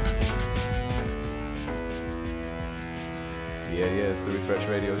 Yeah. Yeah, it's the Refresh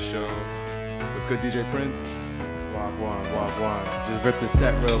Radio Show. What's good, DJ Prince? Wagwan. Just rip the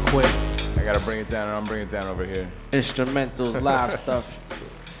set real quick. I gotta bring it down, and I'm bringing it down over here. Instrumentals, live stuff.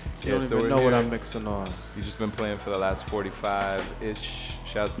 You don't even know what I'm mixing on. You've just been playing for the last 45-ish.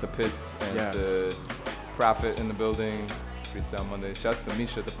 Shouts to Pitts and Yes. to Prophet in the building. Freestyle Monday. Shouts to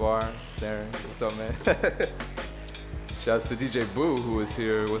Misha at the bar, staring. What's up, man? Shouts to DJ Boo, who is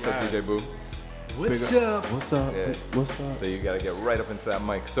here. What's up, DJ Boo? What's up? What's up? Yeah. What's up? So you gotta get right up into that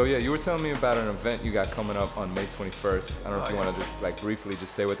mic. So yeah, you were telling me about an event you got coming up on May 21st. I don't know if you want to just like briefly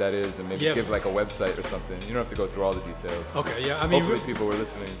just say what that is and maybe give like a website or something. You don't have to go through all the details. Okay, yeah. I mean, hopefully people were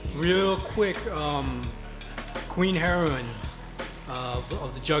listening. Real quick, Queen Heroine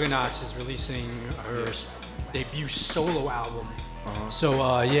of the Juggernauts is releasing her debut solo album.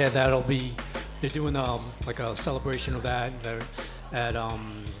 So yeah, that'll be. They're doing like a celebration of that. They're at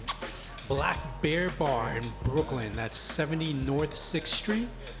Black Bear Bar in Brooklyn. That's 70 North 6th Street.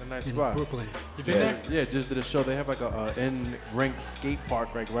 It's a nice in spot. Brooklyn. You been there? Yeah, just did a show. They have like a in-rink skate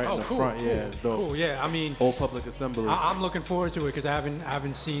park right in the front. Cool, Yeah, it's dope. Cool. Yeah, I mean, Old Public Assembly. I'm looking forward to it because I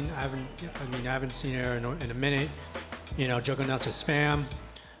haven't seen her in a minute. You know, Juggernauts is fam,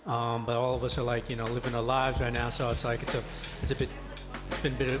 but all of us are like living our lives right now. So it's like it's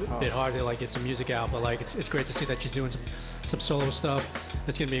been a bit hard to like get some music out, but like it's great to see that she's doing some solo stuff.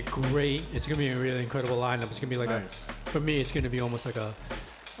 It's gonna be it's gonna be a really incredible lineup. It's gonna be like for me, it's gonna be almost like a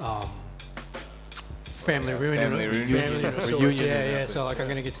family reunion. Yeah. So like I'm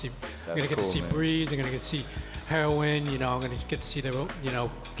gonna get to see Breeze. I'm gonna get to see Heroin. I'm gonna get to see the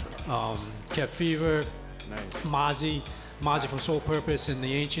Kev Fever, Mozzie from Soul Purpose and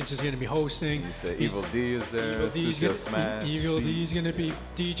the Ancients is going to be hosting. You say Evil D is there, Sucio Smash. Evil D is going to be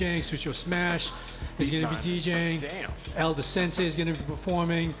DJing, Sucio Smash is going to be DJing. Damn. El Decente is going to be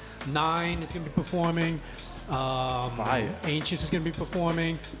performing. Nine is going to be performing. Fire. Ancients is going to be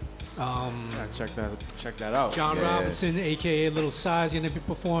performing. Check that out. John Robinson, aka Little Size, going to be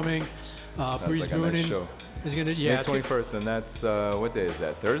performing. Breeze like a nice Brunin show. is going to. May 21st, and that's what day is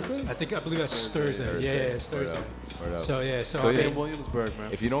that? Thursday? I believe that's Thursday. Yeah, it's Thursday. Word up. So yeah, in Williamsburg,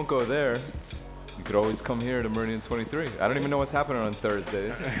 man. If you don't go there, you could always come here to Meridian 23. I don't even know what's happening on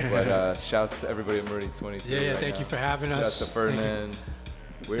Thursdays, but shouts to everybody at Meridian 23. Yeah, right thank now. you for having us. Shouts to Ferdinand.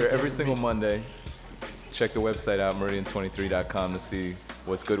 We're here every single Monday. Check the website out, meridian23.com, to see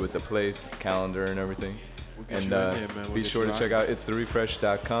what's good with the place, calendar, and everything. We'll get And you in there, man. be sure to check out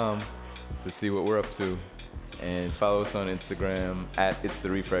itstherefresh.com to see what we're up to. And follow us on Instagram at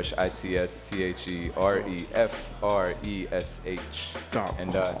itstherefresh, ITSTHEREFRESH.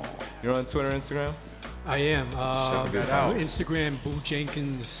 And you're on Twitter, Instagram? I am. Check that out. Instagram, Boo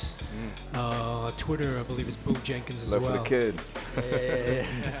Jenkins. Twitter, I believe it's Boo Jenkins as Love well. for the kid.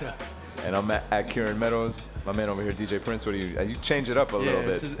 Yeah. And I'm at Kieran Meadows. My man over here, DJ Prince. What do you change it up a little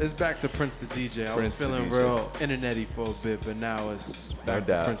bit? It's back to Prince the DJ. I Prince was feeling the DJ. real internet-y for a bit, but now it's back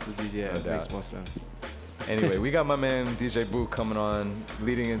to doubt. Prince the DJ. No It makes doubt. more sense. Anyway, we got my man DJ Boo coming on,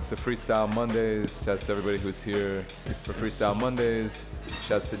 leading into Freestyle Mondays. Shouts to everybody who's here for Freestyle Mondays.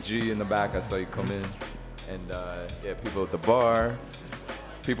 Shouts to G in the back. I saw you come in. And people at the bar,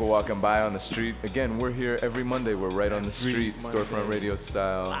 people walking by on the street. Again, we're here every Monday. We're right on the street, storefront radio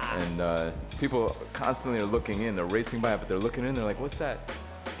style. And people constantly are looking in. They're racing by, but they're looking in. They're like, what's that?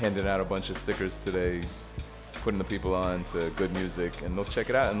 Handing out a bunch of stickers today, putting the people on to good music. And they'll check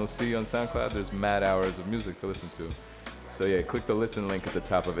it out, and they'll see on SoundCloud there's mad hours of music to listen to. So yeah, click the listen link at the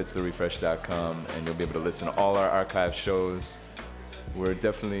top of itstherefresh.com, and you'll be able to listen to all our archive shows. We're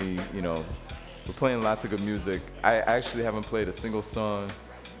definitely, we're playing lots of good music. I actually haven't played a single song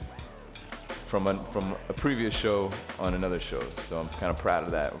from a previous show on another show, so I'm kind of proud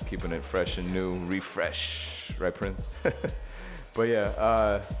of that. We're keeping it fresh and new, refresh, right, Prince? But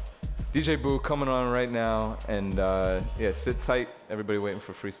yeah, DJ Boo coming on right now, and sit tight. Everybody waiting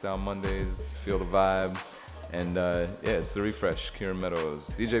for Freestyle Mondays. Feel the vibes, and it's the refresh. Kieran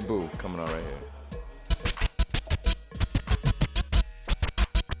Meadows, DJ Boo coming on right here.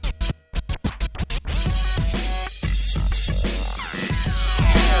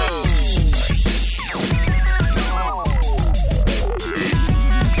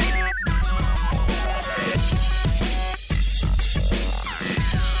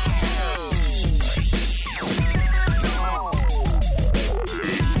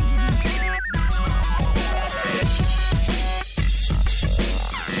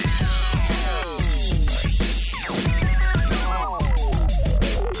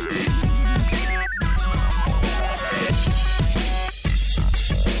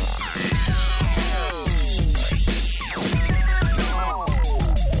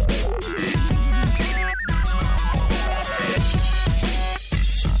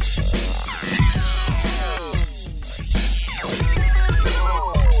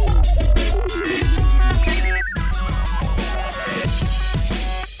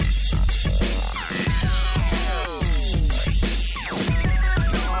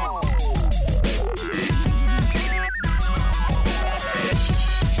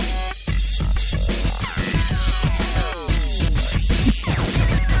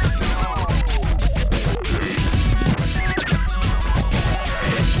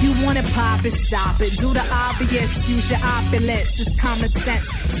 Pop it, stop it, do the obvious, use your opulence, it's common sense.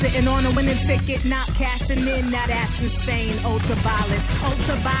 Sitting on a winning ticket, not cashing in, now that's insane. Ultraviolet,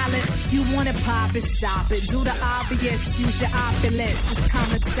 ultraviolet, you want it, pop it, stop it, do the obvious, use your opulence, it's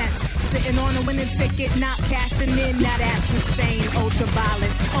common sense. Sitting on a winning ticket, not cashing in, now that's insane.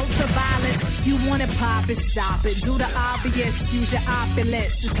 Ultraviolet, ultraviolet, you want it, pop it, stop it, do the obvious, use your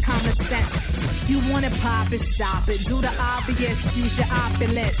opulence, it's common sense. You want it, pop it, stop it, do the obvious, use your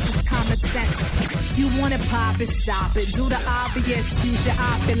opulence, it's common sense. You want it, pop it, stop it, do the obvious, use your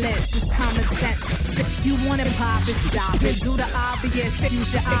opulence, it's common sense. You want it, pop it, stop it, do the obvious,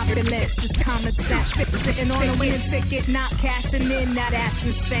 use your opulence, it's common sense. Sitting on a winning ticket, not cashing in, now that's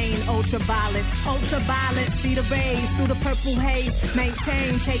insane. Ultraviolet, ultraviolet, see the rays through the purple haze.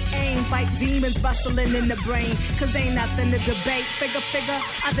 Maintain, take aim, fight demons bustling in the brain. Cause ain't nothing to debate. Figure,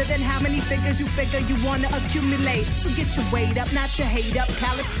 other than how many figures you figure you wanna accumulate. So get your weight up, not your hate up.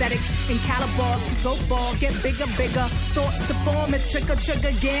 Calisthenics and calibars to go ball, get bigger. Thoughts to form is trigger,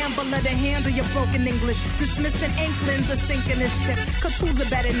 gamble of the hands of your broken English. Dismissing inklings or sinking the ship. Cause who's a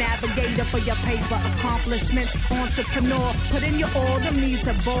better navigator for your paper accomplishments? Entrepreneur, put in your all, them needs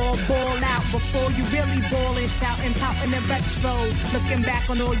to ball out before you really ball and shout and pop in the retro. Looking back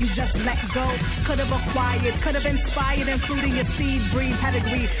on all you just let go. Could've acquired, could've inspired, including your seed, breed,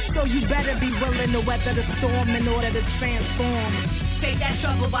 pedigree. So you better be willing to weather the storm in order to transform. Take that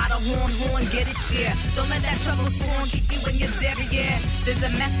trouble by the horn, get it, yeah. Don't let that trouble scorn keep you in your derriere. There's a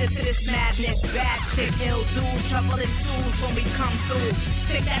method to this madness. Bad chick, ill dude, trouble and tools when we come through.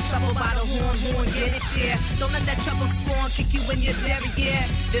 Take that trouble by the horn, get it, yeah. Don't let that trouble scorn kick you in your derriere.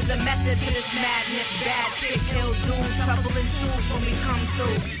 There's a method to this madness. Bad chick, ill dude, trouble and tools when we come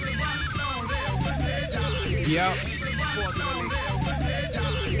through. Yup.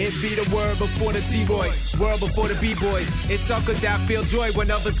 It be the word before the T-Roy, word before the B-boys. It's suckers that feel joy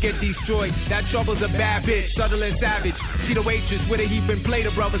when others get destroyed. That trouble's a bad bitch, subtle and savage. She the waitress with a heap and play, the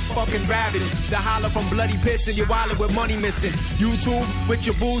brothers fucking ravage. The holler from bloody piss and your wallet with money missing. YouTube with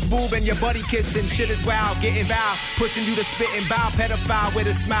your booze boob and your buddy kissing. Shit is wild, getting foul, pushing you to spit and bow. Pedophile with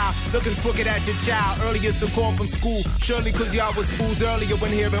a smile, looking crooked at your child. Earlier some call from school, surely cause y'all was fools earlier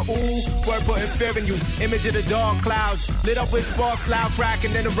when hearing ooh, word putting fear in you. Image of the dark clouds, lit up with sparks, loud crack,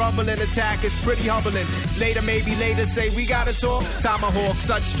 and then a rumble and attack is pretty humbling. Later, maybe later, say we gotta talk. Tomahawk,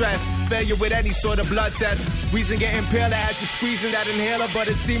 such stress, failure with any sort of blood test. Reason getting paler as you squeezing that inhaler, but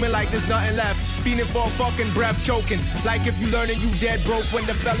it's seeming like there's nothing left. Feeling for a fucking breath, choking. Like if you learning you dead broke when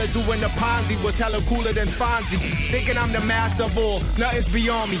the fella doing the Ponzi was hella cooler than Fonzie. Thinking I'm the master of all, nothing's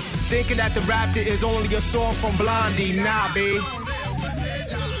beyond me. Thinking that the raptor is only a song from Blondie. Nah, babe.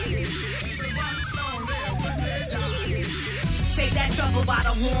 Take that trouble by the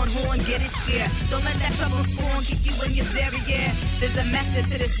horn, get it, yeah. Don't let that trouble scorn keep you in your derriere. There's a method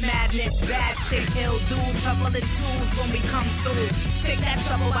to this madness. Bad chick, ill dude, trouble and tools when we come through. Take that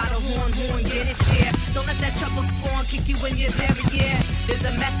trouble by the horn, get it, yeah. Don't let that trouble scorn keep you in your derriere. There's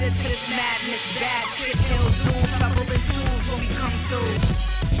a method to this madness. Bad chick, ill dude, trouble and tools when we come through.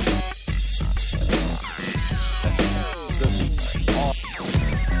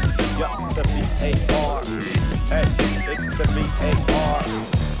 The B-A-R. Hey, it's the B-A-R.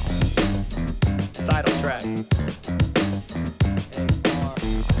 Title track.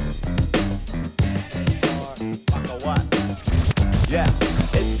 A-R. What? Yeah,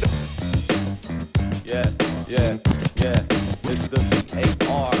 it's the. Yeah. It's the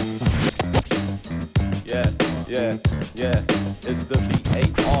B-A-R. Yeah. It's the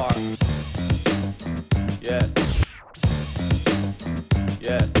B-A-R. Yeah.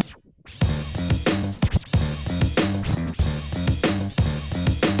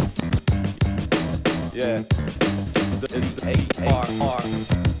 Yeah, it's the A-R-R.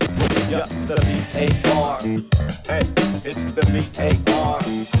 Yeah, the B-A-R. Hey, it's the B-A-R.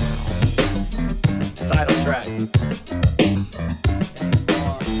 Title track.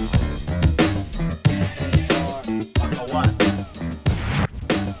 What?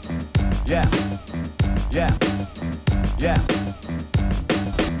 Yeah.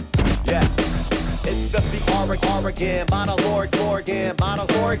 It's the B-R again. Bottles, Oregon.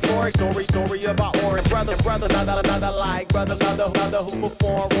 Bottles, Oregon. Story about Oregon. Brothers, another like. Brothers, another who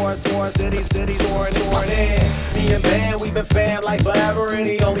perform. War, cities, touring in. Me and Van, we've been fam like forever. And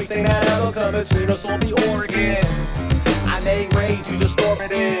the only thing that ever come between us will be Oregon. I made raise, you just storm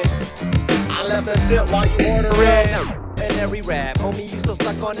it in. I left a tip while you order it. And every rap, homie, you still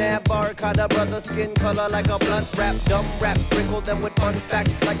stuck on that bar. Caught a brother skin color like a blunt rap. Dumb rap, sprinkle them with fun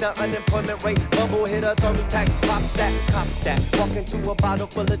facts. Like the unemployment rate, bubble hit a thumb tax. Pop that, cop that. Walk into a bottle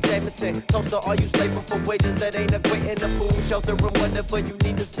full of Jameson. Toast to all you slaving for wages that ain't equating to food, shelter, and whatever you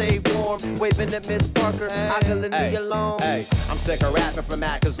need to stay warm. Waving at Miss Parker, ogling me alone. Hey, I'm sick of rapping from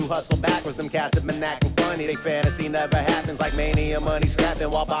actors who hustle backwards. Them cats have been acting funny. They fantasy never happens like mania money scrapping.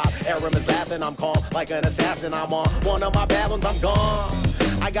 While Bob Arum is laughing, I'm calm like an assassin. I'm on one of my bad ones, I'm gone.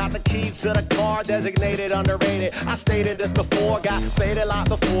 I got the keys to the car, designated underrated. I stated this before, got faded a lot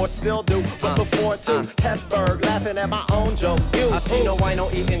before, still do, but before too. Hepburg, laughing at my own joke. I see no wine,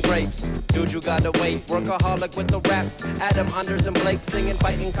 no eating grapes. Dude, you gotta wait. Workaholic with the raps. Adam Anders and Blake singing,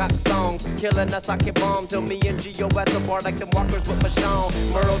 fighting cock songs. Killing us, I can bomb till me and Gio at the bar like them walkers with Michonne.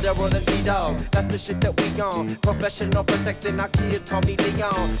 Merle, Daryl, and T-Dog. That's the shit that we on. Professional protecting our kids, call me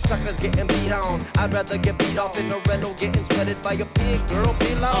Leon. Suckers getting beat on. I'd rather get beat off in the rental, getting sweated by a pig, girl.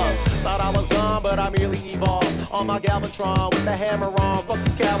 Thought I was gone, but I merely evolved. On my Galvatron with the hammer on, fuck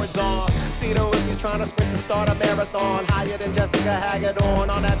you cowards on. See the rookies trying to sprint to start a marathon. Higher than Jessica Hagedorn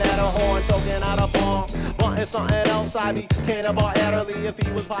on that battle horn, token out a bomb. Wanting something else, I'd be cannibal Adderley if he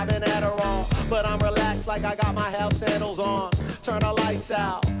was popping Adderall. But I'm relaxed like I got my house sandals on. Turn the lights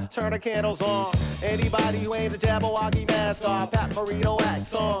out, turn the candles on. Anybody who ain't a Jabberwocky mask off, Pat Burrito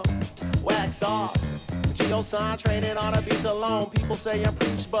wax on, wax off. Geo-sign training on a beach alone. People say I'm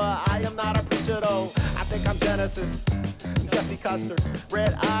preach, but I am not a preacher though. I think I'm Genesis. Jesse Custard.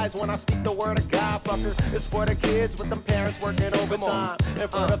 Red eyes when I speak the word of God, fucker. It's for the kids with them parents working overtime. And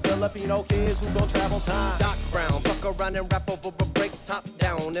for the Filipino kids who gon' travel time. Doc Brown, fuck around and rap over a break, top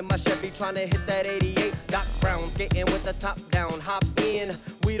down. In my Chevy trying to hit that 88. Doc Brown, skating with the top down. Hop in,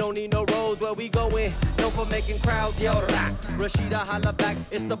 we don't need no roads where we going. Known for making crowds yell rock. Rashida holla back,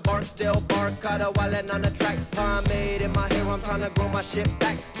 it's the Barksdale Barcada wildin' on the track. Pomade in my hair, I'm trying to grow my shit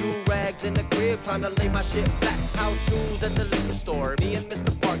back. Do rags in the crib, trying to lay my shit back. House shoes at the liquor store, me and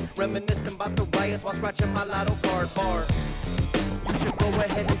Mr. Park reminiscing about the riots while scratching my lotto card bar. You should go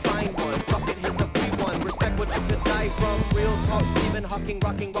ahead and find one. Fuck it, here's a free one. Respect what you could die from. Real talk, Stephen Hawking,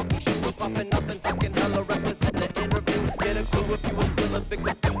 rocking shoes, popping up and talking hella reckless in the interview. Get a clue if you was still a bit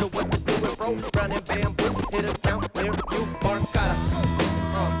confused to what to do with bro. Brown and bamboo, hit a town near you. Barcada,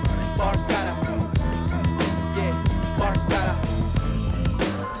 Barcada, yeah, Barcada,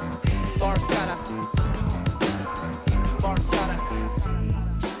 Barcada, Barcada.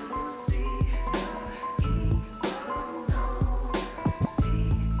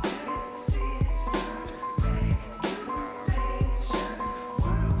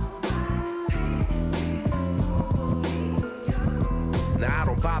 Now I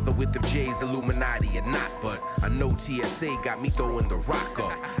don't bother with if Jay's Illuminati or not, but I know TSA got me throwing the rock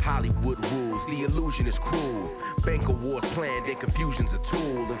up. Hollywood rules, the illusion is cruel. Banker wars planned and confusion's a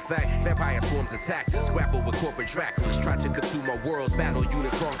tool. In fact, vampire swarms attacked us, grapple with corporate Draculas, try to consume our worlds, battle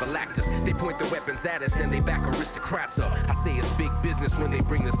Unicron Galactus. They point their weapons at us and they back aristocrats up. I say it's big business when they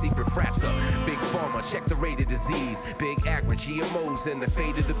bring the secret frats up. Big pharma, check the rate of disease. Big agri, GMOs and the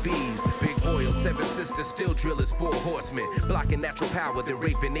fate of the bees. Big oil, 7 sisters, still drillers, 4 horsemen. Blocking natural power, they're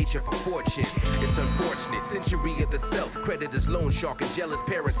raping nature for fortune. It's unfortunate, century of the self. Creditors, loan shark, and jealous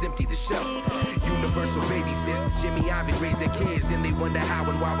parents empty the shelf. Universal babysits, Jimmy Iovine raise their kids, and they wonder how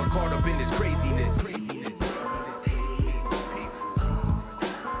and why we're caught up in this craziness.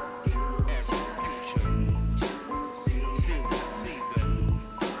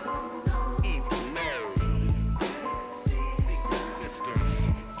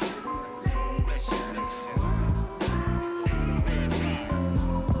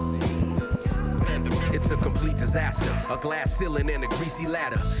 A complete disaster, a glass ceiling and a greasy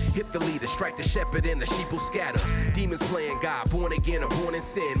ladder. Hit the leader, strike the shepherd and the sheep will scatter. Demons playing God, born again or born in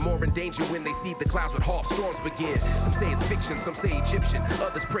sin. More in danger when they see the clouds with harp storms begin. Some say it's fiction, some say Egyptian.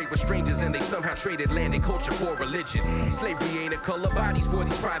 Others pray with strangers and they somehow traded land and culture for religion. Slavery ain't a color, bodies for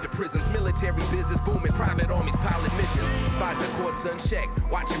these private prisons. Military business booming, private armies piling missions. Pfizer courts unchecked,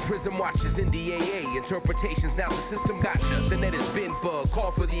 watching prison watches, NDAA interpretations. Now the system gotcha. The net has been bugged,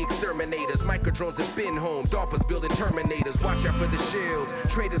 call for the exterminators. Microdrones have been home, DARPA's building Terminators. Watch out for the shields,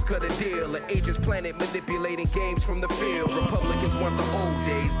 traders cut a deal. An agent's planet manipulating games from the field. Republicans want the old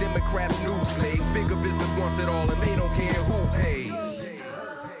days, Democrats new slaves. Bigger business wants it all and they don't care who pays.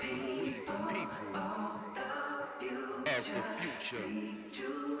 As the future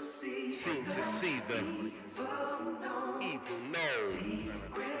seems to see the evil known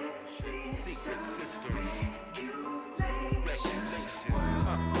secret systems, regulations,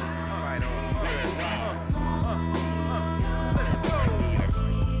 right on worldwide. Let's go.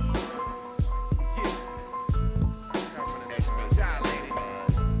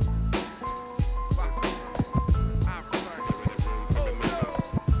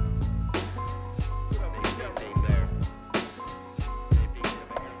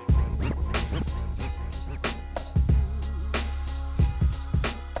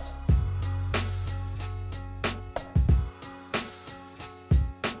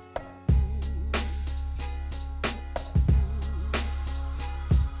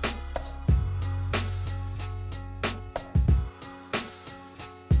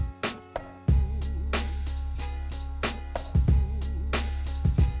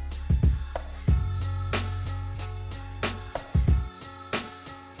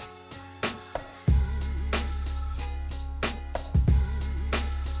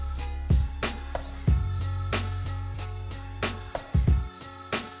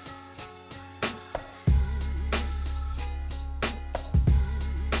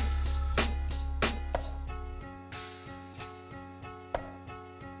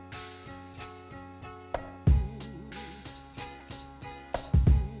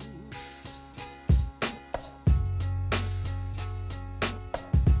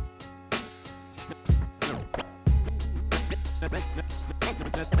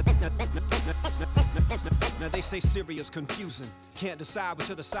 Now they say Syria's confusing. Can't decide which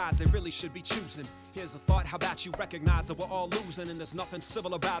of the sides they really should be choosing. Here's a thought, how about you recognize that we're all losing, and there's nothing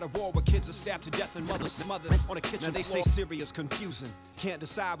civil about a war where kids are stabbed to death and mothers smothered on a kitchen floor. Now they say Syria's confusing. Can't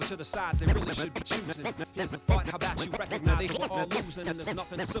decide which of the sides they really should be choosing. Here's a thought, how about you recognize that we're all losing, and there's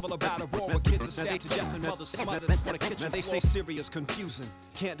nothing civil about a war where kids are stabbed to death and mothers smothered on a kitchen floor. Now they say Syria's confusing.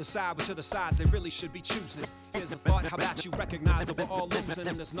 Can't decide which of the sides they really should be choosing. Here's a thought, how about you recognize that we're all losing,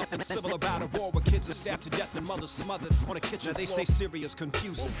 and there's nothing civil about a war where kids are stabbed to death and mothers smothered on a kitchen floor. Now they say Syria's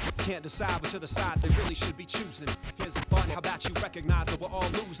confusing. Can't decide which of the sides they really should be choosing. Here's a thought, how about you recognize that we're all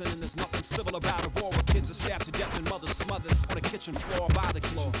losing, and there's nothing civil about a war where kids are stabbed to death and mothers smothered on a kitchen floor by the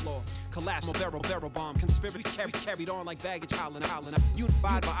kitchen floor. Collapse, barrel bomb, conspiracy carried on like baggage, howling.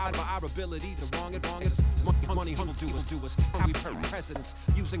 Unified by our ability to wrong it. Money will do us. How we presidents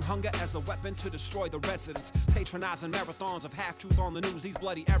using hunger as a weapon to destroy the residents. Patronizing marathons of half-truth on the news. These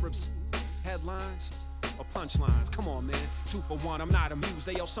bloody Arabs. Headlines or punchlines? Come on, man. 2 for 1. I'm not amused.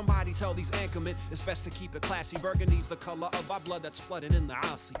 Yo, somebody tell these anchormen it's best to keep it classy. Burgundy's the color of our blood that's flooding in the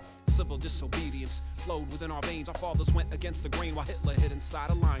Aussie. Civil disobedience flowed within our veins. Our fathers went against the grain while Hitler hid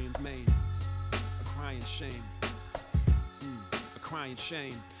inside a lion's mane. A crying shame. A crying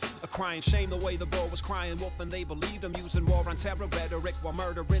shame. A crying shame the way the boy was crying wolf and they believed him, using war on terror rhetoric while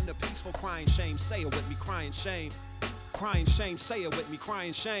murdering the peaceful. Crying shame, say it with me, crying shame. Crying shame, say it with me,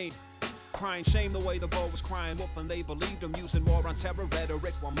 crying shame. Crying shame the way the boy was crying wolf and they believed him, using war on terror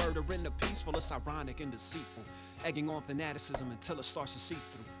rhetoric while murdering the peaceful. It's ironic and deceitful, egging on fanaticism until it starts to seep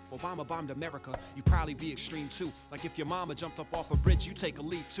through. If Obama bombed America, you'd probably be extreme too. Like if your mama jumped up off a bridge, you take a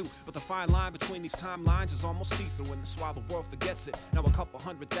leap too. But the fine line between these timelines is almost see-through, and that's why the world forgets it. Now a couple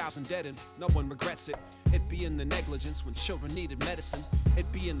 100,000 dead and no one regrets it. It be in the negligence when children needed medicine. It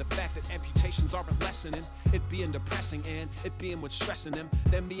be in the fact that amputations aren't lessening. It be in depressing and it be in what's stressing them.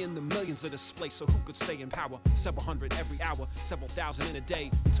 Then be in the millions of displaced, so who could stay in power? Several hundred every hour, several thousand in a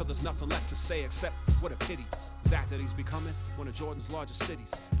day, until there's nothing left to say except what a pity. Zachari's becoming one of Jordan's largest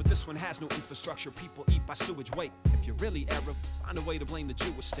cities. But this one has no infrastructure, people eat by sewage. Wait, if you're really Arab, find a way to blame the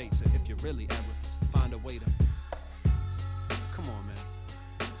Jewish states. And if you're really Arab, find a way to... Come on, man.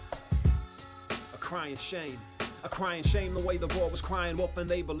 A crying shame. A crying shame the way the war was crying wolf and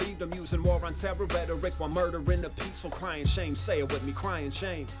they believed him, using war on terror rhetoric while murdering the peaceful. Crying shame, say it with me, crying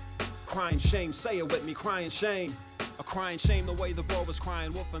shame. Crying shame, say it with me, crying shame. A crying shame the way the boy was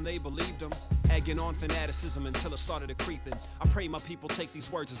crying wolf and they believed him, egging on fanaticism until it started to creep in. I pray my people take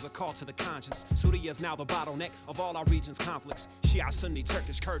these words as a call to the conscience. Syria is now the bottleneck of all our region's conflicts. Shia, Sunni,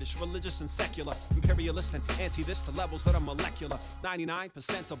 Turkish, Kurdish, religious and secular, imperialist and anti-this to levels that are molecular.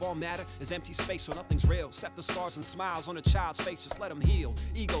 99% of all matter is empty space, so nothing's real except the scars and smiles on a child's face. Just let them heal.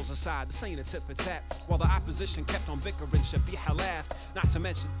 Egos aside, this ain't a tit for tat. While the opposition kept on bickering, Shabiha laughed. Not to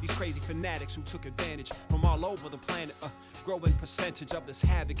mention these crazy fanatics who took advantage from all over the planet. A growing percentage of this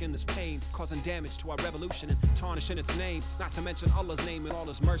havoc and this pain, causing damage to our revolution and tarnishing its name. Not to mention Allah's name and all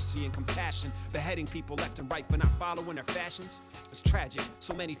his mercy and compassion, beheading people left and right for not following their fashions. It's tragic,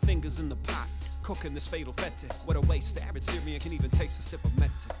 so many fingers in the pot, cooking this fatal fete. What a waste, the average Syrian can even taste a sip of mete.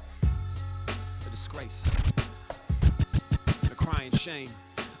 A disgrace. A crying shame.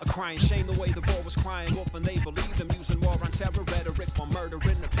 A crying shame the way the boy was crying wolf and they believed him, using war on terror rhetoric while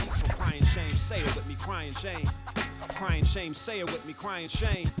murdering the peaceful. Crying shame, say it with me, crying shame. Crying shame, say it with me, crying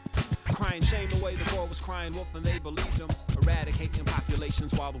shame. Crying shame the way the boy was crying wolf and they believed him, eradicating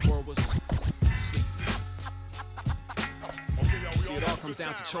populations while the world was sleeping. See, it all comes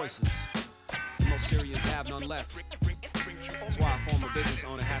down to choices. Most Syrians have none left. That's why a former business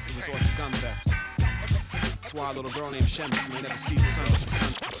owner has to resort to gun theft. That's why a little girl named Shems may never see the sun.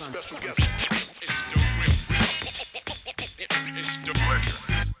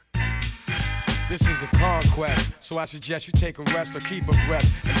 This is a conquest, so I suggest you take a rest or keep a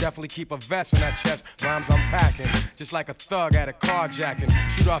breath, and definitely keep a vest on that chest. Rhymes I'm packing, just like a thug at a carjacking.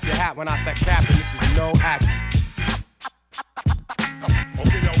 Shoot off your hat when I start capping. This is no acting.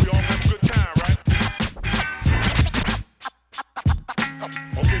 Okay, y'all, we all have a good time, right?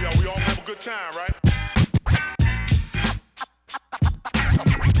 Okay, y'all, we all have a good time, right?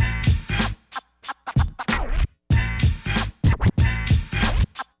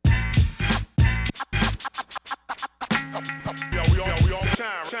 We all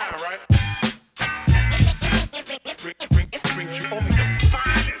time, right? Bring you only the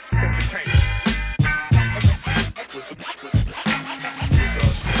finest entertainers with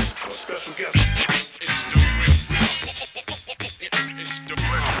a special guest. It's the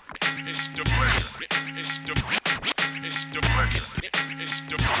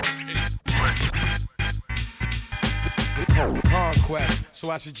conquest. So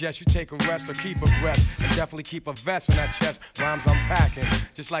I suggest you take a rest or keep abreast. And definitely keep a vest on that chest. Rhymes I'm packing.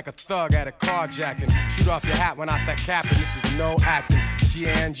 Just like a thug at a carjacking. Shoot off your hat when I start capping. This is no acting.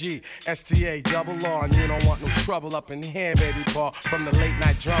 G-A-N-G, S-T-A, double R. And you don't want no trouble up in here, baby boy. From the late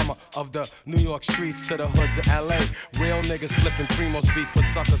night drama of the New York streets to the hoods of L.A. Real niggas flipping Primo's beat. Put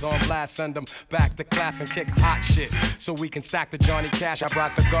suckers on blast. Send them back to class and kick hot shit. So we can stack the Johnny Cash. I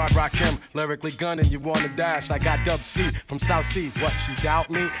brought the guard, rock him. Lyrically gunning, you wanna dash. I got Dub C from South Sea. What, you doubt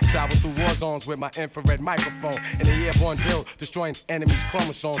me? Travel through war zones with my infrared microphone. In the airborne build, destroying enemies'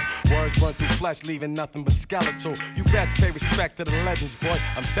 chromosomes. Words burn through flesh, leaving nothing but skeletal. You best pay respect to the legends, boy.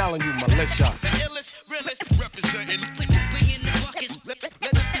 I'm telling you, militia. The illest, realest, representing. Bringing the buckets. Let it be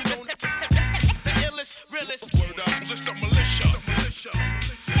known. The illest, realest. Word up, list up militia.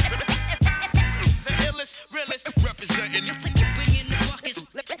 The illest, realest, representing. Bringing the buckets.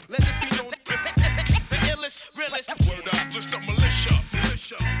 Let it be known. The illest, realest. Word up, list up militia.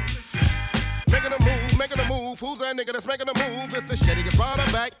 Making a move, who's that nigga that's making a move? It's the shitty get brought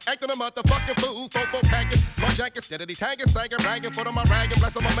back, acting a motherfucking fool. Fofo packing, my jacket steadily tagging, sagging, ragging, foot on my rag and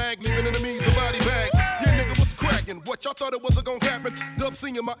bless on my mag, leaving enemies and body bags. Yeah, nigga was cracking, what y'all thought it wasn't gonna happen? Dub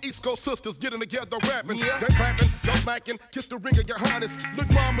singing, my East Coast sisters getting together rapping, then clapping, jump smacking, kiss the ring of your highness. Look,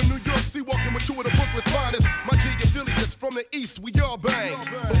 mom in New York, see walking with two of the Brooklyn's finest. My G affiliates from the East, we all bang.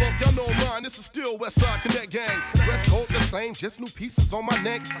 But look, y'all know mine, this is still Westside Connect Gang. Dress code the same, just new pieces on my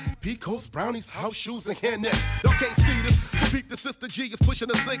neck. Pecos, brownies, house shoes, and hair nets. Y'all can't see this, so peep the Sister G is pushing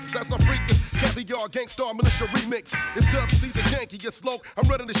the 6 as I freak this Caviar Gangstar Militia remix. It's Dub C, the jankiest low. I'm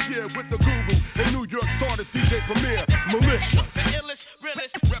running the share with the guru and New York's artist DJ Premier Militia. The illest,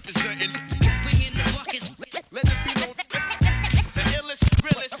 realest, representing. Bringing the buckets. Let it be known. The illest,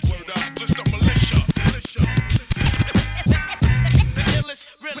 realest. Word up, list up militia. The illest,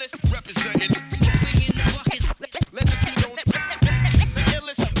 realest, representing. Bringing the buckets. Let it be known. The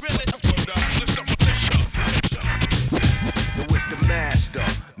illest, realest. Word up, list up militia. Yo, it's the master,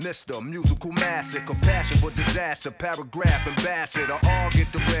 Mr. Musical Massacre, passion for disaster, paragraph ambassador, all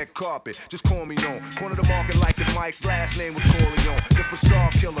get the red carpet. Just call me on. Corner the market like the Mike's last name was Corleone. The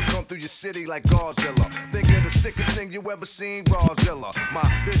facade killer, come through your city like Godzilla. Thinking the sickest thing you ever seen, Rawzilla. My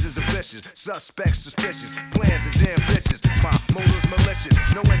visions are vicious, suspects suspicious, plans is ambitious. My motives malicious,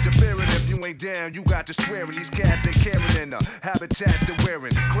 no interfering. If you ain't down, you got to swearing. These cats ain't caring in the habitat they're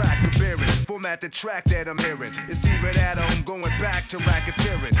wearing. Crack the bearing, format the track that I'm hearing. It's either that or I'm going back to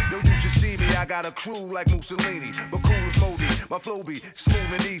racketeering. Yo, you should see me, I got a crew like Mussolini, but cool as Modi. My flow be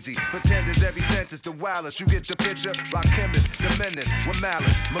smooth and easy. Pretenders, every sentence the wildest. You get the picture? Rock chemist, the menace, with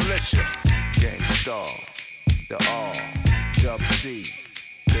malice, militia, Gangstar, the R, Dub C,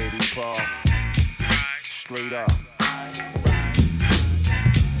 Baby Paul, straight up.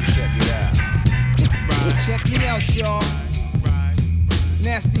 Check it out. Check me out, y'all.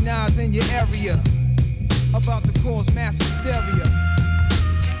 Nasty Nas in your area, about to cause mass hysteria.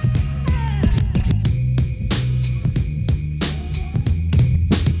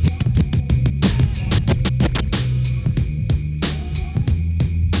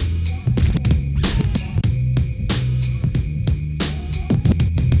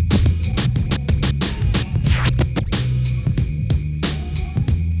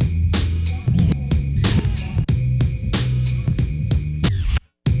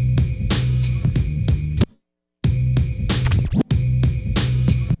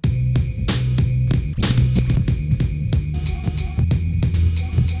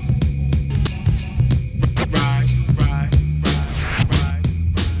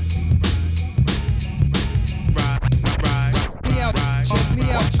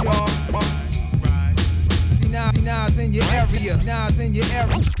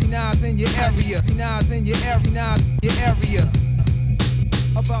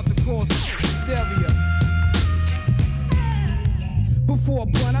 About to cause hysteria. Before a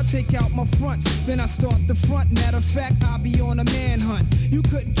blunt, I take out my fronts, then I start the front. Matter of fact, I'll be on a manhunt. You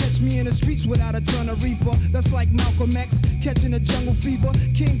couldn't catch me in the streets without a ton of reefer. That's like Malcolm X catching a jungle fever.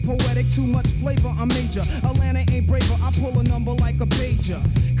 King poetic, too much flavor, I'm major. Atlanta ain't braver, I pull a number like a pager.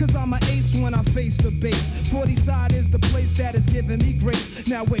 Cause I'm an ace when I face the base. 40 side is the place that is giving me grace.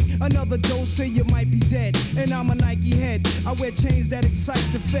 Now wait, another dose, say you might be dead. And I'm a Nike head, I wear chains that excite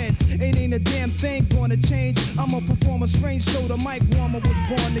the feds. Ain't a damn thing gonna change. I'ma perform a strange show, the mic warmer was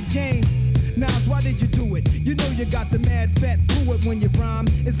born to game. Nas, why did you do it? You know you got the mad fat fluid when you rhyme.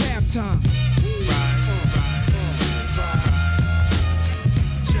 It's halftime.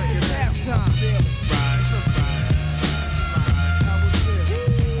 It's halftime.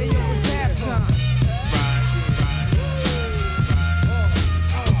 Hey yo, it's halftime.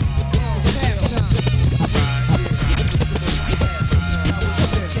 It's halftime.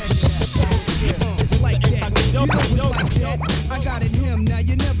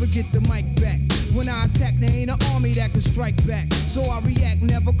 react and strike back. So I react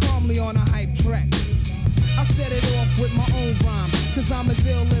never calmly on a hype track. I set it off with my own rhyme, cause I'm as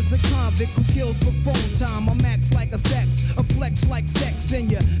ill as a convict who kills for phone time. I'm max like a sex, a flex like sex in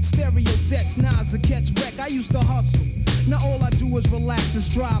your stereo sets. Nas a catch wreck, I used to hustle. Now all I do is relax and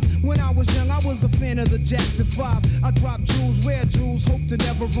strive. When I was young, I was a fan of the Jackson 5. I drop jewels, wear jewels, hope to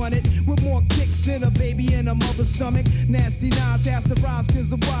never run it. With more kicks than a baby in a mother's stomach. Nasty Nas has to rise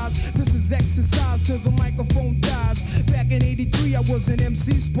cause I'm wise. This is exercise till the microphone dies. Back in 83, I was an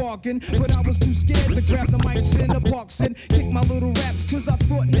MC sparking, but I was too scared to grab the mics in the parks and kick my little raps cause I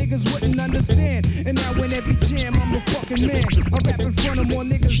thought niggas wouldn't understand. And now in every jam, I'm a fucking man. I rap in front of more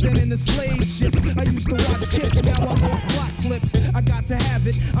niggas than in the slave ship. I used to watch chips, now I'm off block clips. I got to have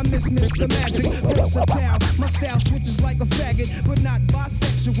it, I miss Mr. Magic. Versatile, my style switches like a faggot, but not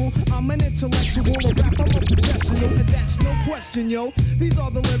bisexual. I'm an intellectual, a rap, I'm a professional, and that's no question, yo. These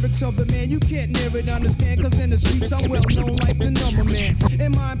are the lyrics of the man, you can't near it, understand, cause in the streets I'm well known like the number man.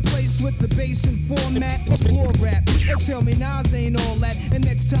 In my place with the bass and format, explore rap. They tell me Nas ain't all that, and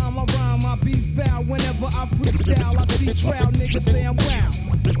next time I rhyme, I be foul. Whenever I freestyle, I see trial niggas say I'm wow.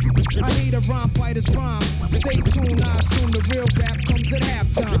 I hate a rhyme fighter's rhyme. Stay tuned, I assume the real rap comes at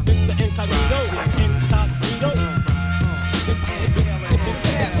halftime. Mr. Incognito, Incognito. It's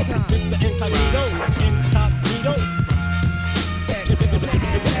halftime. Mr. Incognito, Incognito. It's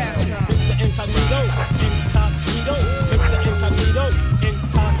halftime. Mr. Incognito, Incognito. Mr. Incognito,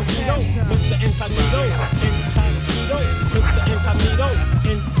 Incognito. Mr. Incognito, Incognito. Mr. Incognito, Incognito. Mr. Incognito,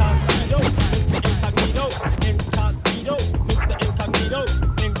 Incognito. Mr. Incognito,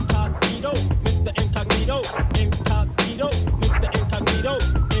 Incognito. Mr. Incognito, Incognito. Mr. Incognito,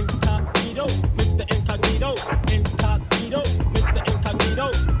 Incognito. Mr. Incognito, Incognito. Mr. Incognito, Incognito. Mr. Incognito,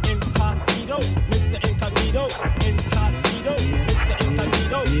 Incognito. Mr.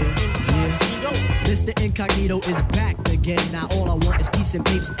 Incognito, Incognito. Mr. Incognito is back again. Now all I want is peace and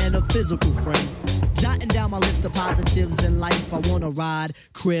papes and a physical friend. Jotting down my list of positives in life. I wanna ride,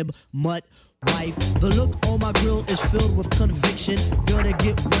 crib, mutt, wife. The look on my grill is filled with conviction. Gonna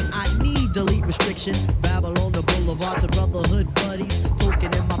get what I need, delete restriction. Babylon the boulevard to brotherhood buddies.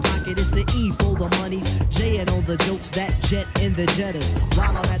 Poking in my pocket, it's an E for the monies. J and all the jokes that jet in the jetters.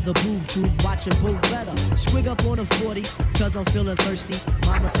 While I'm at the boob tube watching Bull Better. Squig up on a 40, cause I'm feeling thirsty.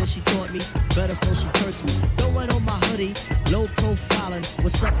 Mama said she taught me, better so she cursed me. Throw it on my hoodie, low profiling.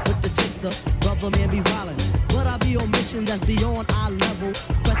 What's up with the tipster? Brother man be wildin'. But I be on mission that's beyond our level.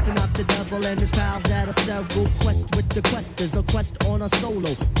 Questing out the devil and his pals that are several. Quest with the questers, a quest on a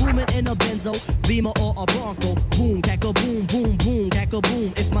solo. Booming in a benzo, beamer or a bronco. Boom, cackle, boom, boom, boom, cackle,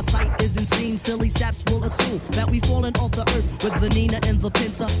 boom. If my sight isn't seen, silly saps will assume that we fallen off the earth with the Nina and the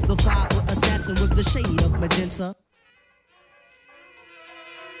Pincer. The 5-foot assassin with the shade of magenta.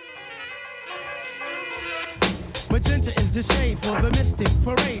 Magenta is the shade for the mystic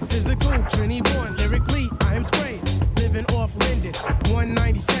parade. Physical, Trini born, lyrically, I am sprayed. Living off Linden,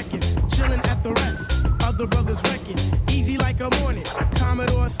 192nd, chilling at the rest. Other brothers wrecking, easy like a morning.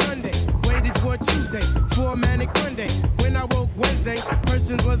 Commodore Sunday, waited for Tuesday, for Manic Monday. When I woke Wednesday,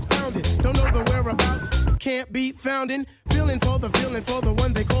 person was pounded. Don't know the whereabouts, can't be foundin'. Feeling for the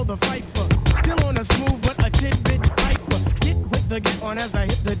one they call the Fifer. Still on a smooth but a tidbit hyper. Get with the get on as I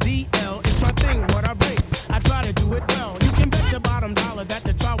hit the DL. It's my thing, what I break. I try to do it well. You can bet your bottom dollar that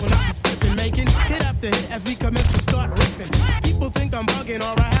the trial will not be slipping. Making hit after hit as we commence to start ripping. People think I'm bugging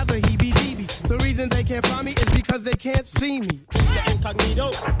or I have the heebie-jeebies. The reason they can't find me is because they can't see me. Mr.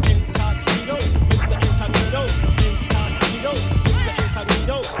 Incognito, Incognito, Mr. Incognito, Incognito, Mr.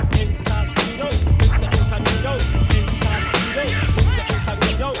 Incognito, Incognito, Mr. Incognito, Incognito, Mr.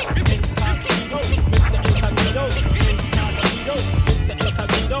 Incognito, Incognito, Mr. Incognito, Incognito, Mr.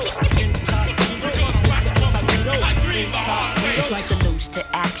 Incognito, It's like the loose to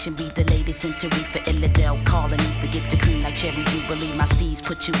action, be the latest entry for Illidale colonies to get the cream like Cherry Jubilee. My steeds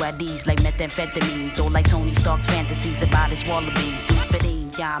put you at ease like methamphetamines, or like Tony Stark's fantasies about his wallabies. Dudes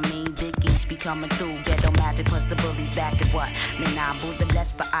fitting, yeah, I mean, Big East be coming through. Ghetto magic plus the bullies back at what? Man, I'm Buddha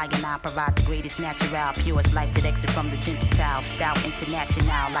blessed for I and I provide the greatest natural, purest life that exit from the Gentile. Stout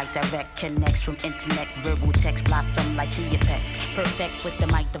international, like direct connects from internet, verbal text blossom like chia pets. Perfect with the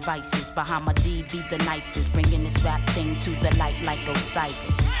mic devices, Bahama D be the nicest, bringing this rap thing to the light like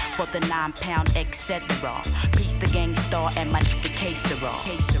Osiris. For the 9-pound etc. Peace the gang star and my the Quesera.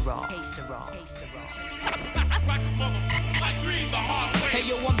 Hey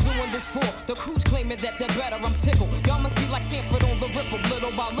yo, I'm doing this for the crews claiming that they're better. I'm tickled. Y'all must be like Sanford on the ripple,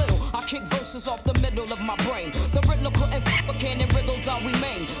 little by little. I kick verses off the middle of my brain. The riddler couldn't f a can and riddles I'll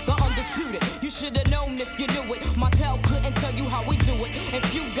remain. The undisputed, you should've known if you knew it. My tell couldn't tell you how we do it.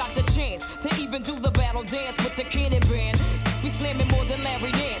 If you got the chance to even do the battle dance with the cannon band, we slamming more than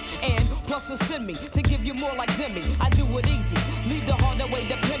Larry Nance. And plus send me to give you more like Demi. I do it easy, leave the harder way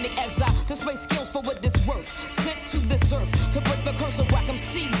depending as I display skills for what this worth. Sent to this earth to break the curse of whack 'em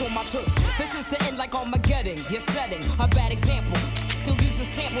seeds on my turf. This is the end like Armageddon. You're setting a bad example. Still using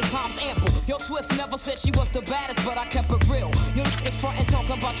sample times ample. Yo, Swift never said she was the baddest, but I kept it real. Your niggas frontin'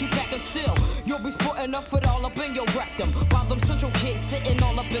 talking about you packing still. You'll be sporting up it all up in your rectum. While them central kids sitting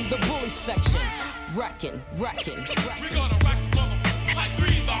all up in the bully section. Wrecking. We gonna wreck the motherfucker like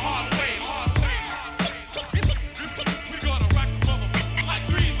three the hard way. We gonna wreck the motherfucker like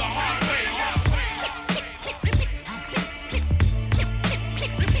three the hard way.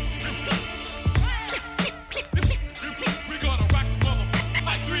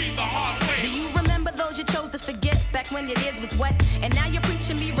 Do you remember those you chose to forget back when your ears was wet? And now you're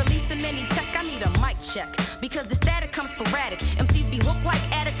preaching me releasing many tech. I need a mic check because the static comes sporadic. MCs be hooked like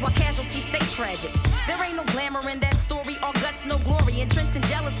addicts while casualties stay tragic. There ain't no glamour in that story, all guts, no glory. Entrenched in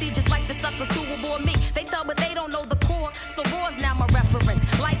jealousy, just like the suckers who will bore me. They tell, but they don't know the core. So war's now my reference.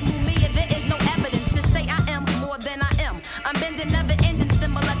 Like Mumia, there is no evidence to say I am more than I am. I'm bending, never ending,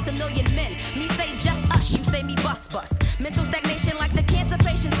 similar to million men. Me say just us, you say me bust. Mental stagnation like the cancer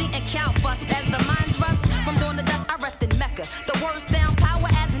patients eating cow fuss. As the minds rust from dawn to dust, I rest in Mecca. The words sound power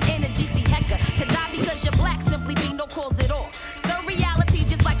as an energy, see Hecka. To die because you're black simply be no cause at all. Surreality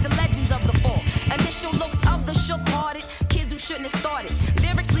just like the legends of the fall. Initial looks of the shook-hearted kids who shouldn't have started.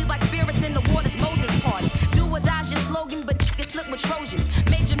 Lyrics lead like spirits in the waters Moses parted. Do or die's your slogan, but get slick with Trojans.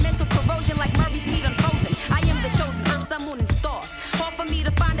 Major mental corrosion like Murray's meat unfrozen. I am the chosen, earth, sun, moon, and stars. Hard for me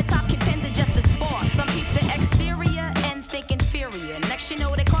to find a top contender just to spar. Some keep the exterior and think inferior. Next you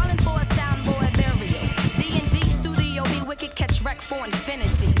know they're calling for a soundboard burial. D&D studio, be wicked, catch wreck for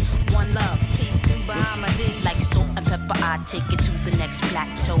infinity. One love, peace to Bahama D. Like salt and pepper, I take it to the next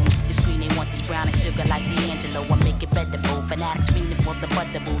plateau. The screen they want this brown and sugar like D'Angelo. I make it better for fanatics screaming for the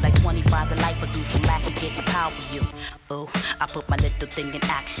butterball. Like 25 the life I do from laughing, get the power you. Oh, I put my little thing in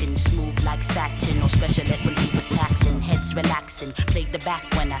action, smooth like satin. No special ed when he was taxing, heads relaxing. Played the back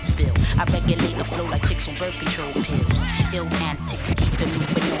when I spill. I regulate the flow like chicks on birth control pills. Ill antics, keep the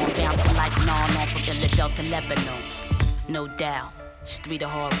moving on, bouncing like non-on from Philadelphia, Lebanon. No doubt, it's three the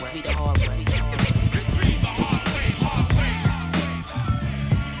hard way.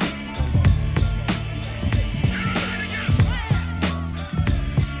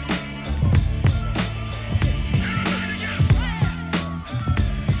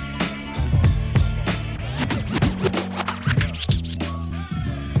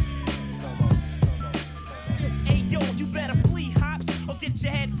 Hey yo, you better flee hops or get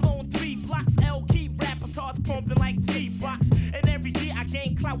your head flown 3 blocks. L keep rappers hearts pumping like Reeboks. And every year I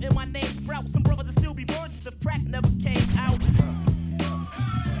gain clout and my name sprout. Some brothers will still be virgins if crack never came out.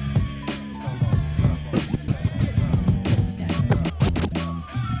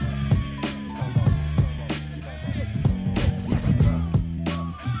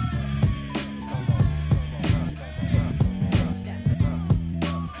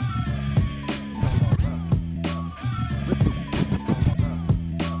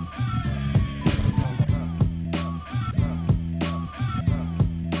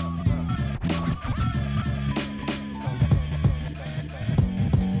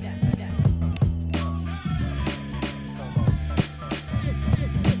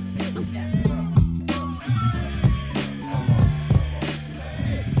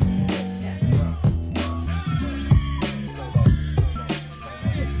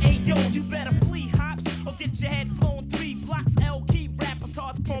 Hey yo, you better flee hops or get your head flown 3 blocks. L keep rappers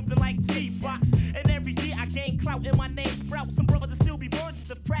hearts pumping like Reeboks. And every year I gain clout and my name sprout. Some brothers will still be virgins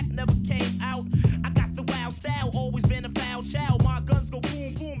if crack never came out. I got the wild style, always been a foul child. My guns go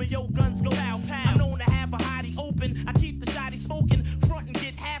boom boom and your guns go pow pow. I'm known to have a hottie open. I keep the shotty smoking. Front and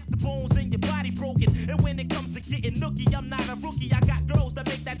get half the bones in your body broken. And when it comes to getting nookie, I'm not a rookie. I got girls that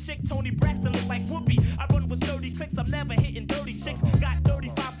make that chick Tony Braxton look like Whoopi. I run with sturdy clicks, I'm never hitting dirty chicks. Got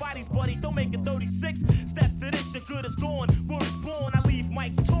 35 bodies, buddy, don't make it 36. Step to this, your good is gone. Word is born, I leave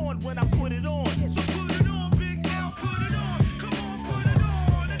mics torn when I put it on. So put it on, Big L, put it on. Come on, put it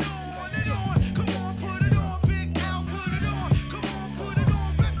on and on and on. Come on, put it on, Big L, put it on. Come on, put it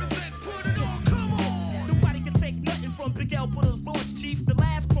on, represent, put it on, come on. Nobody can take nothing from Big L, put us lost, chief. The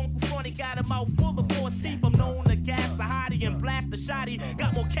last punk who funny got a mouth full of false teeth. I'm known to gas a hottie and blast a shotty.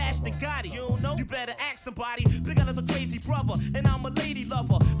 Got more cash than Gotti, you don't know? You better ask somebody. Big L is a crazy brother, and I'm a lady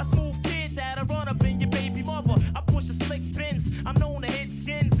lover. A smooth kid that'll run up in your baby mother. I push a slick Benz. I'm known to hit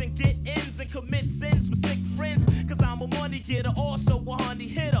skins and get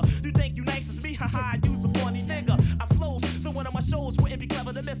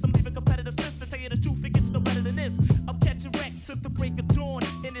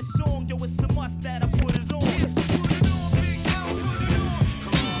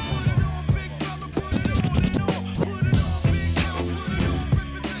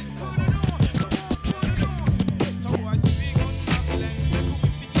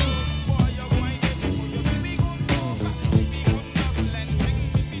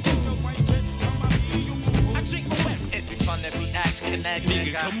connect,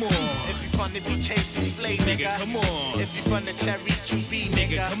 nigga. Come on. If you from the BK Soufflé, nigga. Come on. If you from the Cherry QB,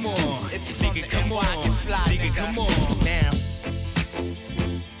 nigga. Come on. If you from the NY, get fly, nigga. Come on. Now.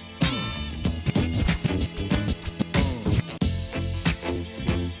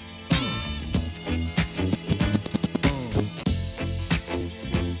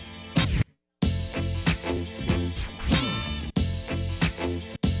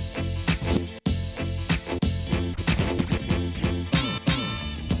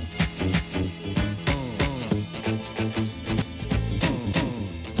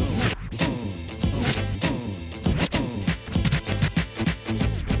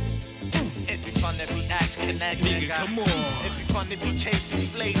 Nigga, come on. If you from the BK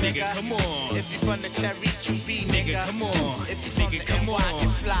Soufflé, nigga, come on. If you from the Cherry QB, nigga, come on. If you from the NY, get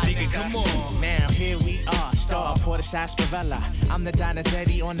fly, nigga, come on. Now here we are, star for the sarsaparilla. I'm the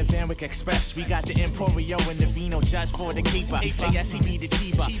Donizetti on the Van Wyck Express. We got the Emporio and the Vino just for the keeper. And yes, he be the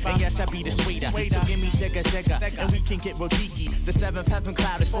Chiba, and yes, I be the sweeter. So give me Sega, and we can get Rodiki. The seventh heaven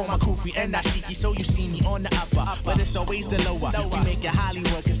cloud is for my Kufi and Nashiki. So you see me on the upper, but it's always the lower. We make it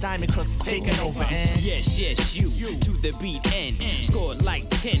Hollywood, cause Diamond Crooks is taking over. And yes, you to the beat and scored like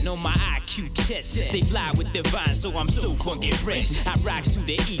 10 on my IQ test. They fly with divine, so I'm so funky fresh. I rocks to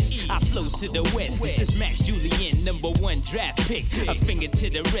the east, I flows to the west. This Max Julian, #1 draft pick. A finger to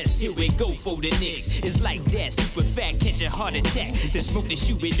the rest, here we go for the Knicks. It's like that, super fat, catch a heart attack. Then smoke the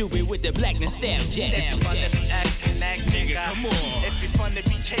shooby-dooby with the blackness stab jack. If you from the BX Connect, nigga, come on. If you from the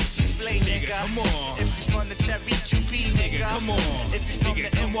BK Soufflé, nigga, come on. If you from the Cherry QB, nigga, come on. If you from the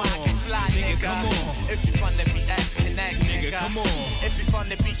NY, get fly, nigga, come on. If you from the BX Connect, nigga, come on. If you from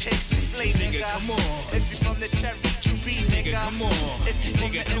the BK Soufflé, nigga, come on. If you from the Cherry QB, nigga, come on. If you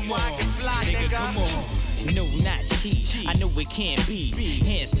from the NY, get fly, nigga, come on. No, not cheap. I know it can't be.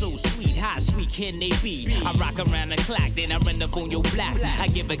 Hands so sweet, how sweet can they be? I rock around the clock, then I run up on your block. I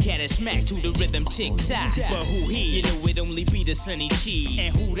give a cat a smack to the rhythm tick-tock. But who he? You know it only be the Sunny Chi.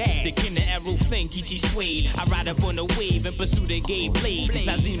 And who that? The Kinder Arrow Flame, Kichi Suede. I ride up on the wave and pursue the gay blade.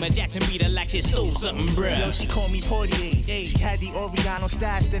 Lazima Jackson beat her like she stole something, bruh. Yo, she called me Portier. She had the Oregano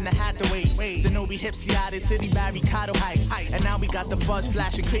stashed in the Hathaway. Zenobi Hipsy out of City Barricado Heights. And now we got the fuzz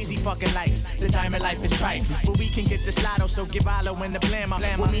flashing crazy fucking lights. The diamond life is trife. But we can get this lotto, so give Alo in the blammer.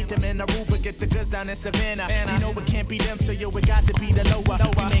 We'll meet them in Aruba, get the goods down in Savannah. You know it can't be them, so yo, it got to be the lower.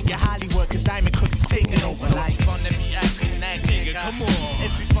 We make it Hollywood, cause Diamond Crooks is taking over. So if you from the BX Connect, nigga, come on.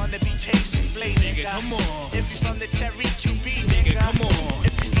 If you from the BK Soufflé, nigga, come on. If you from the Cherry QB, nigga, come on.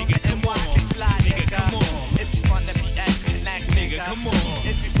 If you from the NY, get fly, nigga, come on. If you from the BX Connect, nigga, come on.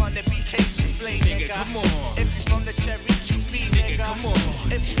 If you from the BK Soufflé, nigga, come on. If you from the Cherry QB, nigga, come on.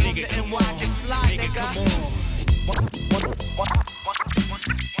 If you from the NY, get fly, nigga, come on.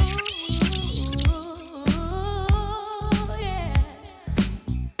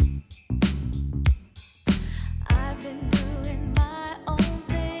 I've been doing my own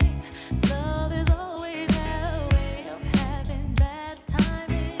thing. Love is always a way of having bad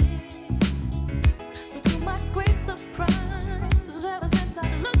timing. But to my great surprise, ever since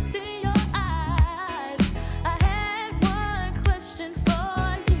I looked in your eyes, I had one question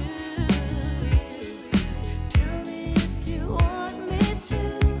for you. Tell me if you want me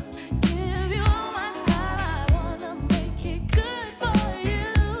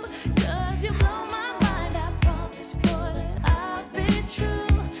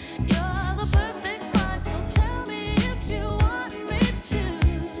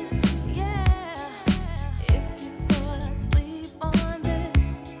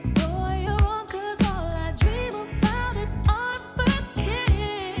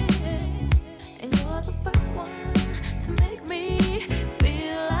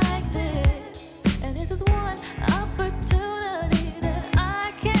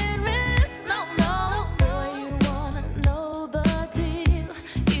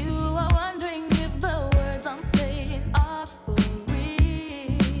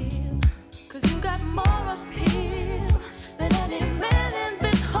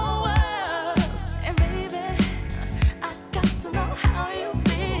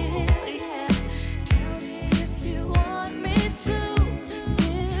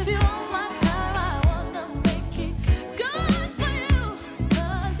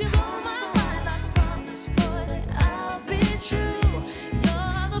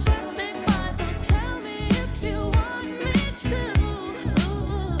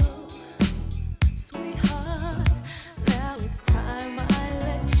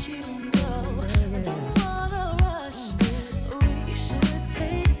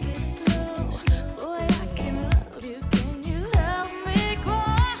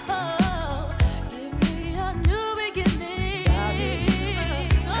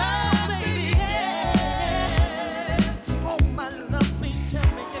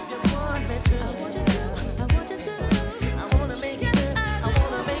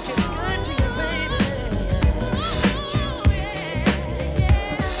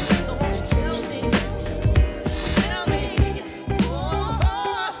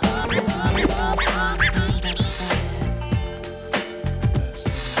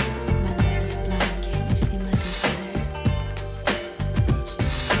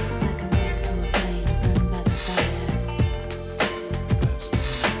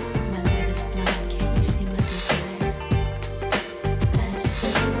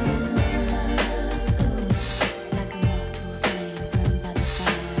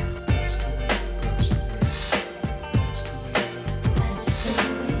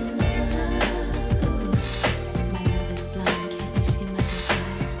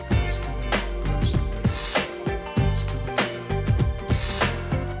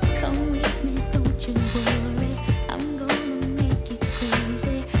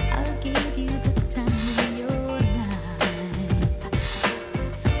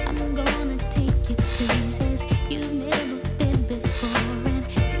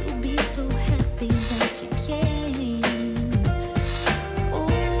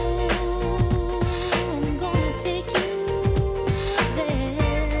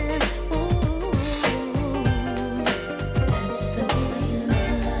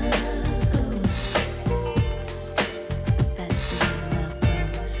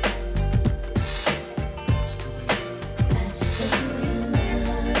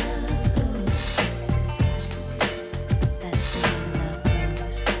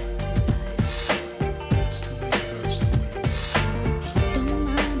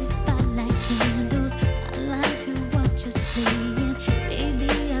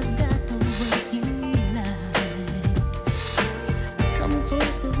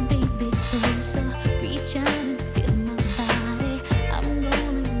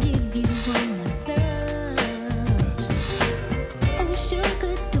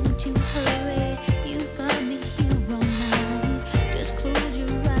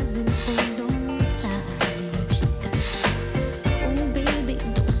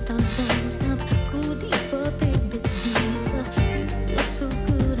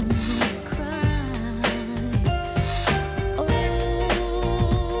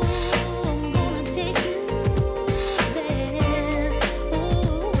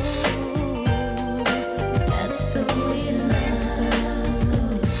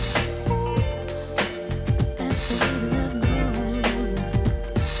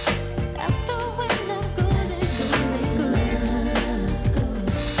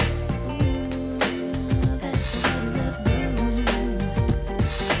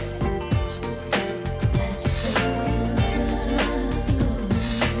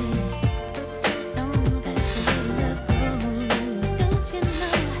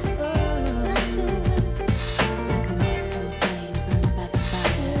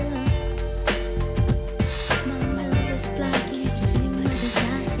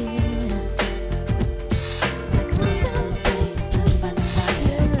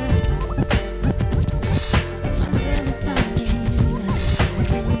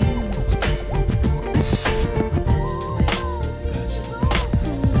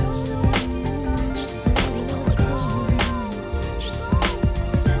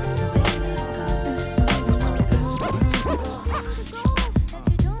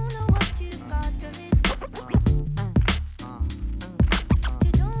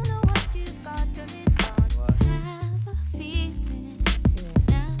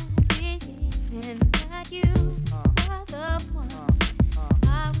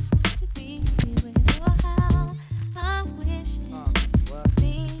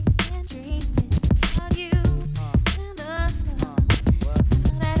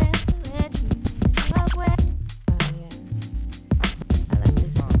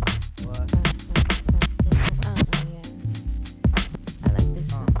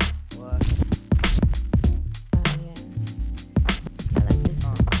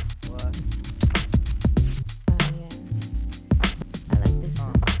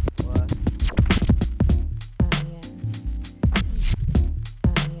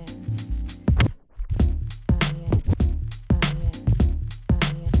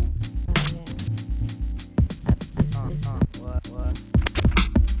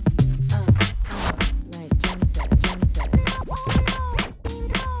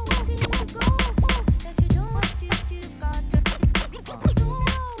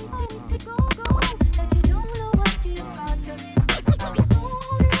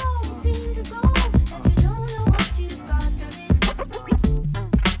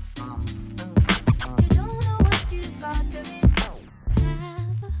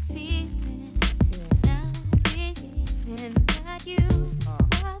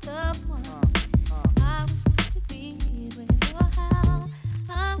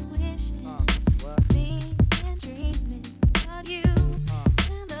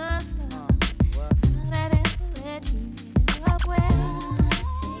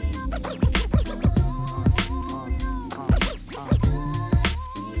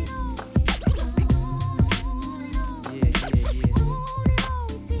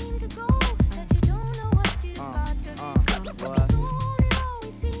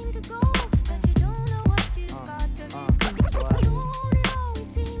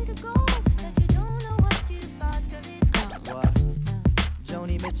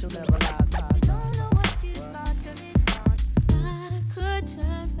Mitchell never lies. I could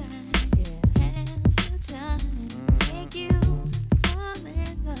turn back and to time, make you fall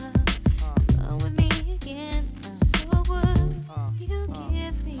in love with me again. So would you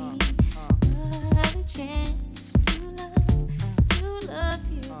give me another chance to love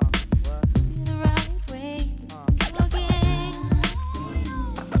you the right way again?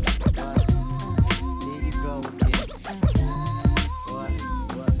 There you go again.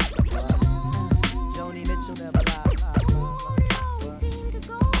 Joni Mitchell never lies.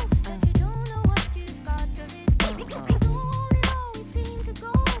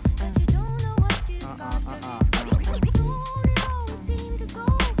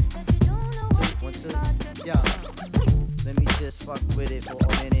 Yo, let me just fuck with it for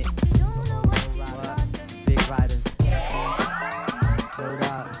a minute. What? Big Rider. Hold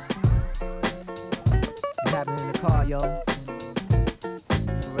up. What's happening in the car, yo?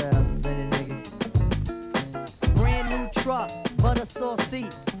 For real, minute, nigga. Brand new truck, butter sauce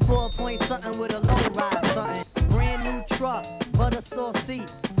seat. 4-point something with a low ride, something. Brand new truck, butter sauce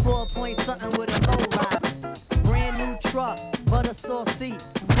seat. 4-point something with a low ride. Brand new truck, butter sauce seat.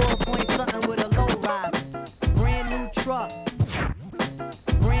 4-point something with a low ride. Brand new truck.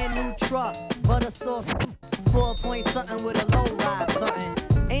 Brand new truck, butter sauce. 4-point something with a low ride, something.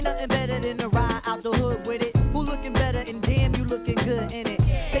 Ain't nothing better than to ride out the hood with it. Who looking better and damn you looking good in it.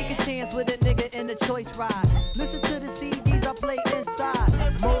 Take a chance with a nigga in the choice ride. Listen to the CDs I play inside.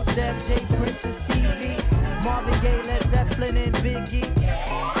 Mos Def, J Prince's TV. Marvin Gaye, Led Zeppelin and Biggie.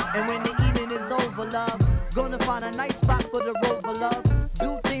 And when the evening is over, love, gonna find a nice spot for the rover, love.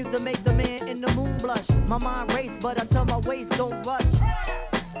 Do things to make the man in the moon blush. My mind race, but I tell my waist don't rush.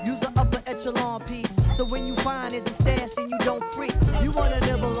 Use an upper echelon piece, so when you find it's a stash, then you don't freak. You wanna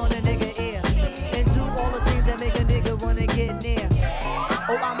nibble on a nigga ear, and do all the things that make a nigga wanna get near.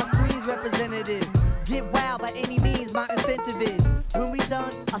 Oh, I'm a Queens representative. Get wild by any means, my incentive is. When we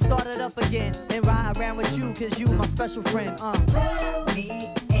done, I start it up again, and ride around with you, cause you my special friend,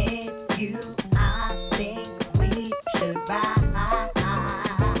 Me and you, I think we should ride.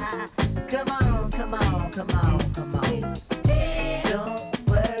 Come on, come on, come on, come on. Don't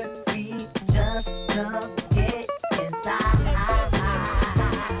worry, just come get inside.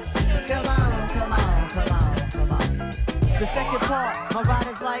 Come on, come on, come on, come on. The second part, my ride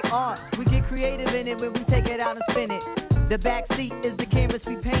is like art. We get creative in it when we take it out and spin it. The back seat is the canvas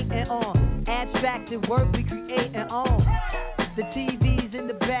we paintin' on. Abstracted work we creatin' on. The TV's in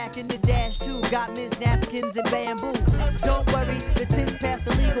the back and the dash too. Got Miss napkins and bamboo. Don't worry, the tin's past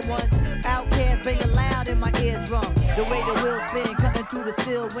the legal one. Outcast banging loud in my eardrum. The way the wheels spin, cutting through the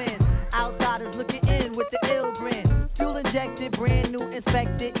still wind. Outsiders looking in with the ill grin. Fuel injected, brand new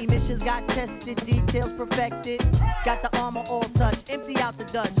inspected. Emissions got tested, details perfected. Got the armor all touched, empty out the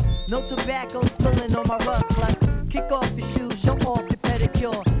Dutch. No tobacco spilling on my rug clutch. Kick off your shoes, show off your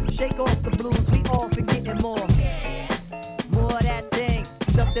pedicure. Shake off the blues, we off and getting more. More of that thing,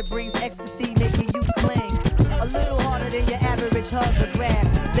 stuff that brings ecstasy, making you cling. A little harder than your average hug or grab.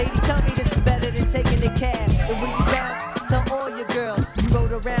 Lady, tell me this is better than taking a cab. And when you bounce, tell all your girls you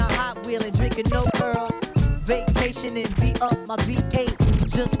rode around Hot Wheeling, drinking no Earl. Vacation and be up my V8.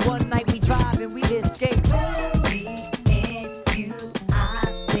 Just one night we drive and we escape. Me and you, I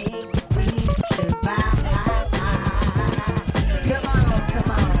think we should ride. Come on,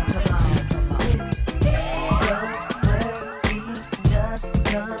 come on, come on, come on. Don't worry, just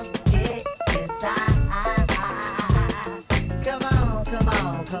come get inside. Come on, come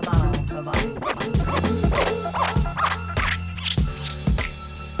on, come on, come on.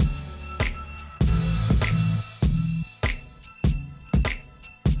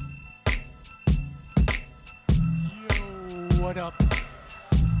 What up?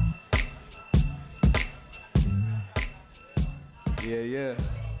 Yeah.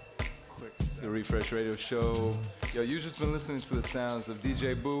 It's the Refresh Radio Show. Yo, you've just been listening to the sounds of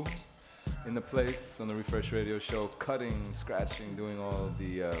DJ Boo in the place on the Refresh Radio Show, cutting, scratching, doing all of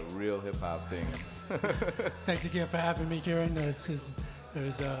the real hip hop things. Thanks again for having me, Kieran.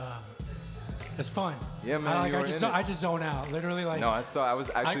 It's fun. Yeah, man. I just zone out, literally. Like, no, I saw. I was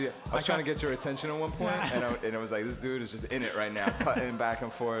trying to get your attention at one point, Yeah. and I was like, this dude is just in it right now, cutting back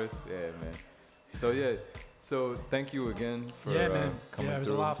and forth. Yeah, man. So thank you again for man. coming through. Yeah, it was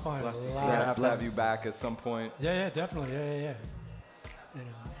a lot of fun. I have to have you back at some point. Yeah, definitely. Yeah.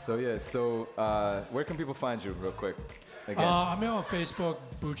 So where can people find you, real quick? Again. I'm on Facebook,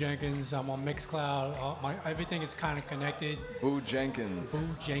 Boo Jenkins. I'm on Mixcloud. Everything is kind of connected. Boo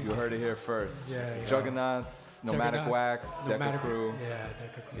Jenkins. You heard it here first. Yeah. Juggernauts, Nomadic Wax, Deca Crew. Yeah,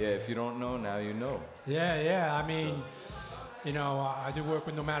 Deca Crew. Yeah, if you don't know, now you know. Yeah. I mean, You know, I do work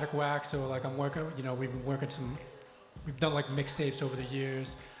with Nomadic Wax, so like I'm working. You know, we've done like mixtapes over the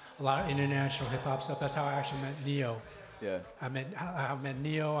years, a lot of international hip hop stuff. That's how I actually met Neo. Yeah. I met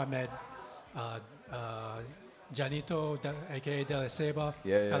Neo. I met Janito, aka De La Seba.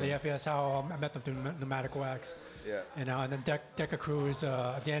 Yeah. LAF. That's how I met them through Nomadic Wax. Yeah. And then Deca Crew is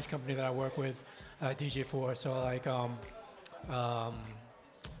a dance company that I work with, DJ for. So like,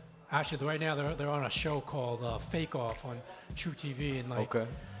 actually right now they're on a show called Fake Off on True TV, and like,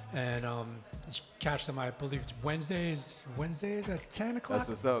 and you should catch them. I believe it's Wednesdays at 10 o'clock. That's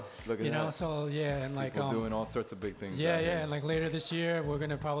what's up. Look at that. You know, so yeah, and like people doing all sorts of big things. Yeah, out here. and like later this year we're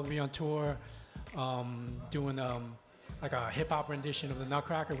gonna probably be on tour, doing like a hip hop rendition of the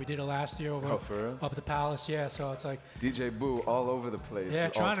Nutcracker. We did it last year over for real? up at the Palace. Yeah, so it's like DJ Boo all over the place. yeah,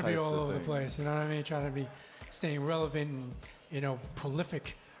 all trying to be types all of over the things. place. You know what I mean? Trying to be staying relevant and, you know,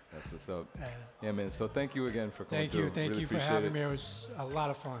 prolific. That's what's up. Yeah, man. So thank you again for coming Thank you. through. Thank Really you for appreciate having it. me. It was a lot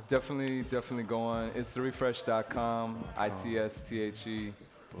of fun. Definitely go on. It's therefresh.com. ITSTHEREFRESH.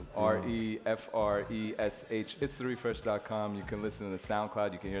 It's therefresh.com. You can listen to the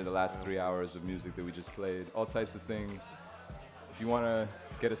SoundCloud. You can hear the last 3 hours of music that we just played. All types of things. If you want to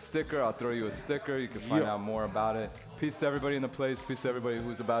get a sticker, I'll throw you a sticker. You can find out more about it. Peace to everybody in the place. Peace to everybody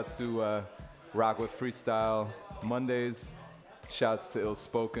who's about to rock with Freestyle Mondays. Shouts to Ill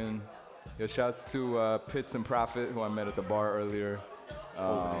Spoken. Yo, shouts to Pitts and Prophet, who I met at the bar earlier.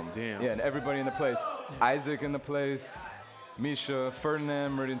 Damn. Yeah, and everybody in the place. Isaac in the place. Misha,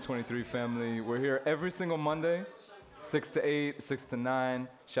 Ferdinand, Meridian 23 family. We're here every single Monday, 6 to 8, 6 to 9.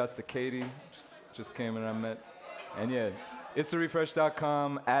 Shouts to Katie, just came and I met. And yeah, it's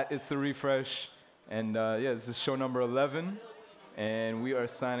therefresh.com, at It's The Refresh. And yeah, this is show number 11. And we are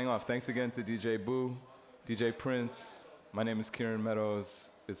signing off. Thanks again to DJ Boo, DJ Prince. My name is Kieran Meadows.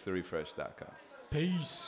 It's therefresh.com. Peace.